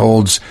cylinder that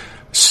holds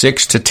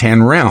 6 to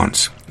 10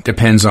 rounds.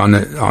 Depends on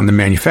the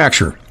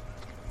manufacturer.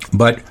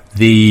 But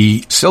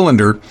the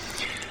cylinder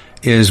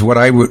is what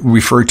I would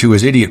refer to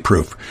as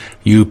idiot-proof.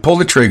 You pull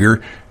the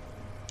trigger,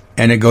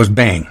 and it goes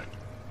bang.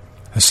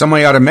 A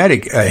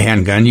semi-automatic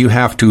handgun, you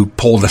have to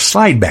pull the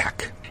slide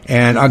back.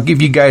 And I'll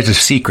give you guys a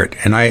secret.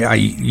 And I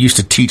used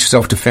to teach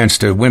self-defense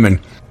to women,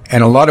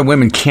 and a lot of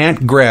women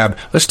can't grab.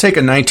 Let's take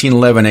a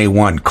 1911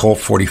 A1 Colt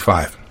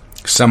 45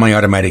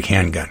 semi-automatic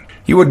handgun.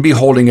 You would be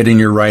holding it in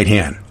your right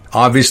hand.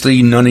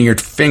 Obviously, none of your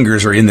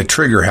fingers are in the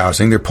trigger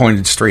housing. They're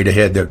pointed straight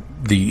ahead.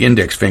 The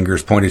index finger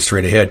is pointed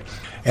straight ahead.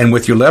 And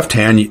with your left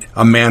hand,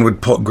 a man would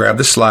grab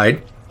the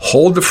slide,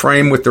 hold the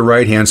frame with the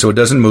right hand so it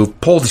doesn't move,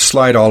 pull the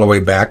slide all the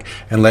way back,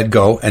 and let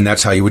go, and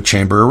that's how you would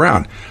chamber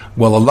around.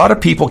 Well, a lot of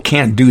people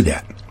can't do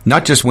that.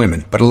 Not just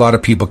women, but a lot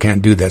of people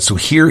can't do that. So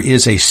here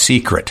is a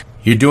secret.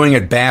 You're doing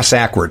it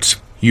bass-ackwards.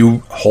 You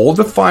hold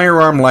the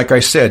firearm like I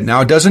said.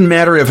 Now, it doesn't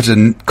matter if it's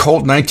a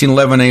Colt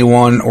 1911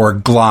 A1 or a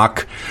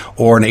Glock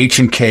or an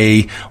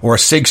H&K or a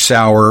Sig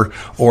Sauer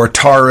or a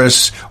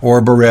Taurus or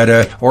a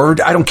Beretta or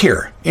I don't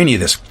care, any of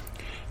this.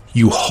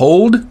 You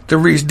hold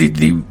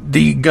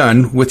the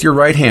gun with your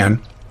right hand,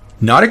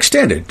 not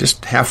extended,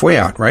 just halfway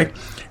out, right?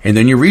 And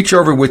then you reach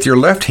over with your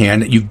left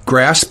hand, you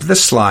grasp the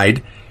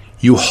slide,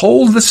 you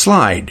hold the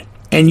slide,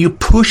 and you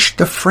push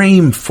the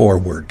frame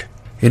forward.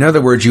 In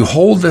other words, you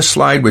hold the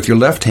slide with your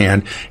left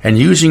hand, and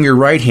using your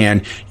right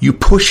hand, you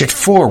push it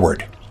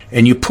forward.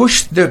 And you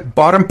push the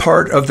bottom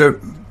part of the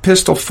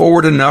pistol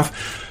forward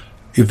enough,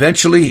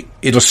 eventually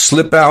it'll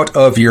slip out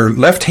of your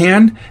left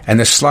hand, and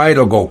the slide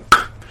will go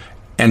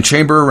and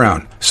chamber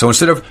around. So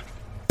instead of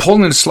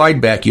pulling the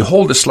slide back, you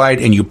hold the slide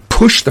and you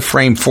push the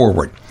frame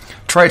forward.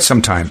 Try it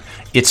sometime.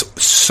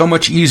 It's so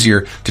much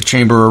easier to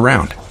chamber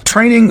around.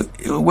 Training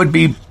would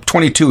be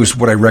 22 is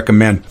what I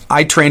recommend.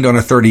 I trained on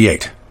a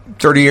 38.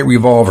 38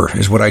 revolver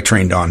is what I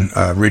trained on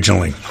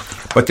originally.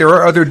 But there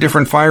are other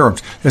different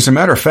firearms. As a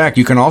matter of fact,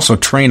 you can also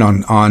train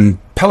on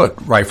pellet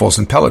rifles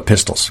and pellet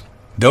pistols.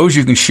 Those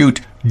you can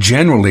shoot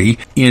generally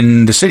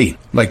in the city,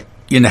 like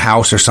in the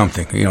house or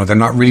something. You know, they're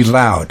not really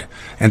loud,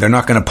 and they're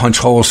not going to punch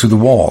holes through the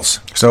walls.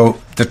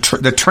 So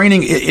the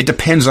training, it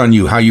depends on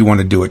you, how you want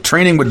to do it.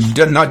 Training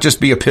would not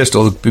just be a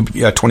pistol, it would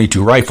be a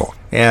 22 rifle.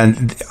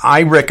 And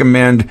I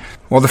recommend,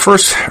 well, the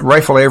first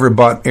rifle I ever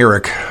bought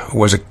Eric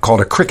was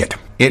called a Cricket.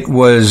 It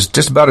was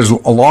just about as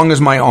long as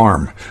my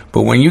arm.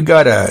 But when you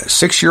got a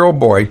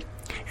 6-year-old boy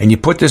and you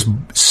put this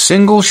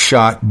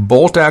single-shot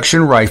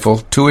bolt-action rifle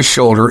to his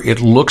shoulder, it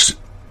looks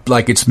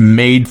like it's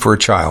made for a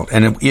child.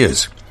 And it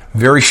is.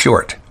 Very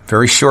short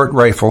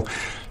rifle,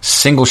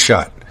 single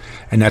shot.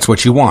 And that's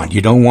what you want.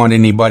 You don't want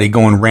anybody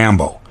going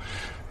Rambo.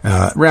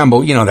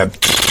 Rambo, you know,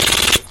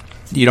 that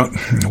you don't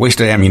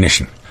waste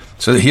ammunition.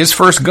 So his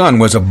first gun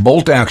was a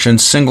bolt-action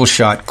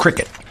single-shot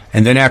Cricket.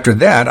 And then after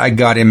that, I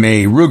got him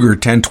a Ruger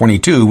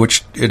 1022,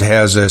 which it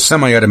has a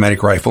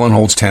semi-automatic rifle and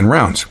holds 10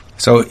 rounds.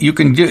 So you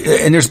can do,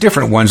 and there's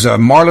different ones.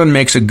 Marlin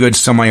makes a good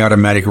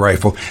semi-automatic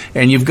rifle,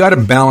 and you've got a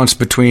balance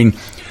between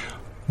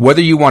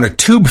whether you want a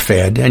tube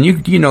fed, and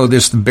you know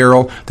this, the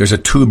barrel, there's a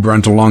tube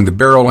runs along the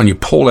barrel, and you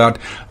pull out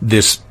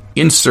this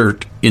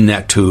insert in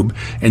that tube,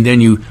 and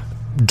then you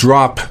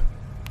drop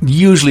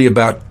usually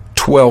about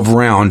 12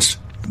 rounds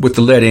with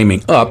the lead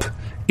aiming up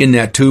in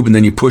that tube, and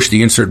then you push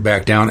the insert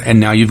back down, and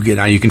now you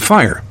can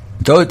fire.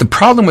 Though the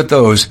problem with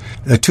those,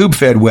 a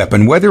tube-fed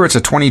weapon, whether it's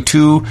a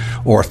 22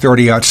 or a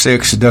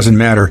 30-06, it doesn't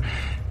matter.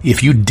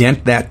 If you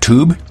dent that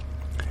tube,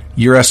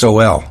 you're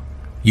SOL.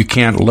 You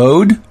can't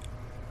load,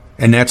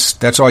 and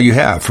that's all you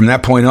have. From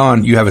that point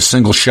on, you have a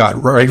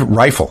single-shot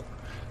rifle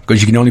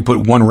because you can only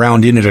put one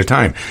round in at a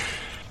time.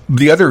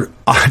 The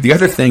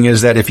other thing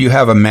is that if you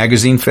have a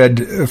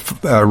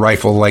magazine-fed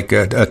rifle like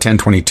a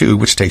 1022,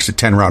 which takes a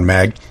 10-round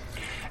mag,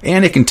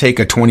 and it can take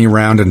a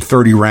 20-round and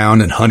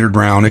 30-round and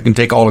 100-round. It can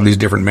take all of these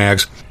different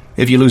mags.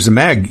 If you lose the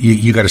mag,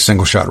 you got a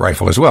single-shot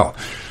rifle as well.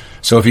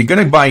 So if you're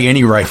going to buy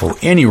any rifle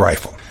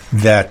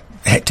that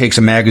takes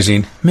a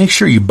magazine, make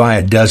sure you buy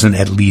a dozen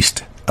at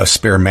least of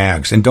spare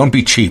mags. And don't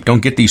be cheap.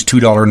 Don't get these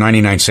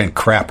 $2.99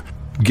 crap.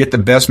 Get the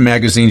best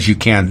magazines you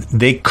can.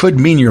 They could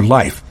mean your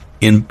life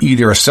in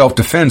either a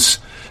self-defense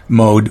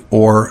mode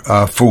or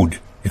food,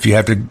 if you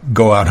have to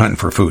go out hunting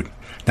for food.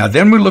 Now,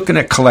 then we're looking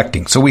at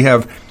collecting. So we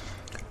have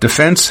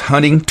defense,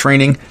 hunting,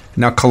 training,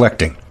 now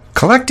collecting.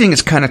 Collecting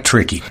is kind of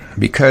tricky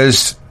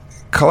because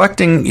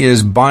collecting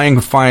is buying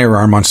a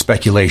firearm on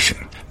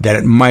speculation that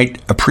it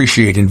might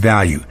appreciate in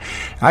value.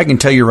 I can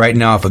tell you right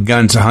now, if a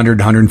gun's $100,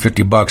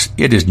 $150,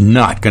 it is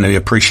not going to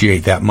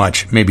appreciate that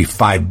much, maybe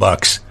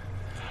 $5.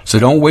 So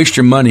don't waste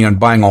your money on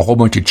buying a whole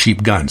bunch of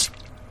cheap guns.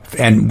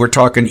 And we're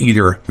talking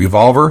either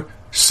revolver,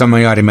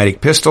 semi-automatic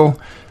pistol,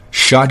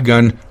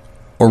 shotgun,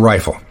 or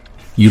rifle.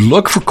 You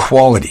look for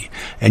quality,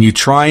 and you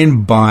try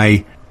and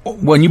buy.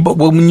 When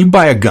you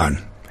buy a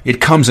gun, it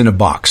comes in a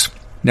box.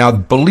 Now,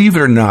 believe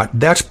it or not,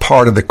 that's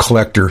part of the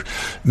collector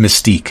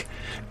mystique.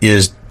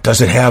 Does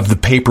it have the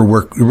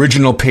paperwork,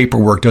 original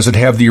paperwork? Does it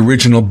have the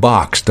original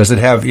box? Does it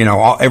have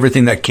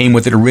everything that came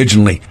with it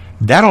originally?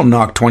 That'll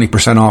knock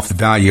 20% off the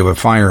value of a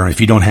firearm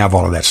if you don't have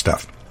all of that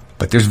stuff.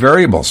 But there's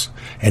variables,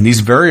 and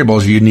these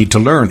variables you need to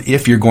learn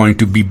if you're going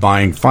to be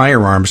buying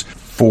firearms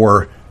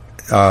for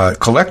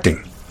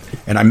collecting.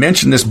 And I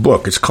mentioned this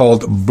book. It's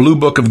called Blue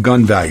Book of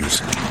Gun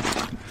Values.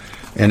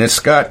 And it's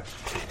got,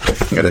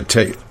 I got to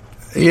tell you,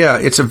 yeah,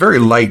 it's a very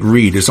light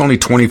read. There's only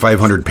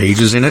 2,500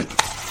 pages in it.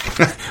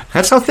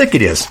 That's how thick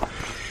it is.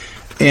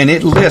 And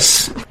it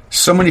lists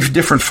so many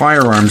different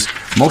firearms,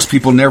 most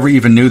people never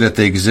even knew that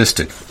they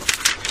existed.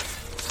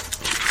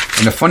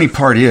 And the funny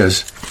part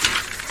is,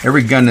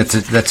 every gun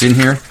that's in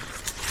here,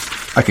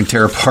 I can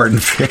tear apart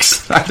and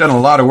fix. I've done a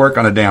lot of work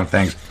on the damn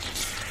things.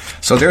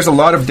 So there's a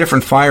lot of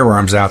different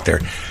firearms out there.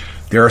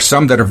 There are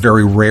some that are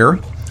very rare.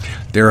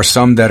 There are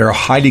some that are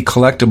highly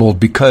collectible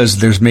because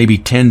there's maybe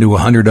 10 to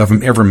 100 of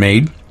them ever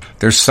made.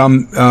 There's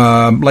some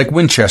like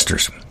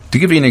Winchesters. To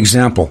give you an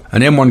example,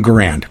 an M1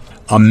 Garand,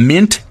 a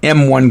mint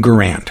M1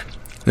 Garand.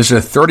 This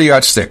is a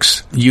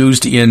 30-06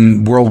 used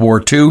in World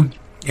War II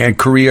and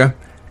Korea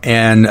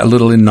and a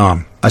little in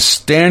Nam. A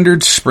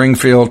standard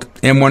Springfield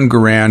M1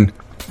 Garand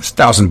is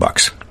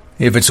 $1,000.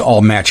 If it's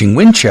all matching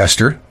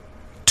Winchester,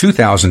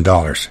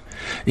 $2,000.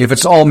 If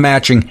it's all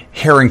matching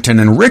Harrington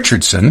and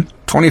Richardson,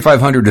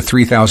 $2,500 to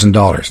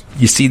 $3,000.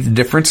 You see the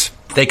difference?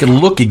 They can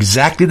look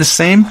exactly the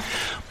same,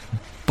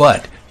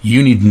 but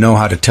you need to know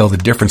how to tell the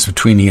difference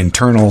between the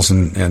internals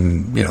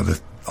and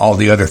all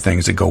the other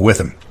things that go with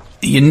them.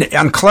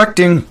 On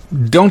collecting,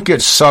 don't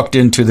get sucked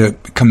into the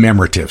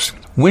commemoratives.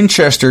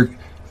 Winchester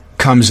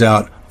comes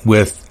out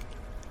with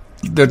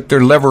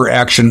their lever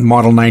action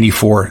Model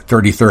 94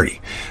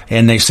 3030,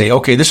 and they say,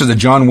 okay, this is a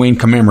John Wayne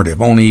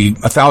commemorative, only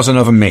 1,000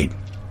 of them made.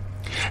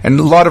 And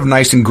a lot of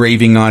nice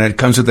engraving on it. It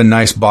comes with a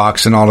nice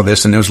box and all of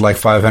this, and it was like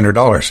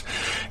 $500.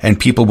 And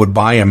people would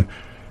buy them,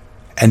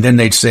 and then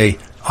they'd say,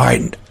 all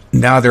right,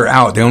 now they're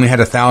out. They only had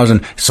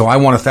 1,000, so I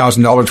want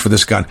 $1,000 for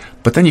this gun.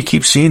 But then you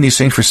keep seeing these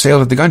things for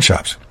sale at the gun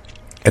shops,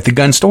 at the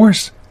gun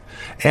stores,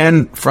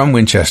 and from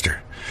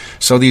Winchester.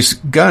 So these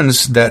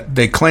guns that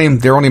they claim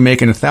they're only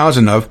making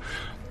 1,000 of,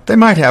 they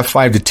might have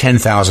 5,000 to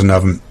 10,000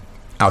 of them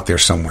out there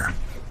somewhere.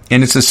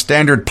 And it's a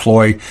standard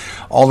ploy.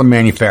 All the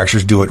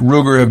manufacturers do it.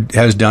 Ruger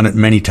has done it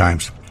many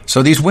times.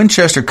 So these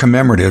Winchester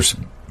commemoratives,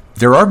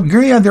 there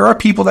are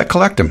people that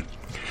collect them.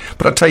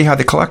 But I'll tell you how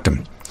they collect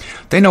them.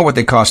 They know what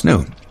they cost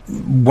new.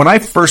 when I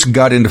first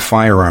got into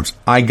firearms,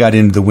 I got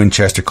into the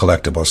Winchester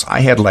collectibles. I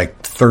had like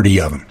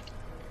 30 of them.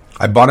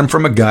 I bought them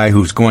from a guy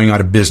who's going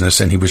out of business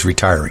and he was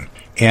retiring.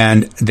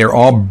 And they're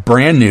all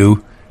brand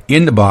new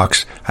in the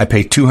box. I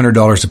paid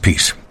 $200 a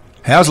piece.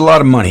 That's a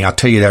lot of money, I'll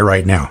tell you that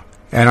right now.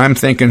 And I'm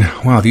thinking,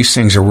 wow, these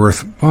things are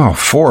worth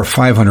 $400 or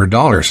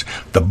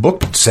 $500. The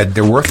book said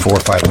they're worth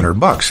 $400 or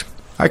 $500.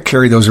 I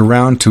carried those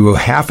around to a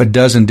half a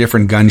dozen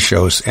different gun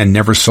shows and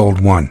never sold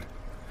one.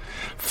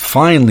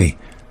 Finally,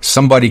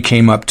 somebody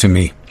came up to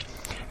me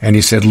and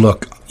he said,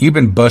 look, you've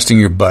been busting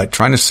your butt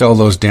trying to sell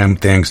those damn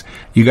things.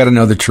 You got to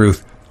know the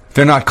truth.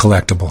 They're not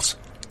collectibles.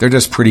 They're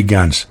just pretty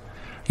guns.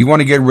 You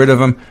want to get rid of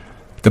them?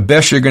 The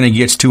best you're going to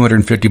get is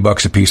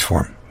 $250 a piece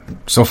for them.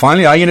 So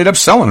finally, I ended up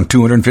selling them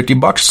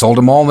 $250. Sold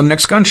them all in the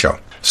next gun show.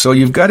 So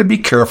you've got to be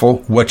careful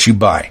what you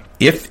buy.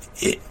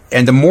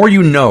 And the more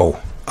you know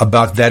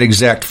about that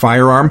exact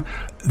firearm,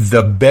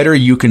 the better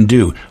you can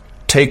do.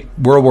 Take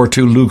World War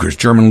II Lugers,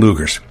 German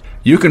Lugers.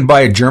 You can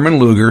buy a German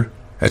Luger,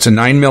 that's a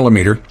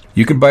 9mm.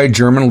 You can buy a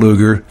German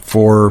Luger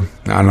for,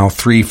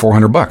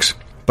 $300-400.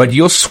 But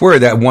you'll swear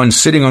that one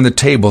sitting on the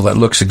table that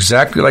looks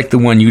exactly like the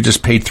one you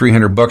just paid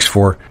 $300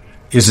 for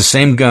is the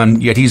same gun,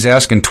 yet he's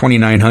asking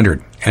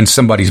 $2,900 and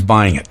somebody's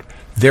buying it.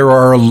 There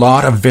are a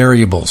lot of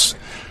variables.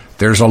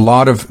 There's a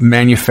lot of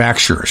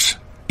manufacturers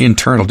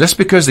internal. Just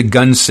because the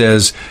gun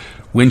says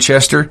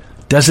Winchester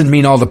doesn't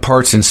mean all the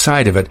parts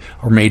inside of it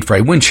are made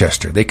by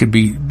Winchester. They could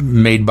be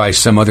made by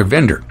some other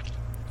vendor.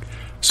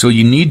 So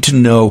you need to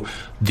know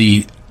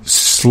the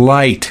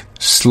slight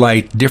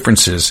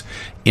differences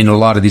in a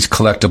lot of these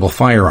collectible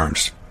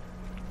firearms.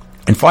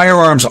 And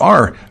firearms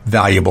are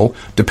valuable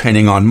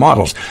depending on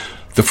models.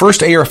 The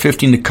first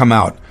AR-15 to come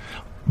out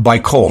by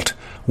Colt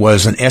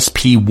was an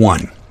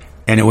SP-1,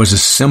 and it was a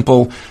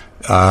simple,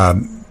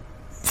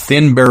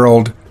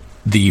 thin-barreled.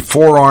 The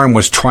forearm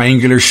was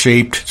triangular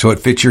shaped, so it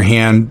fits your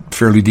hand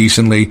fairly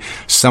decently,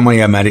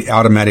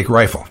 semi-automatic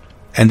rifle.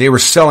 And they were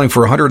selling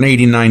for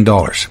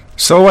 $189.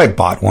 So I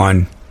bought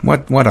one.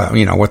 What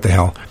the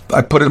hell?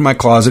 I put it in my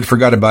closet,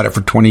 forgot about it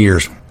for 20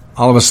 years.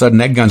 All of a sudden,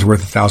 that gun's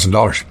worth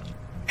 $1,000.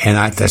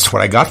 And that's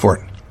what I got for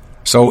it.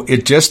 So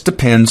it just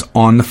depends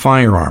on the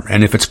firearm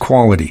and if it's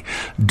quality.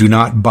 Do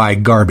not buy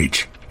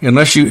garbage.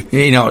 Unless you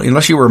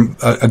were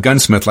a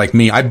gunsmith like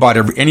me, I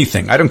bought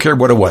anything. I don't care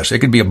what it was. It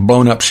could be a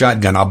blown up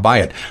shotgun. I'll buy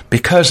it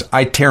because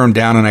I tear them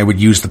down and I would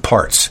use the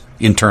parts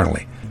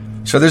internally.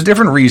 So there's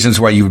different reasons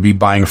why you would be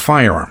buying a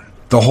firearm.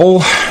 The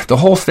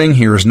whole thing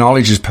here is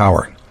knowledge is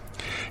power.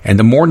 And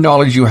the more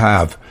knowledge you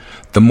have,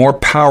 the more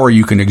power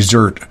you can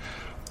exert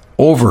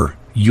over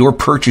your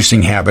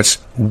purchasing habits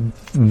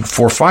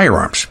for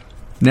firearms.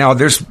 Now,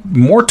 there's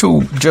more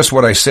to just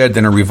what I said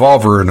than a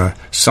revolver and a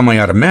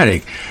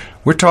semi-automatic.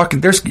 We're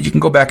talking, you can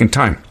go back in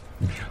time.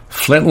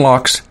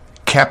 Flintlocks,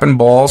 cap and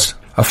balls.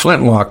 A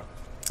flintlock,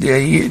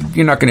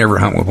 you're not going to ever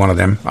hunt with one of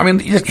them. I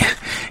mean,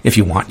 if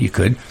you want, you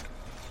could.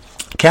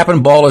 Cap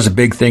and ball is a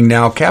big thing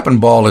now. Cap and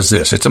ball is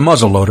this. It's a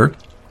muzzle loader.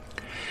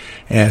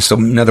 And so,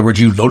 in other words,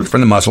 you load it from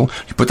the muzzle.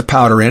 You put the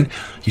powder in.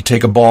 You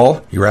take a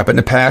ball. You wrap it in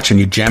a patch, and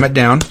you jam it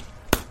down.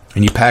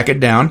 And you pack it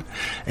down.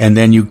 And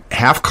then you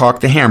half-cock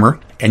the hammer,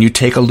 and you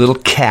take a little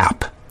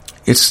cap.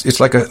 It's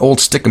like an old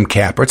stickum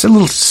cap, or it's a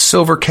little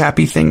silver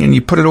cappy thing, and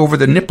you put it over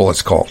the nipple,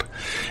 it's called.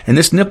 And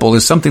this nipple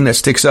is something that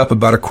sticks up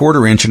about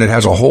 1/4 inch, and it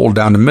has a hole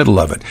down the middle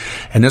of it.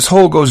 And this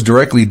hole goes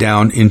directly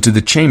down into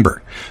the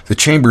chamber. The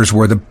chamber is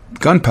where the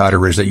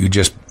gunpowder is that you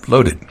just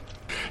loaded.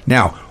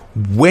 Now,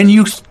 when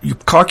you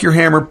cock your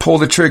hammer, pull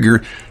the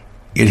trigger,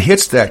 it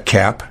hits that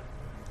cap,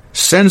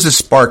 sends a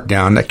spark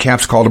down. That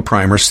cap's called a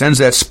primer. Sends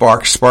that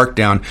spark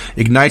down,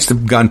 ignites the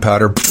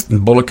gunpowder, and the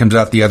bullet comes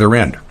out the other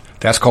end.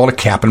 That's called a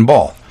cap and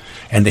ball.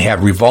 And they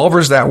have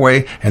revolvers that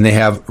way, and they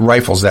have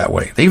rifles that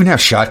way. They even have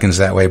shotguns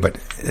that way, but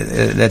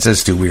that's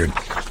just too weird.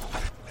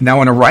 Now,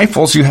 in the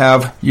rifles,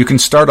 you can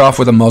start off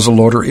with a muzzle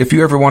loader if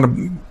you ever want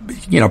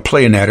to,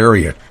 play in that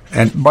area.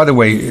 And by the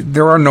way,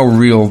 there are no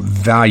real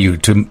value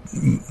to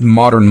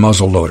modern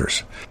muzzle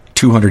loaders.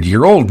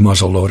 200-year-old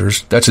muzzle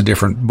loaders, that's a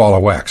different ball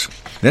of wax.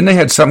 Then they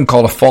had something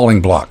called a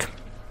falling block.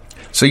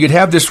 So you'd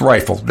have this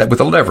rifle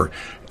with a lever,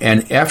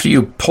 and after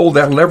you pull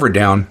that lever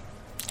down,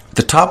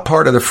 the top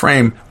part of the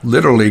frame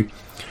literally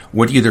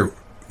would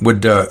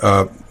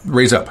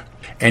raise up,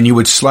 and you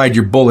would slide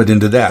your bullet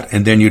into that,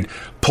 and then you'd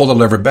pull the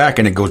lever back,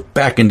 and it goes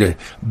back into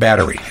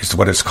battery, is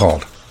what it's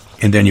called,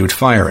 and then you would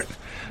fire it.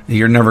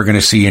 You're never going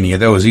to see any of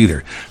those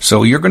either.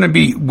 So you're going to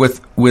be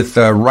with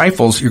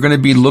rifles. You're going to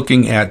be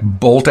looking at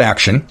bolt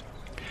action,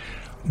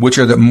 which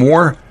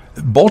are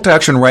bolt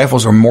action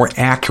rifles are more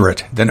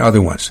accurate than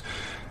other ones.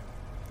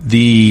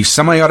 The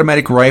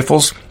semi-automatic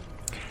rifles,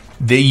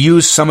 they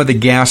use some of the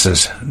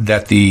gases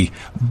that the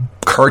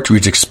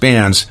cartridge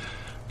expands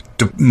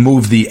to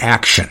move the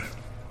action.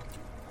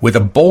 With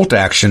a bolt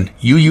action,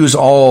 you use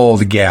all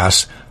the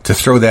gas to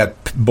throw that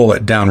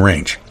bullet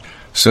downrange.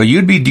 So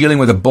you'd be dealing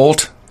with a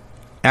bolt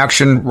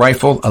action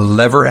rifle, a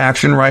lever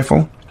action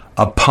rifle,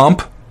 a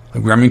pump.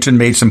 Remington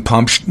made some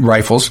pump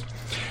rifles,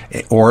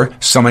 or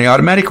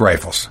semi-automatic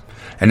rifles.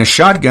 And the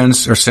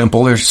shotguns are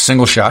simple. They're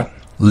single shot.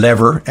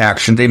 lever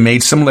action. They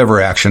made some lever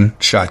action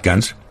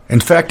shotguns. In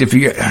fact,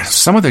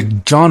 some of the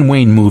John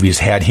Wayne movies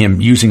had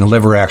him using a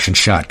lever action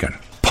shotgun.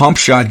 Pump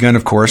shotgun,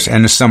 of course,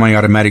 and a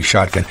semi-automatic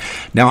shotgun.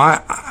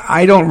 Now,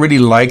 I don't really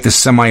like the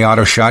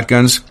semi-auto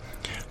shotguns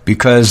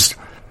because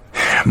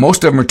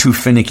most of them are too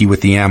finicky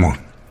with the ammo,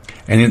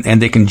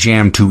 and they can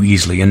jam too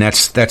easily, and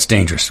that's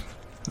dangerous.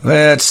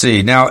 Let's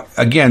see. Now,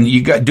 again,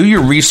 do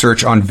your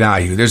research on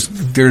value.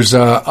 There's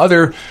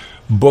other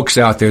books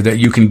out there that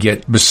you can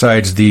get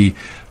besides the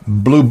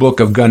Blue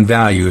Book of Gun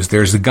Values.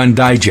 There's the Gun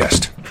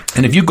Digest.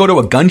 And if you go to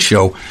a gun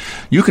show,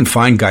 you can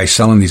find guys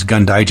selling these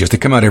Gun Digests. They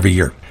come out every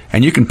year.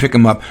 And you can pick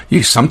them up.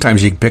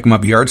 Sometimes you can pick them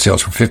up yard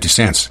sales for 50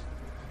 cents.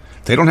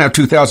 They don't have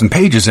 2,000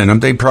 pages in them.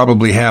 They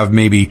probably have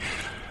maybe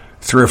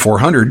 300 or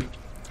 400.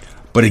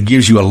 But it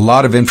gives you a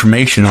lot of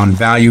information on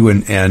value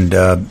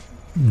and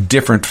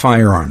different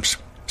firearms.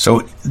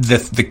 So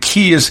the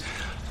key is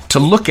to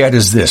look at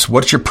is this.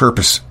 What's your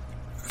purpose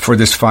for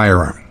this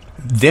firearm?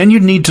 Then you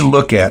need to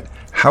look at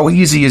how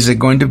easy is it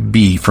going to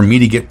be for me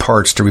to get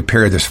parts to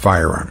repair this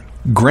firearm.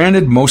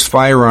 Granted, most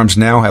firearms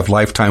now have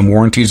lifetime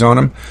warranties on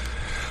them.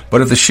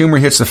 But if the Schumer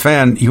hits the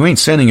fan, you ain't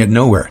sending it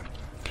nowhere.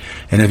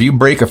 And if you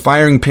break a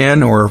firing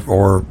pin or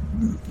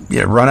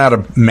run out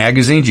of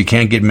magazines, you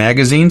can't get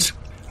magazines,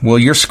 well,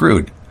 you're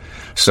screwed.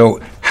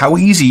 So how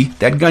easy,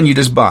 that gun you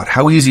just bought,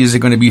 how easy is it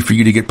going to be for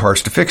you to get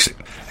parts to fix it?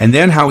 And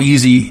then how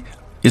easy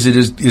is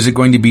it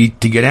going to be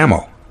to get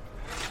ammo?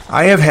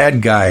 I have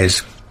had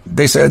guys,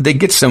 they said they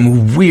get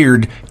some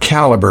weird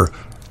caliber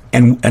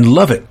and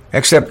love it,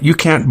 except you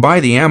can't buy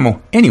the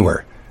ammo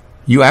anywhere.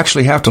 You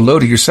actually have to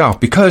load it yourself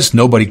because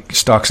nobody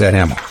stocks that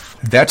ammo.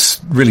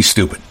 That's really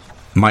stupid.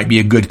 Might be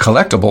a good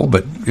collectible,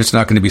 but it's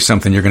not going to be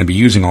something you're going to be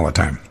using all the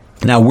time.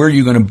 Now, where are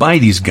you going to buy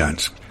these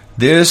guns?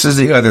 This is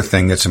the other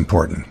thing that's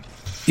important.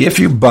 If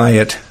you buy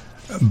it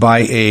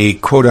by a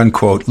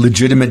quote-unquote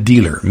legitimate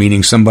dealer,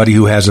 meaning somebody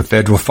who has a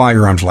federal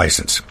firearms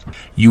license,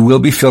 you will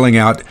be filling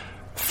out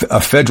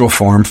a federal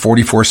form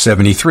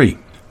 4473.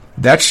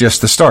 That's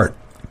just the start.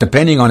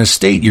 Depending on a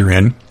state you're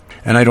in,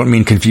 and I don't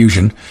mean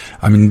confusion,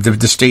 I mean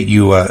the state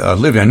you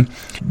live in,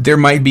 there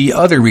might be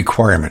other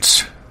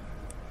requirements.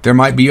 There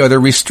might be other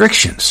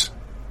restrictions.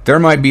 There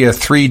might be a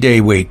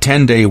 3-day wait,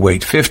 10-day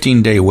wait,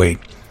 15-day wait.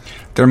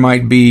 There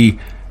might be,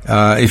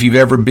 if you've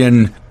ever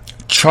been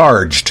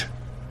charged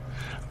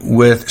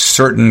with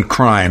certain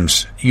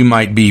crimes, you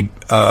might be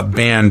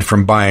banned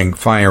from buying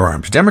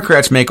firearms.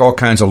 Democrats make all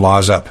kinds of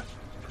laws up.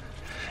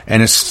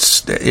 And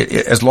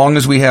as long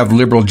as we have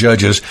liberal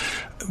judges,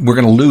 we're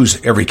going to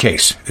lose every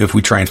case if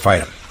we try and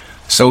fight them.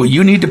 So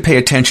you need to pay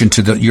attention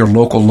to your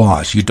local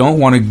laws. You don't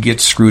want to get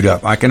screwed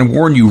up. I can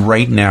warn you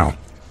right now,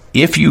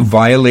 if you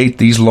violate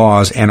these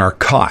laws and are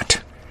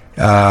caught,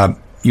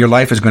 your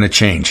life is going to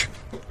change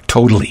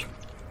totally.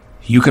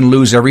 You can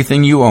lose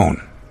everything you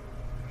own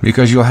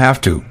because you'll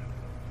have to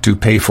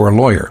pay for a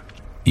lawyer.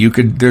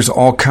 There's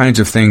all kinds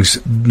of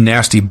things,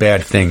 nasty,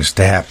 bad things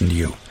to happen to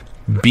you.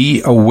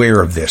 Be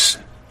aware of this.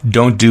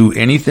 Don't do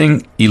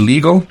anything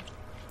illegal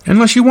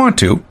unless you want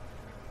to.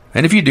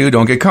 And if you do,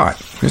 don't get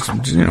caught.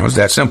 It's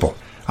that simple.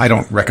 I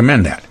don't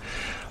recommend that.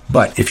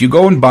 But if you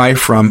go and buy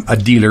from a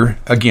dealer,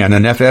 again,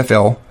 an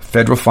FFL,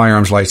 Federal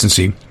Firearms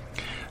Licensee,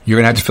 you're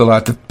going to have to fill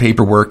out the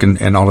paperwork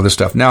and all of this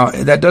stuff. Now,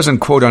 that doesn't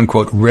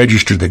quote-unquote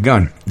register the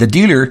gun. The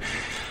dealer,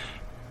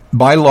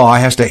 by law,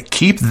 has to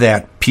keep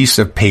that piece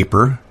of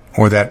paper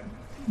or that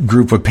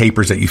group of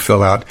papers that you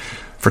fill out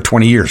for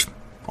 20 years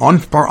on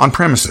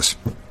premises.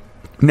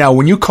 Now,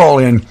 when you call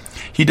in,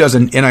 he does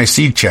an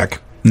NIC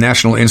check,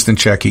 National Instant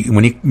Check.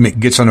 When he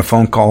gets on a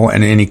phone call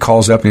and he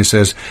calls up and he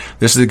says,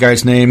 this is the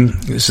guy's name,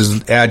 this is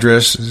his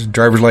address, his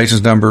driver's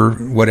license number,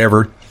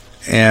 whatever,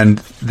 and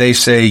they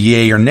say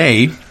yay or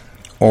nay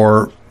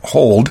or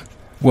hold,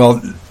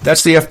 well,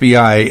 that's the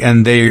FBI,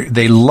 and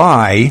they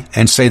lie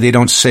and say they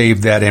don't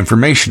save that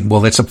information.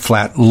 Well, it's a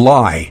flat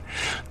lie.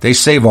 They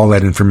save all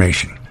that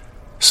information.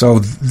 So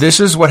this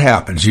is what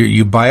happens.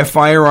 You buy a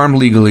firearm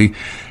legally,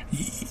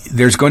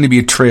 there's going to be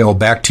a trail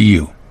back to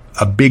you,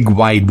 a big,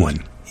 wide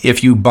one.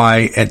 If you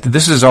buy,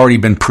 this has already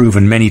been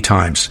proven many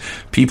times.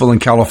 People in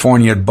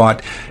California had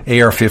bought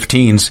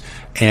AR-15s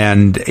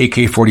and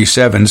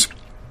AK-47s.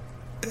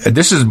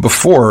 This is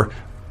before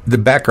the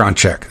background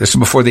check. This is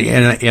before the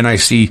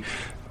NIC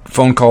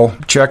phone call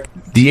check.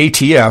 The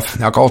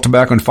ATF, Alcohol,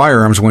 Tobacco, and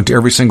Firearms, went to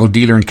every single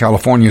dealer in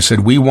California and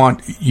said, we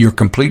want your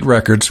complete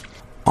records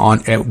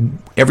on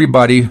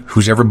everybody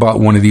who's ever bought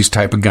one of these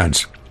type of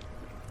guns.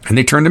 And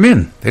they turned them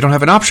in. They don't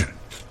have an option.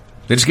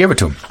 They just gave it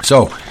to them.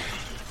 So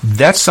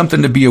that's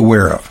something to be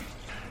aware of.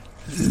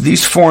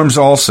 These forms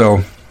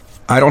also,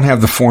 I don't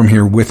have the form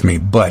here with me,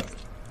 but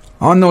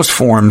on those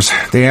forms,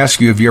 they ask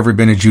you, have you ever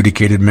been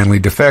adjudicated mentally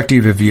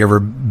defective? Have you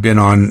ever been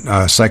on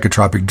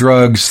psychotropic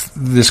drugs?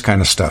 This kind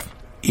of stuff.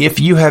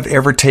 If you have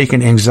ever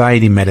taken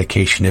anxiety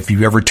medication, if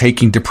you've ever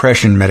taken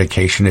depression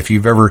medication, if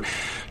you've ever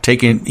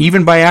taken,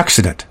 even by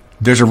accident,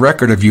 there's a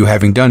record of you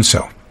having done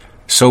so.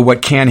 So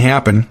what can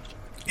happen,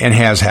 and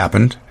has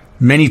happened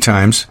many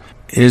times,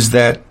 is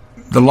that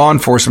the law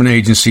enforcement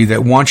agency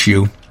that wants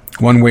you,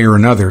 one way or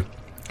another,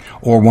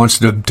 or wants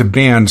to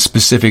ban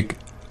specific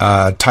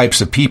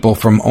types of people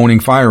from owning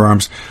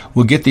firearms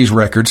will get these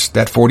records,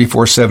 that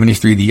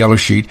 4473, the yellow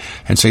sheet,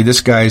 and say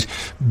this guy's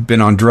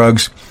been on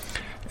drugs,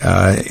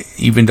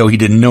 even though he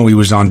didn't know he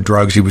was on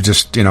drugs. He was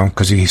just,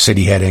 because he said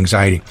he had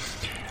anxiety.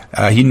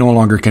 He no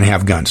longer can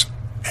have guns.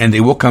 And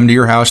they will come to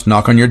your house,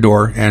 knock on your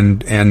door,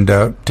 and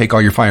take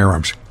all your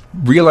firearms.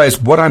 Realize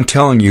what I'm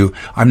telling you,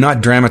 I'm not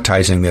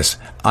dramatizing this.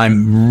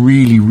 I'm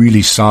really,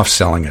 really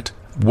soft-selling it.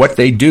 What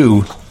they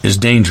do is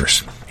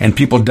dangerous. And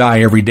people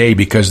die every day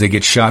because they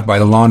get shot by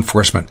the law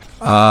enforcement.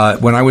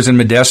 When I was in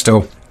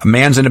Modesto, a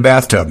man's in a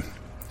bathtub.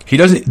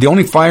 The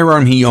only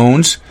firearm he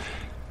owns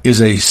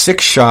is a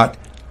 6-shot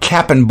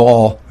cap and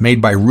ball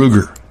made by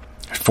Ruger,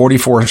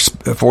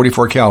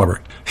 44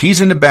 caliber.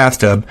 He's in the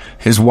bathtub,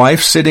 his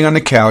wife sitting on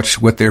the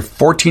couch with their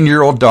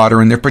 14-year-old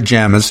daughter in their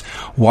pajamas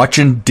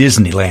watching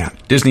Disneyland,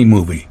 Disney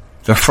movie.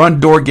 The front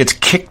door gets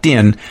kicked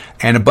in,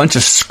 and a bunch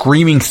of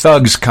screaming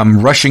thugs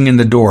come rushing in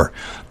the door.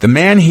 The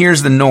man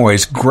hears the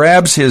noise,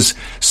 grabs his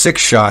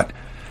 6-shot.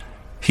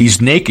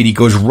 He's naked. He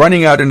goes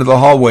running out into the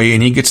hallway,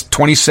 and he gets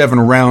 27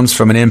 rounds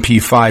from an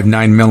MP5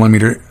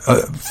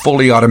 9mm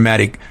fully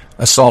automatic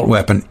assault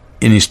weapon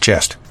in his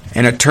chest.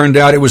 And it turned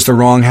out it was the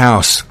wrong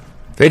house.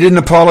 They didn't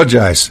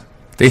apologize.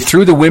 They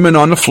threw the women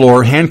on the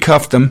floor,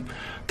 handcuffed them.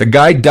 The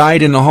guy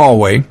died in the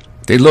hallway.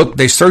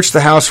 They searched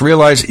the house,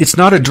 realized it's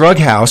not a drug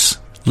house.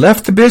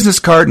 Left the business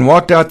card and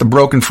walked out the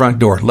broken front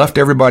door. Left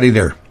everybody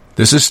there.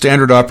 This is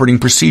standard operating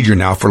procedure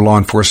now for law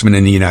enforcement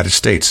in the United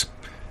States.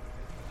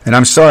 And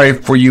I'm sorry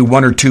for you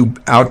one or two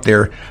out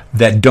there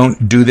that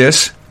don't do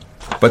this,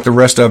 but the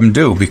rest of them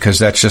do, because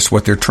that's just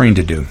what they're trained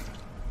to do.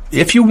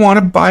 If you want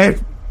to buy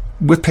it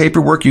with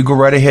paperwork, you go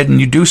right ahead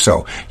and you do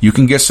so. You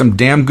can get some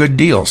damn good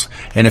deals.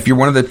 And if you're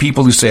one of the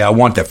people who say, I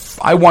want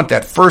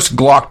that first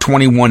Glock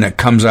 21 that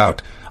comes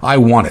out, I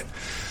want it,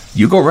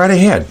 you go right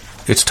ahead.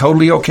 It's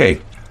totally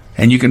okay.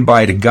 And you can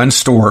buy it at a gun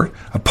store,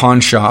 a pawn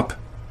shop,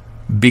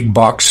 big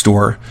box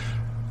store,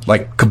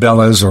 like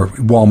Cabela's or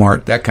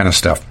Walmart, that kind of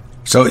stuff.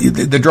 So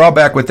the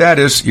drawback with that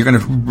is you're going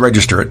to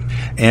register it,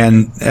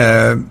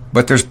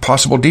 but there's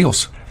possible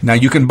deals. Now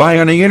you can buy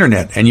on the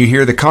internet, and you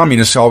hear the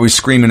communists always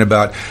screaming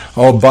about,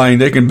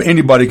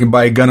 anybody can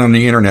buy a gun on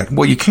the internet.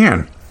 Well, you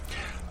can,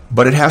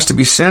 but it has to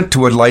be sent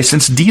to a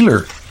licensed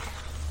dealer.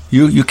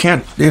 You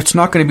can't. It's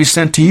not going to be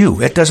sent to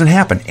you. It doesn't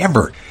happen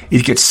ever.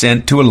 It gets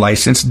sent to a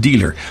licensed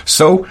dealer.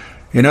 So,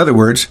 in other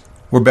words,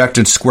 we're back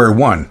to square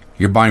one.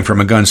 You're buying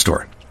from a gun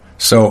store.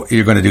 So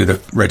you're going to do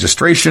the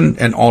registration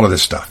and all of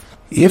this stuff.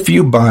 If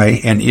you buy,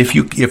 and if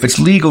it's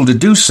legal to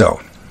do so,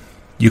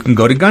 you can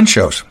go to gun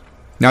shows.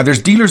 Now,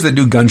 there's dealers that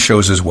do gun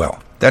shows as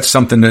well. That's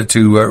something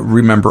to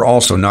remember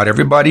also. Not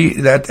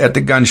everybody that at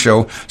the gun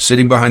show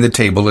sitting behind the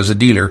table is a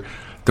dealer.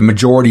 The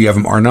majority of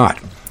them are not.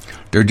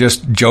 They're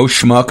just Joe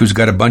Schmuck who's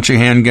got a bunch of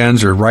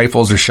handguns or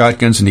rifles or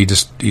shotguns, and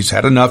he's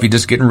had enough. He's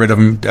just getting rid of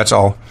them. That's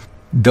all.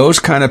 Those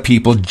kind of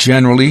people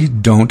generally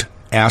don't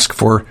ask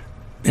for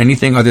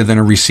anything other than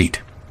a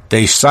receipt.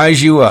 They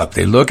size you up.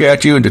 They look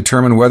at you and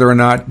determine whether or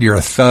not you're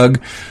a thug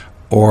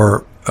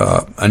or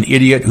an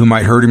idiot who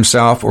might hurt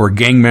himself or a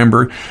gang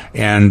member,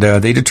 and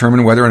they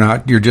determine whether or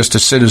not you're just a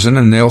citizen,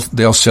 and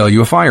they'll sell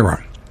you a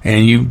firearm.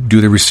 And you do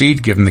the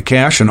receipt, give them the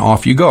cash, and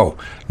off you go.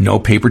 No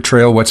paper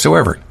trail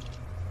whatsoever.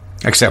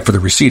 Except for the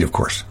receipt, of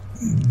course.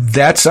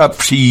 That's up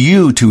to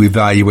you to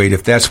evaluate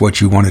if that's what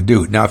you want to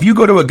do. Now, if you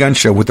go to a gun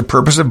show with the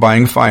purpose of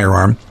buying a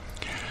firearm,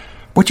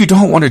 what you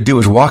don't want to do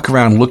is walk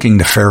around looking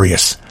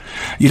nefarious.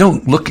 You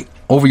don't look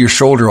over your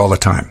shoulder all the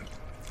time.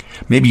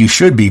 Maybe you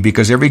should be,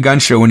 because every gun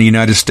show in the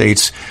United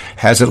States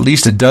has at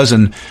least a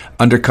dozen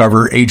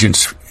undercover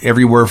agents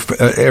everywhere,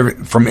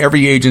 from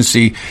every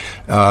agency,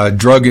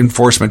 Drug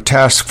Enforcement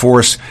Task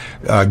Force,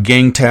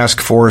 Gang Task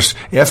Force,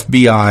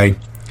 FBI,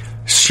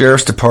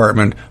 Sheriff's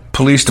Department,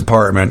 Police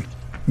Department.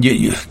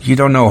 You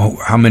don't know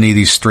how many of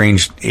these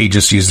strange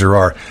agencies there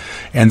are,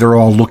 and they're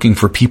all looking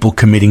for people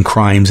committing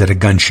crimes at a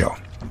gun show.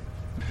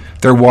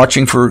 They're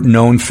watching for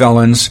known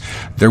felons.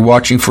 They're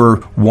watching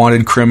for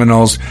wanted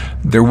criminals.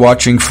 They're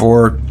watching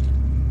for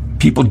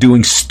people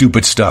doing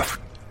stupid stuff,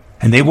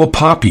 and they will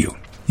pop you.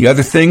 The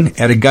other thing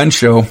at a gun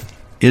show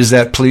is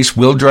that police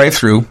will drive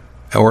through,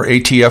 or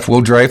ATF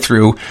will drive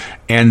through,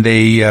 and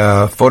they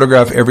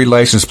photograph every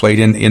license plate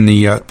in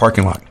the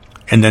parking lot.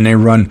 And then they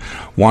run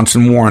wants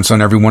and warrants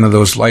on every one of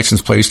those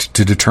license plates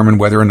to determine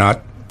whether or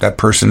not that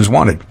person is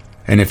wanted.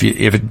 And if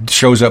it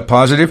shows up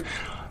positive,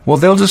 well,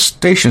 they'll just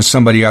station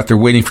somebody out there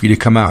waiting for you to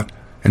come out,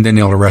 and then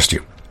they'll arrest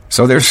you.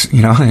 So there's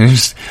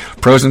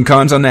pros and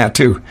cons on that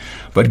too.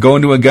 But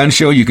going to a gun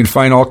show, you can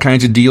find all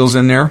kinds of deals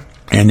in there,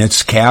 and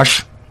it's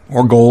cash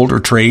or gold or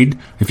trade.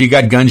 If you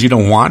got guns you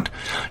don't want,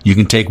 you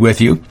can take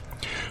with you.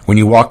 When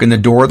you walk in the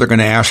door, they're going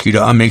to ask you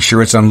to make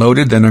sure it's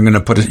unloaded. Then they're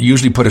going to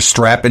usually put a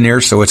strap in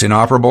there so it's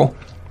inoperable,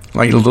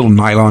 like a little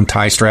nylon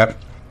tie strap.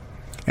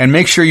 And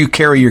make sure you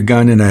carry your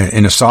gun in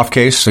a soft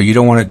case so you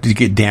don't want it to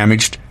get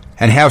damaged.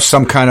 And have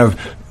some kind of,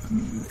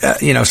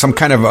 a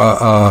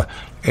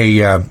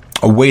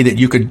way that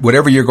you could,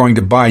 whatever you're going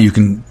to buy, you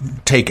can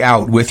take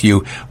out with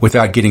you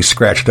without getting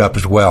scratched up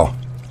as well.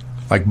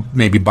 like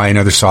maybe buy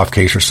another soft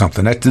case or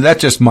something.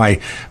 That's just my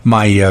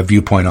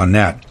viewpoint on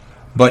that.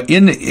 But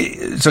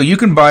so you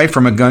can buy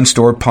from a gun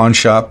store, pawn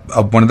shop,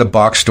 one of the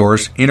box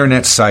stores,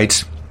 internet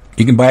sites.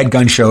 You can buy at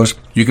gun shows.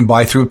 You can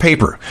buy through a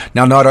paper.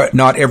 Now,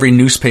 not every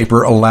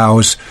newspaper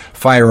allows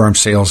firearm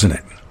sales in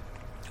it.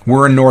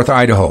 We're in North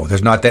Idaho.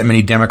 There's not that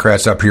many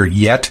Democrats up here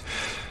yet.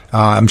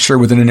 I'm sure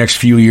within the next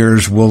few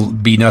years will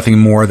be nothing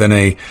more than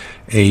a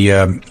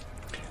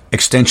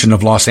extension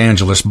of Los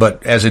Angeles.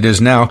 But as it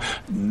is now,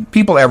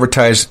 people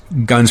advertise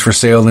guns for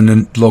sale in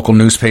the local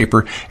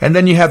newspaper. And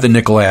then you have the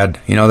nickel ad,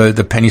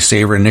 the penny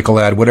saver, nickel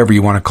ad, whatever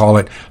you want to call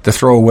it. The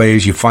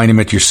throwaways, you find them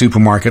at your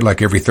supermarket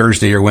like every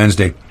Thursday or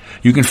Wednesday.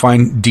 You can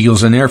find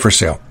deals in there for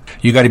sale.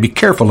 You got to be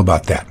careful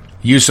about that.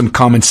 Use some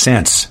common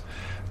sense.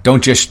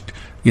 Don't just,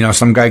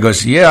 some guy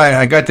goes, yeah,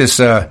 I got this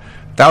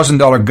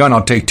 $1,000 gun.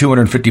 I'll take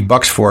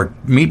 $250 for it.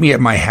 Meet me at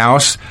my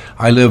house.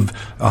 I live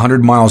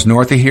 100 miles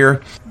north of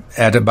here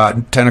at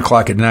about 10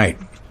 o'clock at night.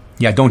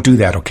 Yeah, don't do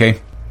that,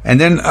 okay? And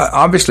then,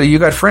 obviously, you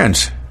got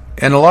friends.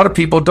 And a lot of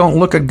people don't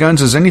look at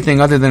guns as anything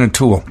other than a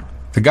tool.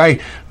 The guy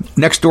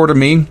next door to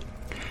me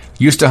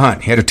used to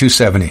hunt. He had a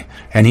 .270,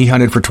 and he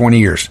hunted for 20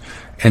 years.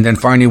 And then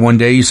finally one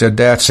day he said,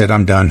 "That's it,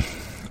 I'm done.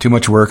 Too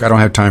much work. I don't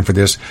have time for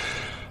this."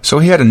 So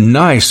he had a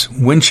nice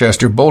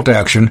Winchester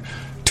bolt-action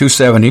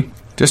 .270,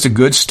 just a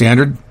good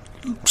standard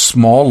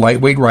small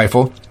lightweight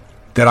rifle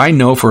that I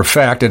know for a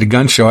fact at a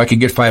gun show I could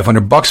get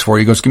 $500 for.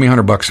 He goes, "Give me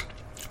 $100.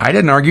 I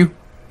didn't argue.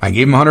 I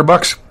gave him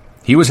 $100.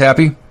 He was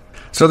happy.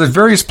 So there's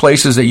various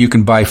places that you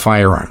can buy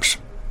firearms.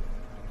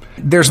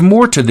 There's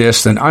more to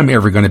this than I'm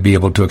ever going to be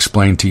able to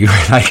explain to you,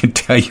 and I can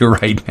tell you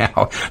right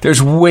now,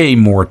 there's way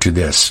more to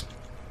this.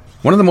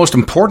 One of the most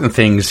important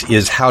things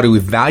is how to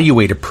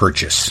evaluate a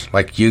purchase.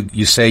 Like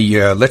you say,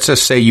 let's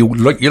just say you're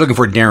looking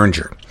for a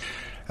Derringer.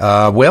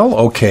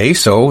 Okay,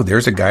 so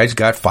there's a guy who's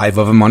got 5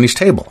 of them on his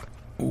table.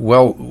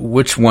 Well,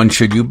 which one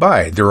should you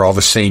buy? They're all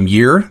the same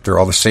year. They're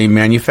all the same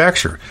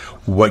manufacturer.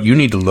 What you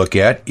need to look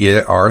at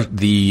are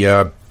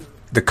the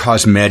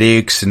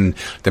cosmetics and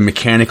the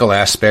mechanical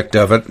aspect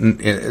of it and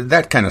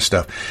that kind of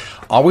stuff.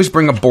 Always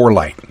bring a bore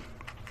light.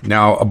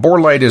 Now, a bore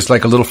light is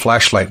like a little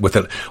flashlight with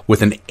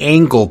an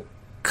angle,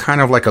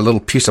 kind of like a little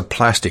piece of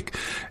plastic.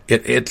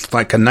 It's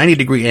like a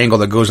 90-degree angle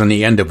that goes on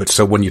the end of it.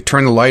 So when you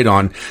turn the light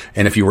on,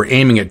 and if you were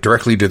aiming it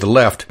directly to the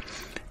left,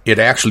 it'd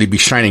actually be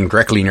shining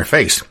directly in your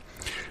face.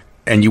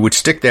 And you would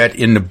stick that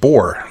in the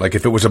bore. Like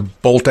if it was a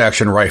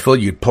bolt-action rifle,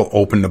 you'd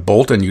open the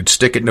bolt and you'd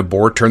stick it in the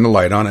bore, turn the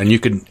light on, and you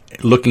could,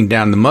 looking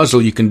down the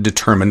muzzle, you can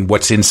determine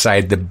what's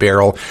inside the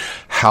barrel,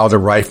 how the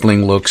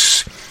rifling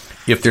looks,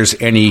 if there's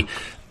any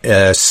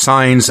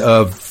signs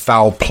of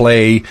foul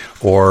play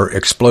or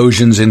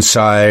explosions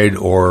inside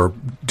or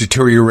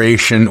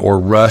deterioration or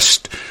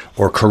rust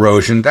or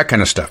corrosion, that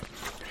kind of stuff.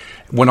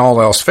 When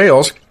all else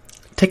fails,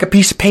 take a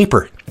piece of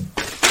paper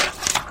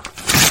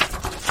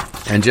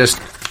and just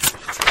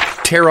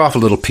tear off a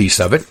little piece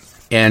of it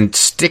and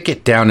stick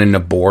it down in the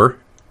bore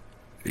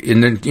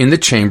in the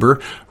chamber,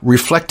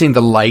 reflecting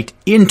the light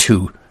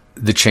into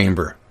the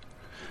chamber.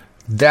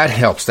 That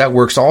helps. That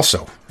works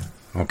also.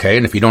 Okay,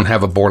 and if you don't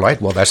have a bore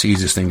light, well, that's the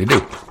easiest thing to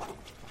do.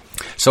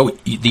 So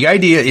the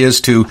idea is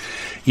to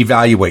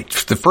evaluate.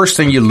 The first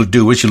thing you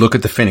do is you look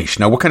at the finish.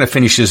 Now, what kind of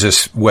finish is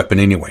this weapon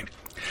anyway?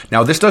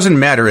 Now, this doesn't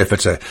matter if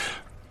it's a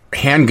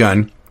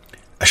handgun,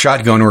 a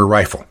shotgun, or a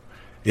rifle.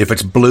 If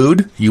it's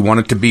blued, you want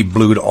it to be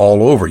blued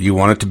all over. You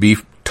want it to be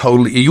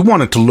you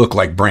want it to look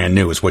like brand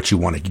new is what you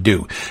want to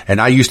do.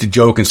 And I used to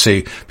joke and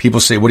say,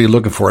 people say, "What are you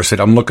looking for?" I said,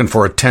 "I'm looking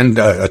for a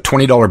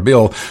 $20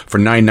 bill for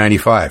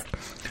 $9.95.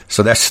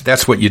 So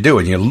that's what you do.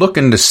 And you're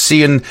looking to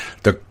seeing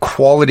the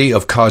quality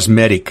of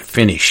cosmetic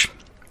finish.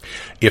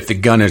 If the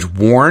gun is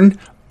worn,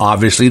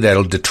 obviously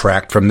that'll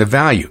detract from the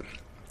value.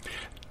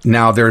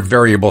 Now, there are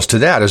variables to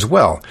that as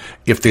well.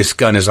 If this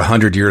gun is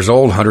 100 years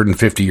old,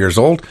 150 years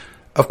old,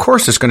 of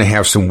course it's going to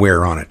have some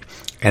wear on it.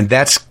 And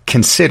that's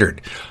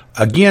considered.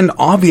 Again,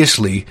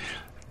 obviously,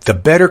 the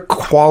better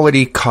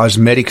quality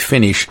cosmetic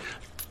finish,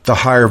 the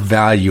higher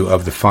value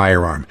of the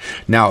firearm.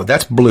 Now,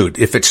 that's blued.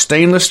 If it's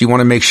stainless, you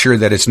want to make sure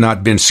that it's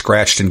not been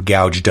scratched and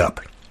gouged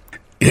up.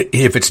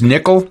 If it's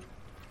nickel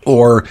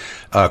or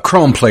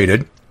chrome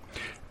plated,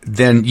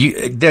 then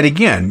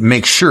again,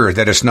 make sure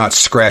that it's not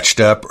scratched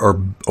up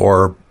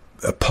or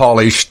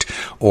polished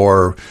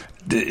or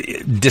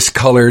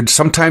discolored.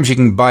 Sometimes you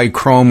can buy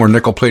chrome or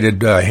nickel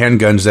plated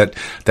handguns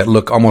that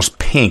look almost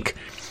pink.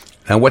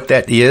 Now, what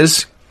that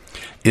is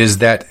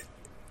that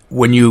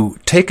when you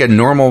take a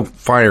normal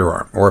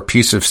firearm or a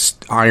piece of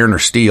iron or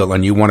steel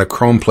and you want to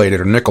chrome plate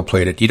it or nickel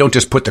plate it, you don't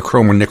just put the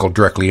chrome or nickel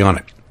directly on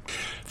it.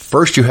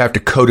 First, you have to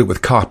coat it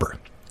with copper.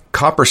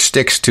 Copper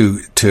sticks to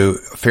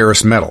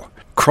ferrous metal.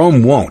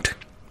 Chrome won't.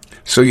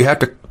 So you have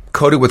to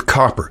coat it with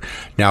copper.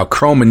 Now,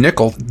 chrome and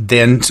nickel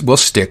then will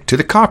stick to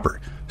the copper.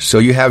 So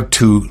you have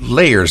 2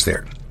 layers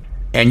there.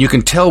 And you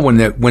can tell when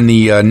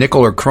the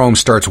nickel or chrome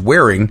starts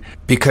wearing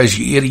because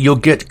you'll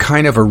get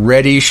kind of a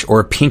reddish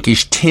or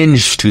pinkish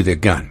tinge to the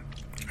gun,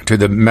 to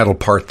the metal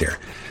part there.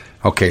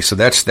 Okay, so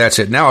that's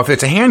it. Now, if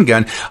it's a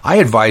handgun, I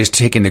advise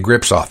taking the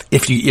grips off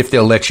if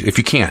they'll let you, if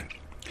you can,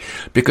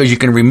 because you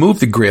can remove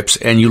the grips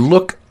and you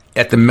look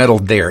at the metal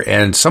there.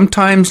 And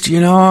sometimes,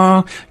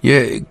 they'll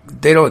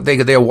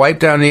wipe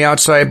down the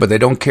outside, but they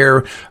don't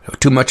care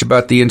too much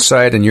about the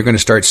inside, and you're going to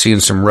start seeing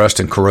some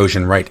rust and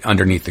corrosion right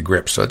underneath the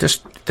grip. So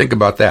just think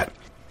about that.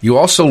 You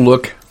also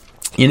look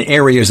in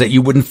areas that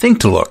you wouldn't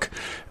think to look.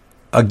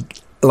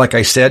 Like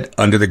I said,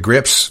 under the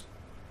grips,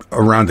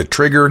 around the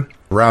trigger,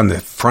 around the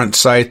front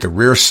sight, the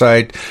rear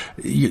sight.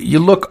 You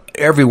look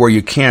everywhere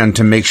you can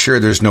to make sure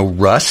there's no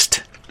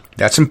rust.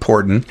 That's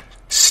important.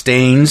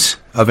 Stains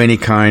of any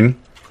kind.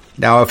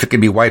 Now, if it can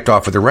be wiped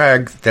off with a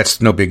rag,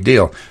 that's no big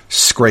deal.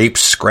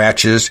 Scrapes,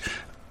 scratches.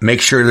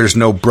 Make sure there's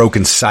no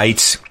broken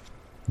sights.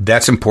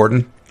 That's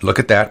important. Look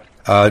at that.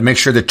 Make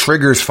sure the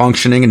trigger is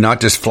functioning and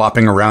not just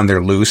flopping around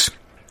there loose.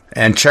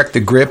 And check the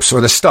grips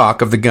or the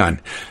stock of the gun.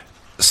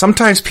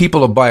 Sometimes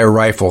people will buy a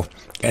rifle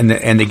and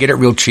they get it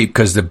real cheap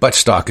because the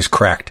buttstock is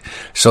cracked.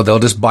 So they'll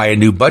just buy a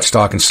new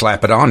buttstock and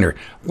slap it on there.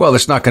 Well,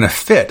 it's not going to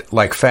fit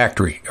like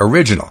factory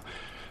original.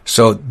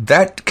 So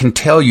that can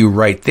tell you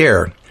right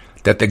there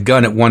that the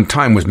gun at one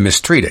time was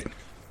mistreated.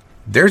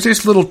 There's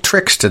these little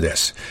tricks to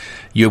this.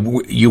 You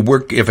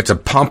work, if it's a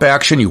pump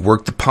action, you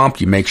work the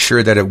pump, you make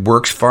sure that it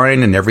works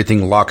fine and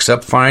everything locks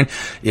up fine.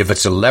 If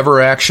it's a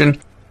lever action,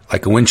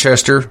 like a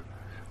Winchester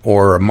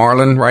or a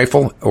Marlin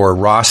rifle or a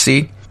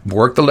Rossi,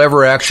 work the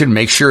lever action,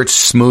 make sure it's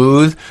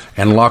smooth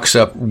and locks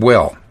up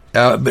well.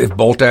 If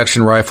bolt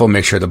action rifle,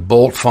 make sure the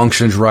bolt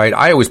functions right.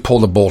 I always pull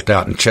the bolt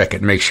out and check it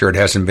and make sure it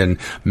hasn't been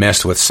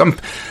messed with.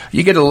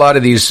 You get a lot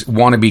of these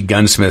wannabe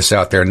gunsmiths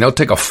out there, and they'll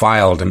take a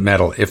file to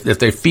metal. If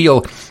they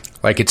feel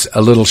like it's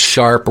a little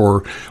sharp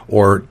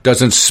or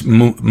doesn't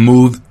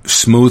move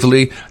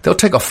smoothly, they'll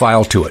take a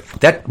file to it.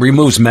 That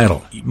removes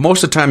metal.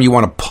 Most of the time you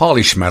want to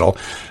polish metal,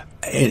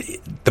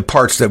 the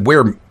parts that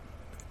wear,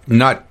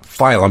 not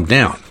file them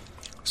down.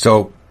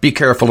 So be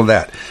careful of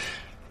that.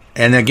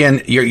 And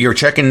again, you're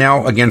checking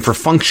now again for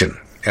function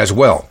as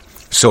well.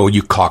 So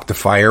you cock the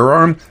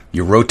firearm,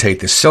 you rotate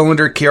the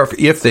cylinder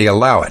carefully if they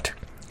allow it.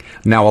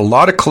 Now, a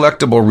lot of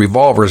collectible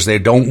revolvers, they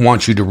don't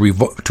want you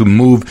to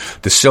move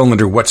the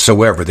cylinder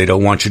whatsoever. They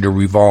don't want you to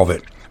revolve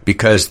it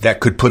because that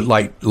could put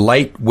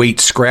lightweight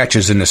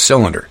scratches in the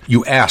cylinder.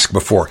 You ask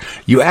before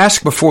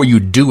you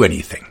do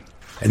anything.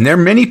 And there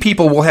many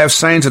people will have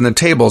signs on the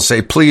table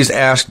say, please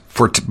ask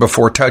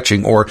before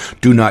touching or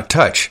do not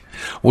touch.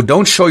 Well,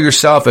 don't show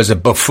yourself as a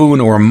buffoon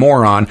or a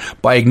moron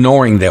by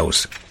ignoring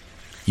those.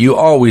 You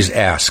always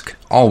ask.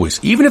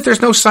 Always. Even if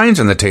there's no signs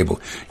on the table,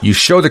 you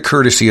show the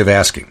courtesy of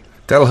asking.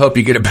 That'll help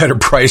you get a better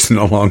price in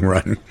the long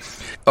run.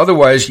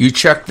 Otherwise, you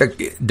check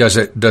does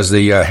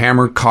the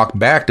hammer cock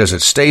back? Does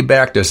it stay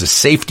back? Does the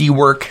safety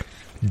work?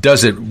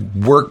 Does it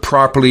work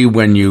properly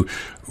when you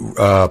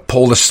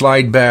pull the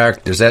slide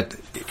back? Does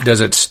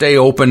it stay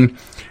open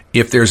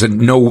if there's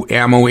no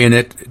ammo in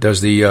it?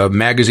 Does the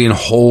magazine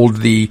hold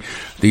the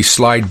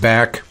slide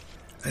back?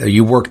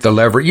 You work the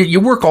lever. You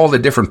work all the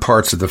different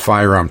parts of the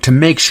firearm to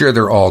make sure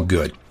they're all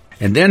good.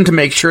 And then to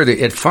make sure that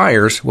it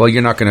fires, well,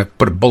 you're not going to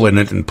put a bullet in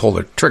it and pull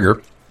the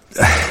trigger.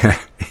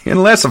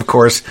 Unless, of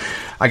course,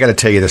 I got to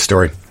tell you this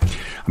story.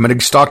 I'm at a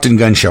Stockton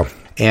gun show,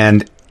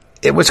 and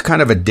it was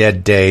kind of a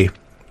dead day.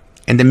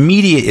 And the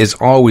media is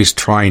always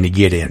trying to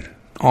get in.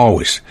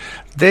 Always.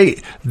 They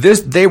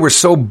were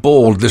so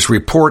bold, this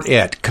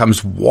reportette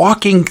comes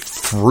walking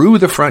through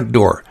the front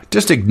door.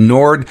 Just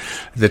ignored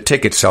the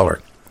ticket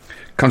seller.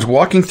 Comes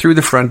walking through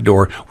the front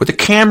door with a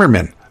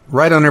cameraman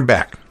right on her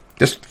back,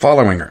 just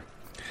following her.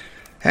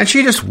 And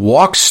she just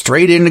walks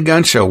straight into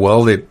gun show.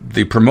 Well,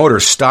 the promoter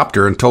stopped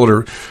her and told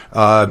her,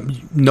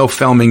 no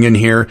filming in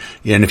here,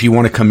 and if you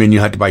want to come in, you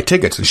have to buy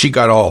tickets. And she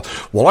got all,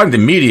 well, I'm the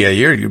media,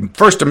 your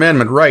First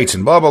Amendment rights,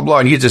 and blah, blah, blah.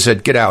 And he just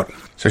said, get out.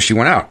 So she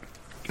went out.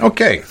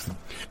 Okay.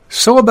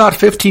 So about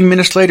 15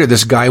 minutes later,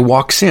 this guy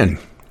walks in.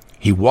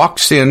 He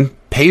walks in,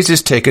 pays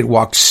his ticket,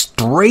 walks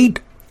straight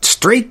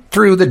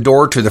through the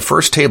door to the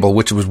first table,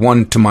 which was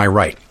one to my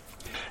right.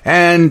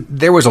 And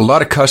there was a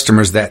lot of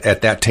customers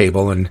at that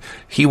table, and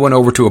he went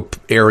over to an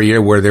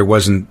area where there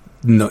wasn't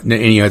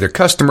any other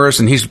customers,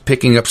 and he's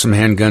picking up some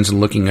handguns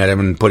and looking at them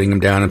and putting them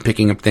down and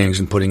picking up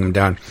things and putting them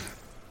down.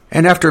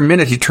 And after a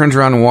minute, he turns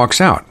around and walks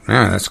out.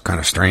 That's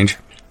kind of strange.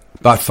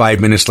 About 5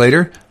 minutes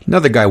later,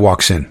 another guy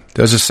walks in,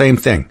 does the same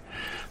thing,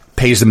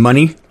 pays the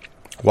money,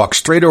 walks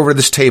straight over to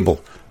this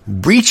table,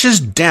 reaches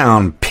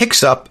down,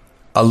 picks up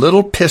a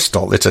little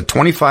pistol. It's a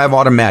 .25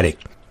 automatic,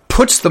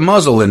 puts the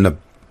muzzle in the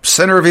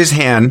center of his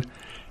hand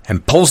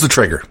and pulls the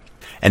trigger,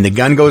 and the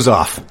gun goes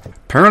off.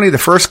 Apparently the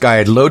first guy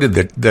had loaded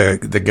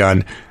the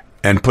gun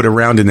and put a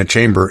round in the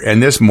chamber,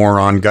 and this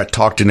moron got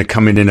talked into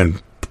coming in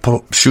and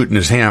shooting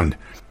his hand.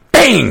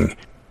 Bang!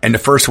 And the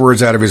first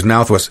words out of his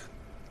mouth was,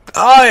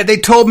 they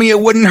told me it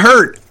wouldn't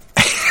hurt.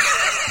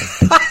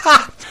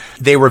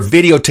 They were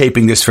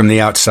videotaping this from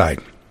the outside.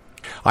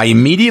 I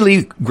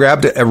immediately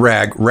grabbed a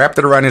rag, wrapped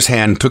it around his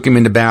hand, and took him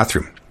in the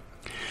bathroom.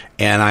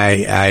 and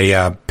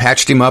I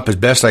patched him up as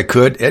best I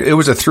could. It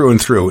was a through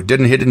and through. It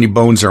didn't hit any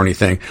bones or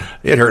anything.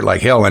 It hurt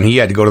like hell, and he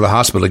had to go to the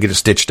hospital to get it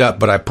stitched up,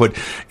 but I put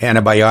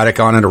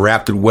antibiotic on it,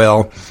 wrapped it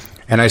well.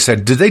 And I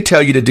said, did they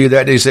tell you to do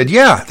that? And he said,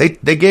 yeah,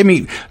 they gave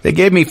me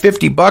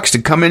 $50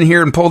 to come in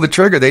here and pull the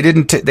trigger.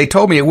 They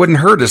told me it wouldn't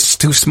hurt. It's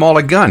too small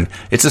a gun.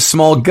 It's a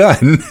small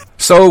gun.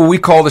 So we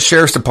called the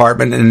sheriff's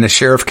department, and the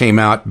sheriff came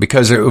out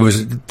because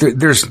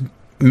there's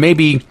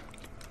maybe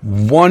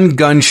one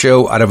gun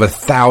show out of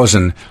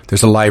 1,000.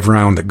 There's a live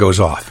round that goes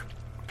off.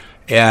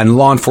 And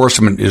law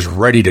enforcement is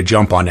ready to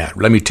jump on that.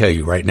 Let me tell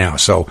you right now.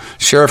 So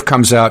sheriff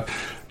comes out,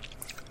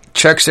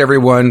 checks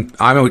everyone.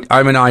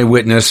 I'm an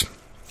eyewitness.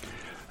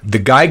 The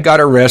guy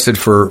got arrested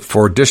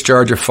for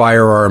discharge of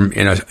firearm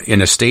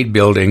in a state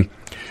building,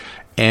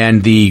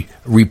 and the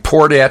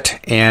reportette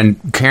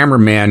and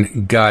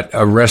cameraman got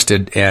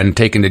arrested and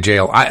taken to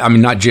jail. I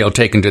mean, not jail,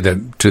 taken to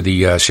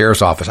the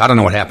sheriff's office. I don't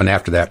know what happened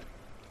after that.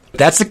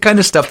 That's the kind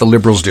of stuff the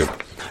liberals do.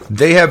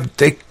 They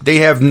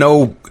have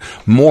no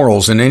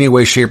morals in any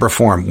way, shape, or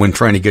form when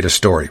trying to get a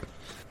story.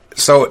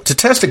 So to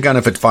test a gun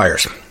if it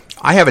fires,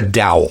 I have a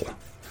dowel,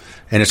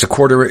 and it's a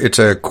quarter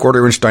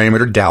inch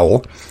diameter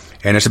dowel.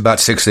 And it's about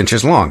 6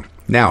 inches long.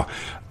 Now,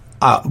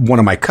 one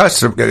of my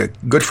a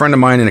good friend of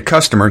mine and a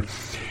customer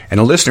and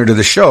a listener to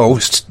the show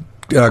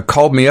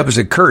called me up and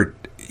said, Kurt,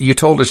 you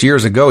told us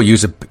years ago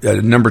use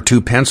a number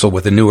 2 pencil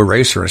with a new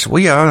eraser. I said,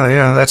 well,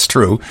 yeah, that's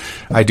true.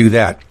 I do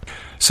that.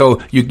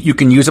 So you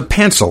can use a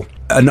pencil,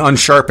 an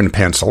unsharpened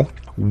pencil,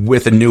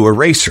 with a new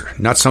eraser,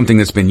 not something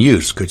that's been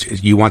used,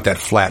 because you want that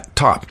flat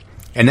top.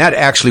 And that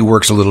actually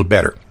works a little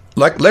better.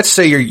 Like, let's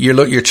say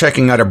you're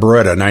checking out a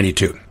Beretta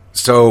 92.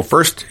 So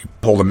first,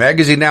 pull the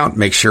magazine out,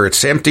 make sure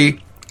it's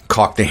empty,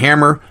 cock the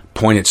hammer,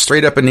 point it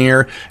straight up in the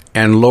air,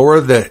 and lower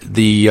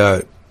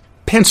the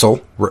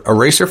pencil,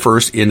 eraser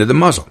first, into the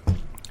muzzle.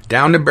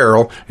 Down the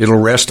barrel, it'll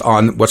rest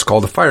on what's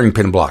called the firing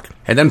pin block,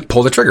 and then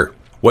pull the trigger.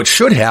 What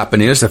should happen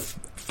is the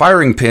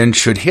firing pin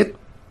should hit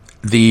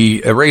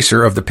the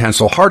eraser of the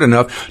pencil hard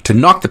enough to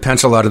knock the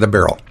pencil out of the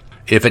barrel.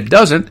 If it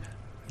doesn't,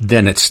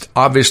 then it's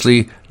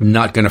obviously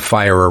not going to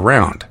fire a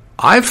round.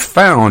 I've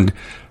found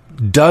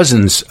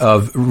dozens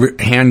of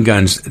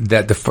handguns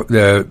that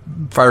the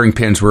firing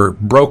pins were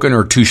broken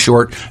or too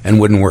short and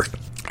wouldn't work.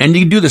 And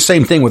you do the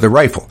same thing with a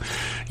rifle.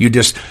 You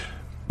just,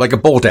 like a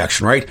bolt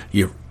action, right?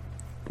 You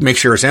make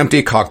sure it's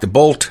empty, cock the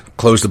bolt,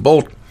 close the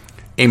bolt,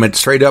 aim it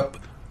straight up,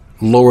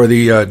 lower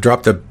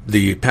drop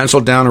the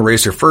pencil down,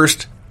 eraser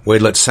first, wait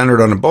till it's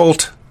centered on the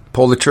bolt,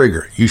 pull the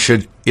trigger. You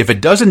should, if it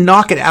doesn't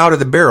knock it out of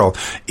the barrel,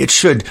 it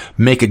should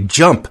make it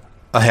jump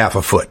a half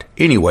a foot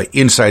anyway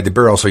inside the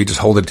barrel, so you just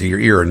hold it to your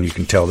ear and you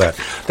can tell that.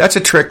 That's a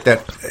trick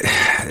that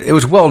it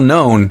was well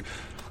known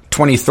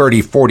 20,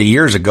 30, 40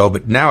 years ago,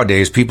 but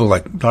nowadays people are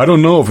like, I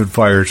don't know if it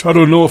fires. I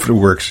don't know if it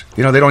works.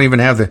 They don't even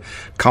have the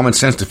common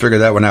sense to figure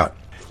that one out.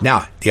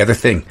 Now, the other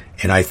thing,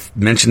 and I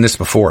mentioned this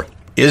before,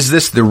 is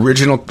this the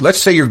original? Let's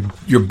say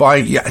you're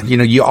buying,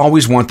 you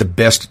always want the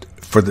best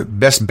for the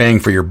best bang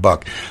for your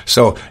buck.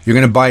 So you're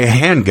going to buy a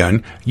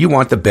handgun. You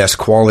want the best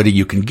quality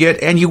you can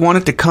get, and you want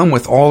it to come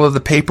with all of the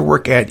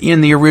paperwork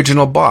in the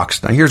original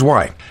box. Now, here's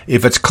why.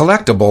 If it's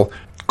collectible,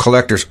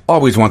 collectors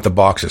always want the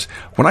boxes.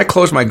 When I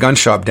closed my gun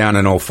shop down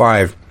in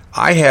 2005,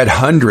 I had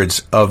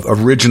hundreds of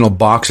original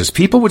boxes.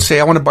 People would say,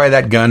 I want to buy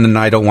that gun, and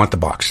I don't want the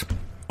box.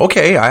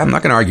 Okay, I'm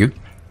not going to argue.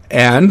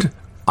 And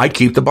I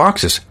keep the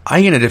boxes.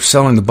 I ended up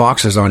selling the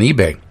boxes on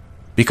eBay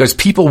because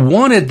people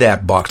wanted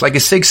that box, like a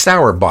Sig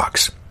Sauer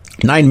box.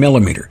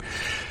 9mm.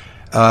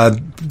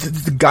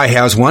 The guy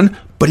has one,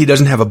 but he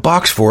doesn't have a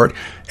box for it,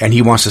 and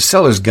he wants to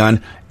sell his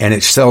gun, and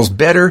it sells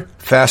better,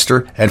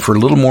 faster, and for a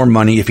little more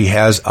money if he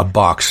has a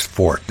box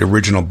for it, the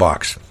original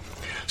box.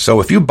 So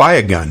if you buy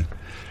a gun,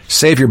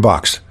 save your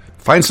box.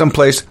 Find some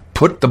place,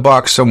 put the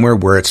box somewhere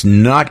where it's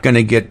not going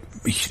to get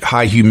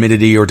high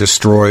humidity or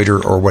destroyed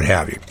or what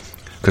have you.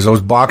 Because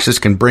those boxes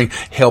can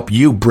help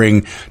you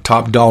bring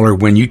top dollar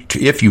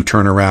if you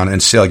turn around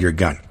and sell your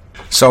gun.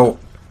 So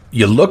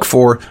you look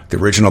for the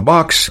original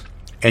box,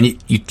 and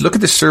you look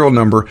at the serial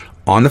number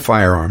on the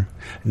firearm,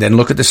 then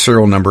look at the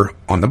serial number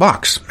on the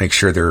box. Make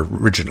sure they're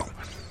original.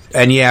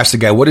 And you ask the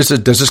guy, what is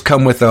it? Does this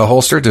come with a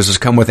holster? Does this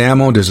come with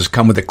ammo? Does this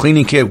come with a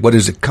cleaning kit? What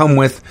does it come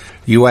with?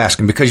 You ask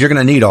him, because you're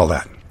going to need all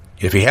that.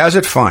 If he has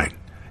it, fine.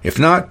 If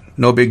not,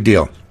 no big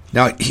deal.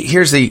 Now,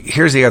 here's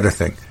the other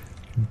thing.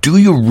 Do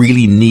you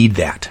really need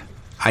that?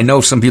 I know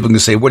some people can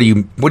say, what are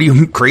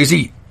you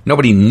crazy?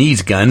 Nobody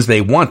needs guns.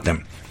 They want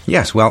them.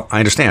 Yes, well, I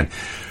understand.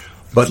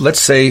 But let's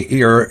say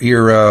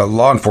you're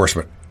law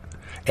enforcement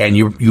and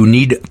you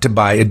need to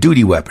buy a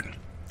duty weapon.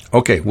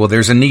 Okay, well,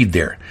 there's a need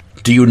there.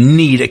 Do you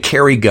need a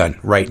carry gun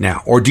right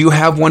now? Or do you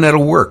have one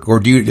that'll work?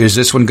 Or is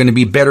this one going to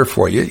be better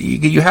for you?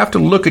 You have to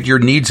look at your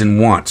needs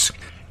and wants.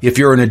 If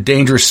you're in a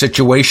dangerous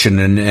situation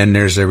and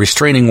there's a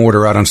restraining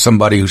order out on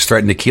somebody who's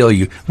threatening to kill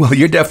you, well,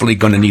 you're definitely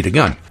going to need a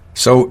gun.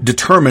 So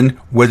determine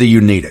whether you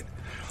need it.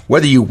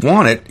 Whether you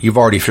want it, you've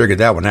already figured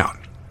that one out.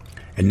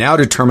 And now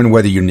determine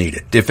whether you need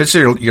it. If it's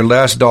your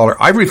last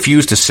dollar, I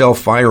refuse to sell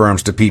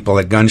firearms to people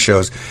at gun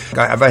shows.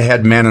 I've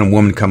had man and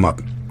woman come up.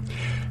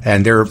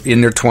 and they're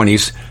in their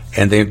 20s,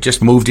 and they've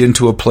just moved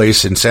into a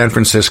place in San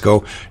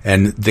Francisco,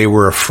 and they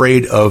were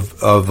afraid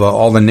of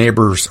all the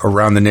neighbors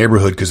around the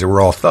neighborhood because they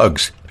were all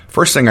thugs.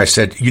 First thing I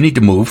said, you need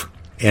to move.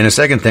 And the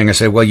second thing I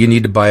said, well, you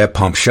need to buy a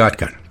pump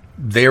shotgun.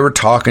 They were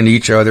talking to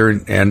each other,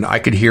 and I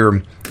could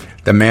hear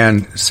the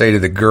man say to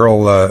the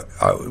girl,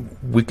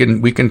 we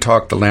can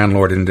talk the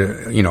landlord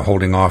into,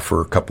 holding off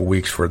for a couple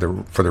weeks for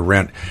the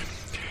rent.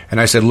 And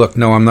I said, look,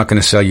 no, I'm not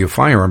going to sell you a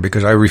firearm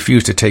because I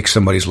refuse to take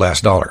somebody's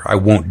last dollar. I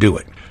won't do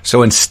it.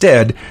 So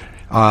instead,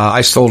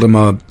 I sold him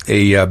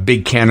a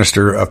big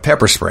canister of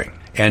pepper spray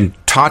and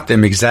taught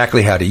them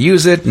exactly how to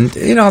use it and,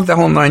 the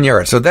whole 9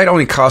 yards. So that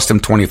only cost them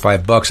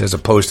 $25 as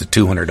opposed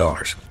to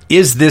 $200.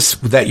 Is this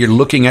that you're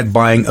looking at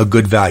buying a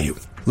good value?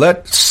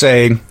 Let's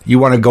say you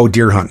want to go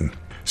deer hunting.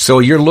 So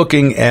you're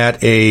looking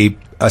at a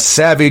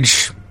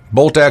Savage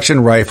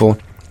bolt-action rifle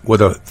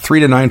with a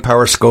 3 to 9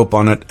 power scope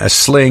on it, a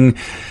sling,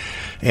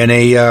 and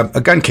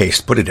a gun case,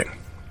 put it in.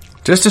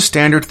 Just a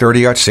standard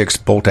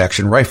 30-06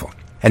 bolt-action rifle.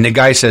 And the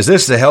guy says,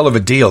 this is a hell of a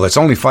deal. It's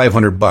only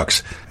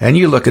 $500. And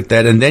you look at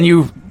that, and then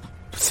you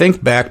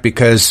think back,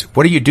 because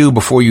what do you do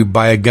before you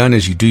buy a gun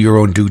is you do your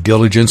own due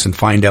diligence and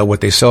find out what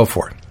they sell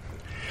for.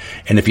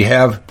 And if you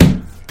have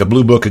the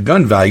Blue Book of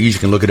Gun Values, you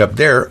can look it up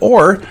there,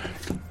 or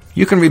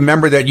you can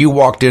remember that you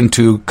walked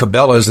into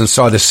Cabela's and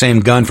saw the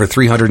same gun for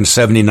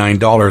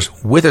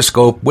 $379 with a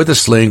scope, with a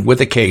sling, with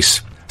a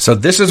case. So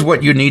this is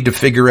what you need to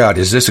figure out.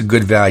 Is this a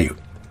good value?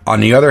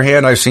 On the other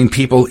hand, I've seen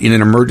people in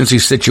an emergency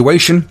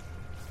situation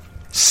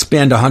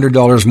spend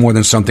 $100 more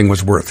than something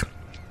was worth.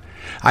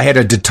 I had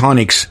a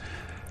Detonics.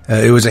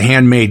 It was a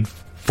handmade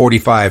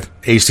 45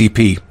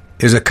 ACP.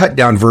 It was a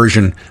cut-down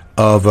version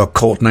of a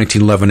Colt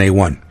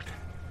 1911A1.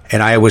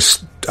 And I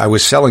was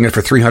selling it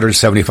for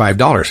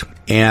 $375.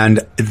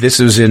 And this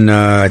was in,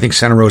 I think,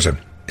 Santa Rosa.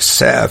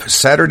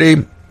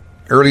 Saturday,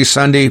 early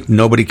Sunday,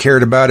 nobody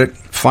cared about it.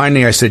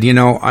 Finally, I said, and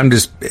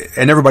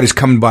everybody's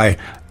coming by,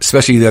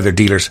 especially the other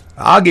dealers.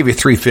 I'll give you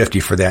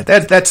 $350 for that.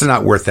 That's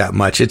not worth that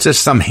much. It's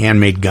just some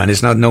handmade gun.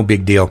 It's no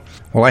big deal.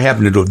 Well, I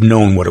happen to have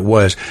known what it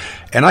was.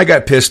 And I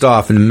got pissed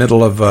off in the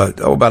middle of,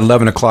 about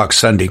 11 o'clock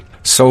Sunday.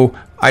 So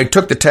I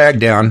took the tag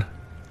down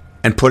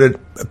and put a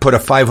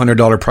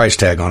 $500 price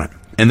tag on it.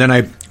 And then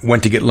I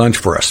went to get lunch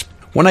for us.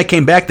 When I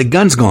came back, the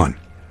gun's gone.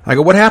 I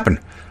go, what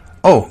happened?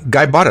 Oh,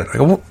 guy bought it. I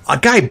go, well, a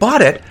guy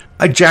bought it?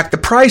 I jacked the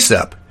price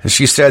up. And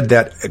she said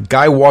that a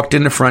guy walked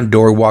in the front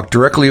door, walked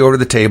directly over to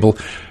the table,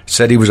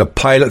 said he was a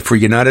pilot for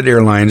United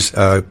Airlines,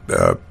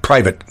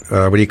 private,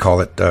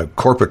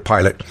 corporate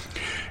pilot.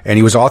 And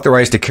he was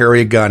authorized to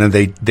carry a gun, and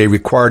they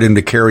required him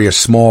to carry a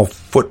small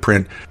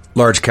footprint,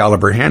 large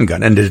caliber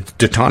handgun. And the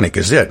Detonic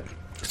is it.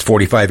 It's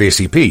 45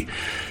 ACP.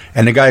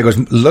 And the guy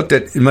looked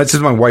at, this is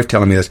my wife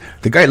telling me this,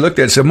 the guy looked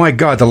at it and said, my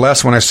God, the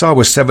last one I saw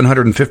was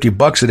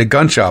 $750 at a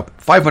gun shop.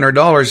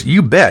 $500,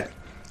 you bet.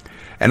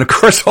 And of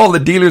course, all the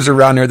dealers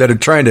around there that are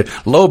trying to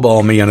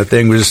lowball me on a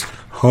thing was,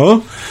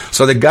 huh?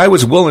 So the guy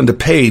was willing to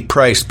pay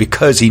price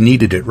because he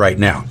needed it right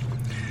now.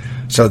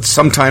 So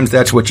sometimes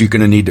that's what you're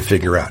going to need to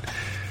figure out.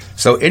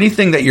 So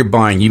anything that you're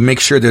buying, you make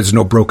sure there's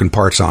no broken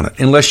parts on it,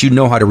 unless you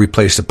know how to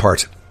replace the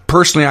parts.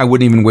 Personally, I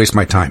wouldn't even waste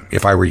my time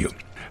if I were you.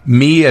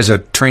 Me, as a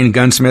trained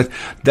gunsmith,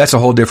 that's a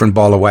whole different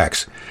ball of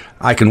wax.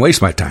 I can waste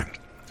my time.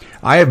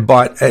 I have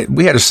bought,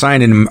 we had a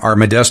sign in our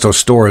Modesto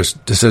stores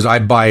that says, I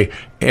buy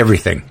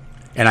everything.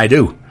 And I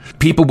do.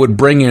 People would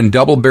bring in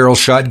double-barrel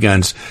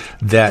shotguns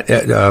that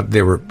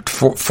they were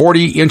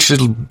 40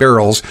 inches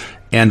barrels,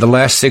 and the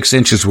last 6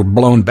 inches were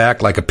blown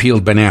back like a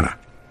peeled banana.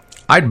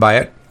 I'd buy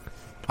it.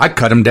 I'd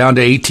cut them down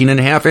to 18 and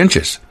a half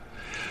inches.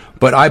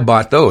 But I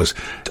bought those.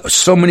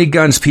 So many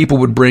guns people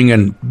would bring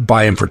in,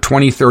 buy them for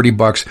 $20,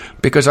 $30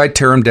 because I'd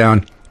tear them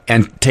down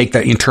and take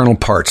the internal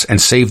parts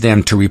and save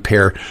them to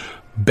repair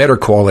better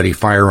quality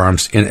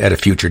firearms at a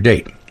future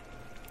date.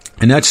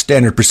 And that's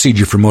standard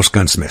procedure for most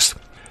gunsmiths.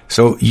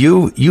 So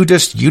you need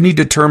to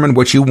determine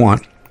what you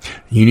want.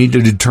 You need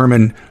to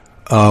determine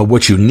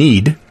what you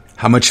need,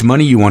 how much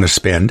money you want to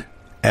spend,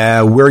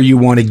 where you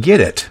want to get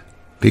it,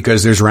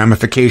 because there's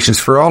ramifications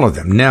for all of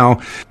them.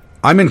 Now,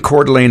 I'm in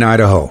Coeur d'Alene,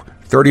 Idaho.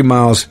 30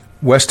 miles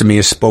west of me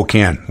is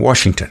Spokane,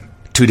 Washington.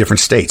 2 different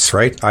states,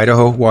 right?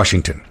 Idaho,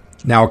 Washington.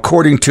 Now,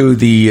 according to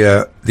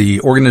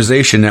the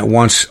organization that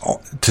wants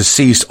to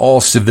cease all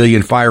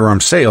civilian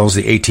firearm sales,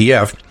 the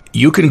ATF,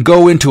 you can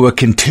go into a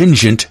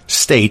contingent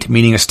state,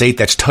 meaning a state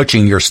that's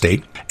touching your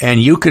state, and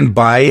you can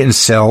buy and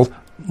sell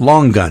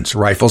long guns,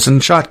 rifles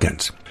and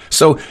shotguns.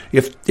 So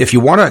if you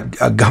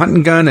want a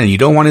hunting gun and you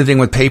don't want anything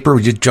with paper,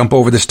 you just jump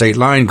over the state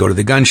line, go to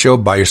the gun show,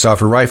 buy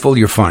yourself a rifle,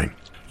 you're fine.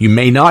 You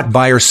may not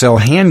buy or sell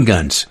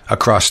handguns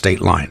across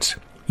state lines.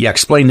 Yeah,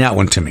 explain that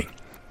one to me.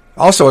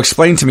 Also,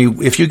 explain to me,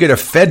 if you get a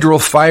federal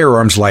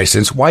firearms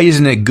license, why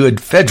isn't it good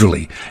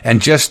federally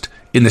and just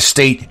in the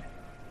state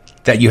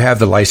that you have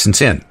the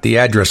license in, the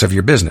address of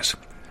your business?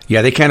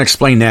 Yeah, they can't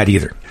explain that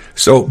either.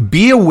 So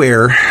be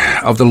aware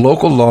of the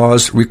local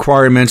laws,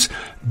 requirements.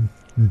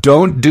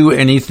 Don't do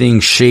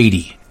anything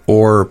shady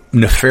or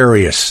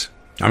nefarious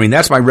I mean,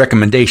 that's my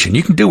recommendation.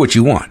 You can do what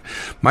you want.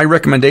 My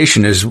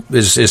recommendation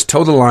is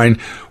toe the line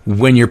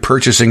when you're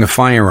purchasing a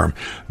firearm,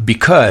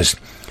 because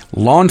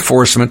law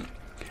enforcement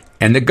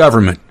and the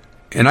government,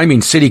 and I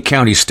mean city,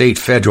 county, state,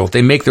 federal,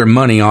 they make their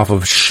money off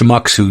of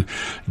schmucks who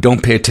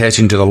don't pay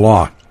attention to the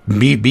law.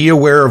 Be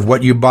aware of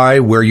what you buy,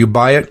 where you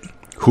buy it,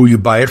 who you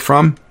buy it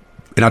from.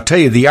 And I'll tell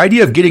you, the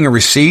idea of getting a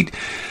receipt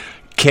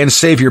can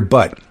save your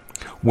butt.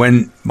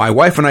 When my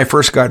wife and I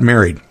first got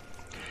married,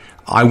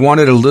 I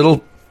wanted a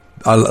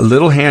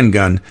little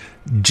handgun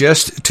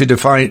just to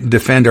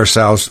defend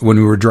ourselves when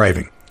we were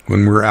driving,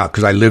 when we were out,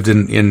 because I lived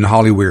in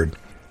Hollywood.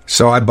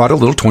 So I bought a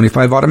little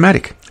 .25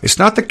 automatic. It's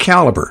not the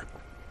caliber,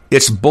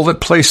 it's bullet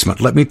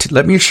placement. Let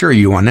me assure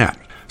you on that.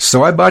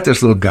 So I bought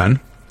this little gun,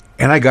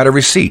 and I got a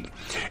receipt,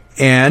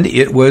 and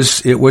it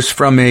was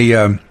from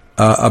a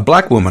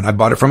black woman. I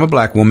bought it from a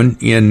black woman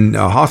in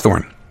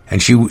Hawthorne,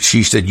 and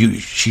she said,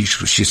 she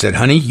said,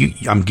 honey,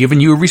 I'm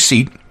giving you a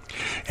receipt.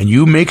 And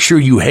you make sure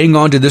you hang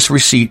on to this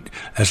receipt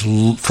as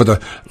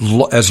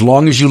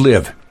long as you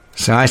live.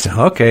 So I said,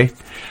 okay.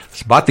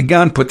 So bought the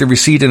gun, put the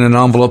receipt in an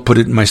envelope, put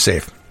it in my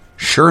safe.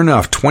 Sure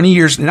enough, 20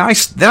 years, then I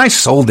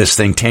sold this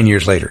thing 10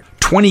 years later.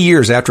 20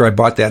 years after I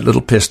bought that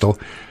little pistol,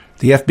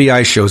 the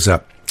FBI shows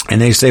up,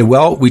 and they say,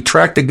 well, we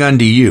tracked the gun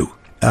to you.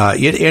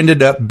 It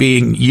ended up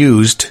being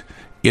used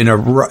in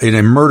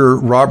a murder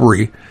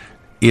robbery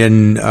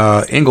in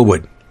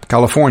Inglewood,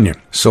 California.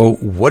 So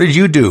what did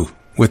you do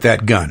with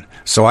that gun?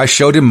 So I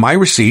showed him my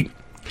receipt,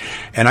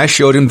 and I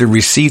showed him the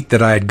receipt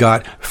that I had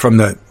got from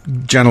the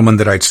gentleman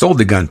that I'd sold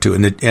the gun to.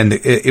 And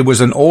it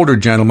was an older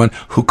gentleman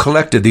who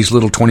collected these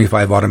little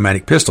 .25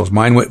 automatic pistols.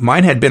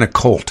 Mine had been a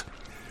Colt,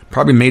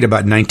 probably made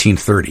about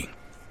 1930.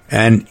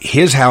 And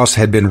his house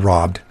had been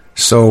robbed,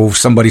 so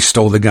somebody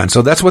stole the gun.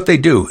 So that's what they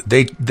do.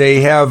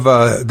 They have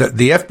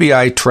the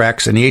FBI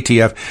tracks, and the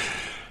ATF,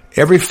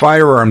 every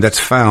firearm that's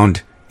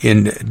found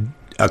in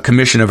a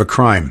commission of a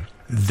crime,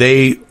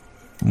 they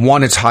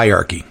want its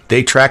hierarchy.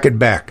 They track it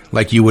back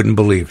like you wouldn't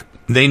believe.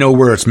 They know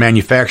where it's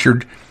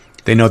manufactured.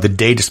 They know the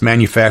date it's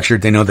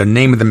manufactured. They know the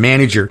name of the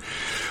manager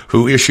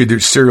who issued the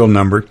serial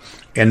number,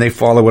 and they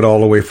follow it all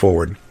the way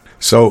forward.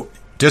 So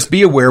just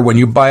be aware when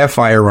you buy a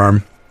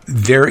firearm,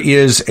 there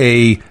is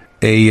a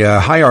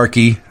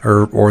hierarchy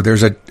or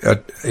there's a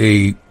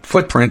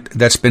footprint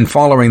that's been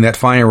following that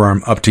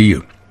firearm up to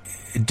you.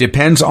 It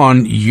depends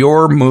on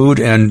your mood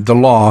and the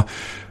law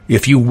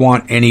if you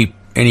want any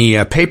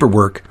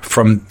paperwork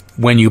from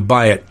when you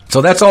buy it.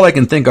 So that's all I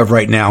can think of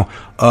right now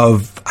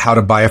of how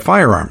to buy a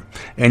firearm.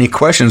 Any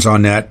questions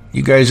on that,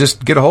 you guys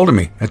just get a hold of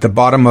me. At the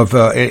bottom of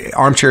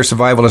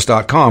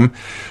armchairsurvivalist.com,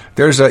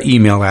 there's an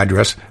email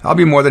address. I'll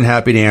be more than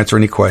happy to answer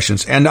any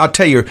questions. And I'll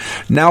tell you,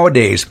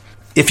 nowadays,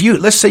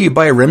 let's say you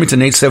buy a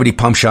Remington 870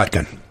 pump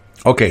shotgun.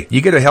 Okay,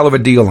 you get a hell of a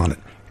deal on it.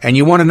 And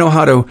you want to know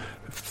how to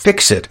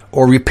fix it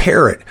or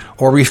repair it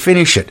or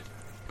refinish it.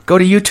 Go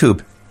to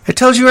YouTube. It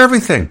tells you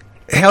everything.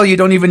 Hell, you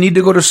don't even need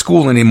to go to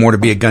school anymore to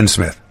be a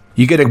gunsmith.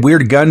 You get a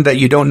weird gun that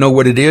you don't know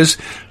what it is,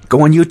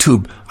 go on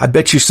YouTube. I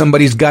bet you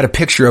somebody's got a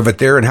picture of it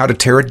there and how to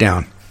tear it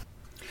down.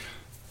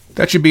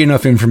 That should be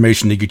enough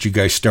information to get you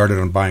guys started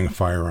on buying a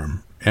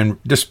firearm. And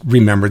just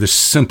remember the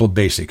simple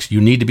basics.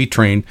 You need to be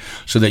trained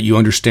so that you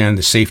understand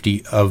the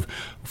safety of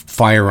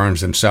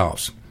firearms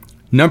themselves.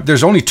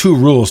 There's only 2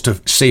 rules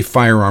to safe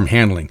firearm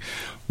handling.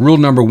 Rule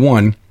number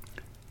 1,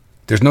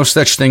 there's no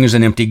such thing as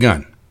an empty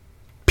gun.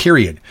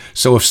 Period.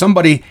 So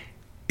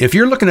if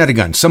you're looking at a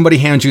gun, somebody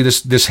hands you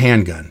this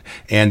handgun,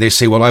 and they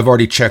say, well, I've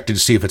already checked it to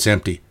see if it's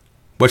empty.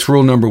 What's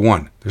rule number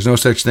 1? There's no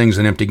such thing as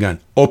an empty gun.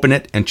 Open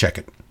it and check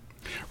it.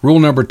 Rule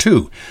number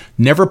 2,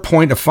 never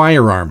point a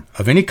firearm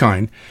of any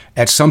kind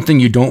at something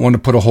you don't want to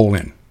put a hole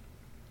in.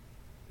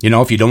 You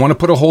know, if you don't want to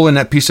put a hole in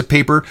that piece of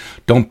paper,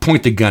 don't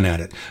point the gun at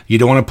it. You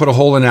don't want to put a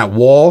hole in that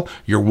wall,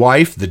 your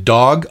wife, the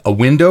dog, a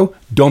window,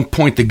 don't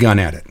point the gun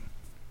at it.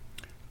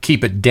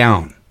 Keep it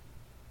down.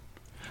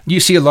 You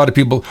see a lot of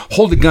people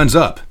hold the guns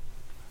up.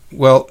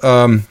 Well,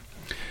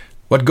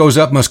 what goes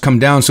up must come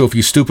down, so if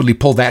you stupidly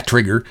pull that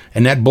trigger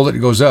and that bullet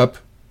goes up,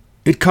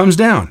 it comes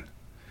down.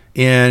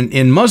 And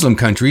in Muslim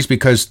countries,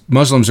 because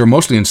Muslims are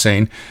mostly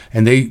insane,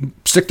 and they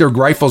stick their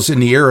rifles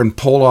in the air and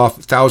pull off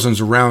thousands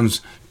of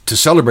rounds to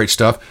celebrate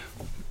stuff,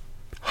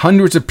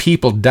 hundreds of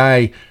people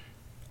die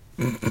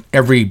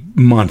every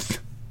month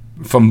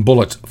from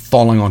bullets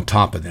falling on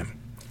top of them.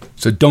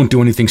 So don't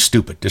do anything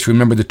stupid. Just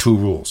remember the 2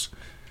 rules.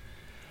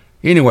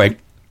 Anyway,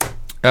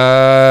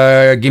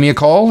 give me a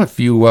call if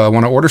you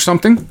want to order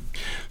something.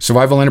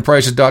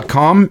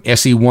 SurvivalEnterprises.com,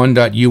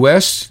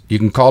 SE1.US. You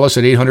can call us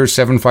at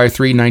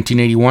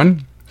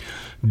 800-753-1981.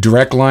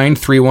 Direct line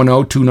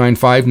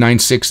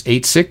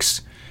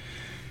 310-295-9686.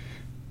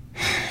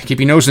 Keep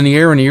your nose in the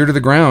air and your ear to the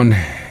ground.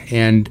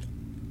 And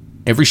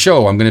every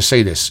show, I'm going to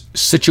say this.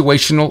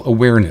 Situational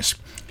awareness.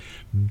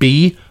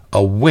 Be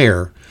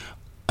aware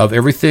of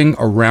everything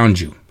around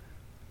you.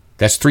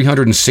 That's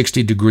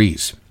 360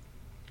 degrees.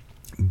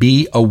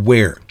 Be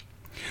aware.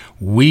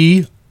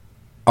 We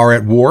are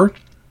at war.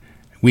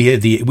 We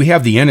have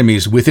the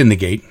enemies within the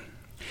gate,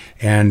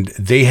 and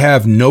they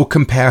have no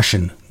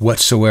compassion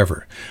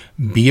whatsoever.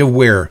 Be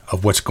aware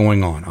of what's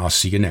going on. I'll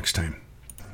see you next time.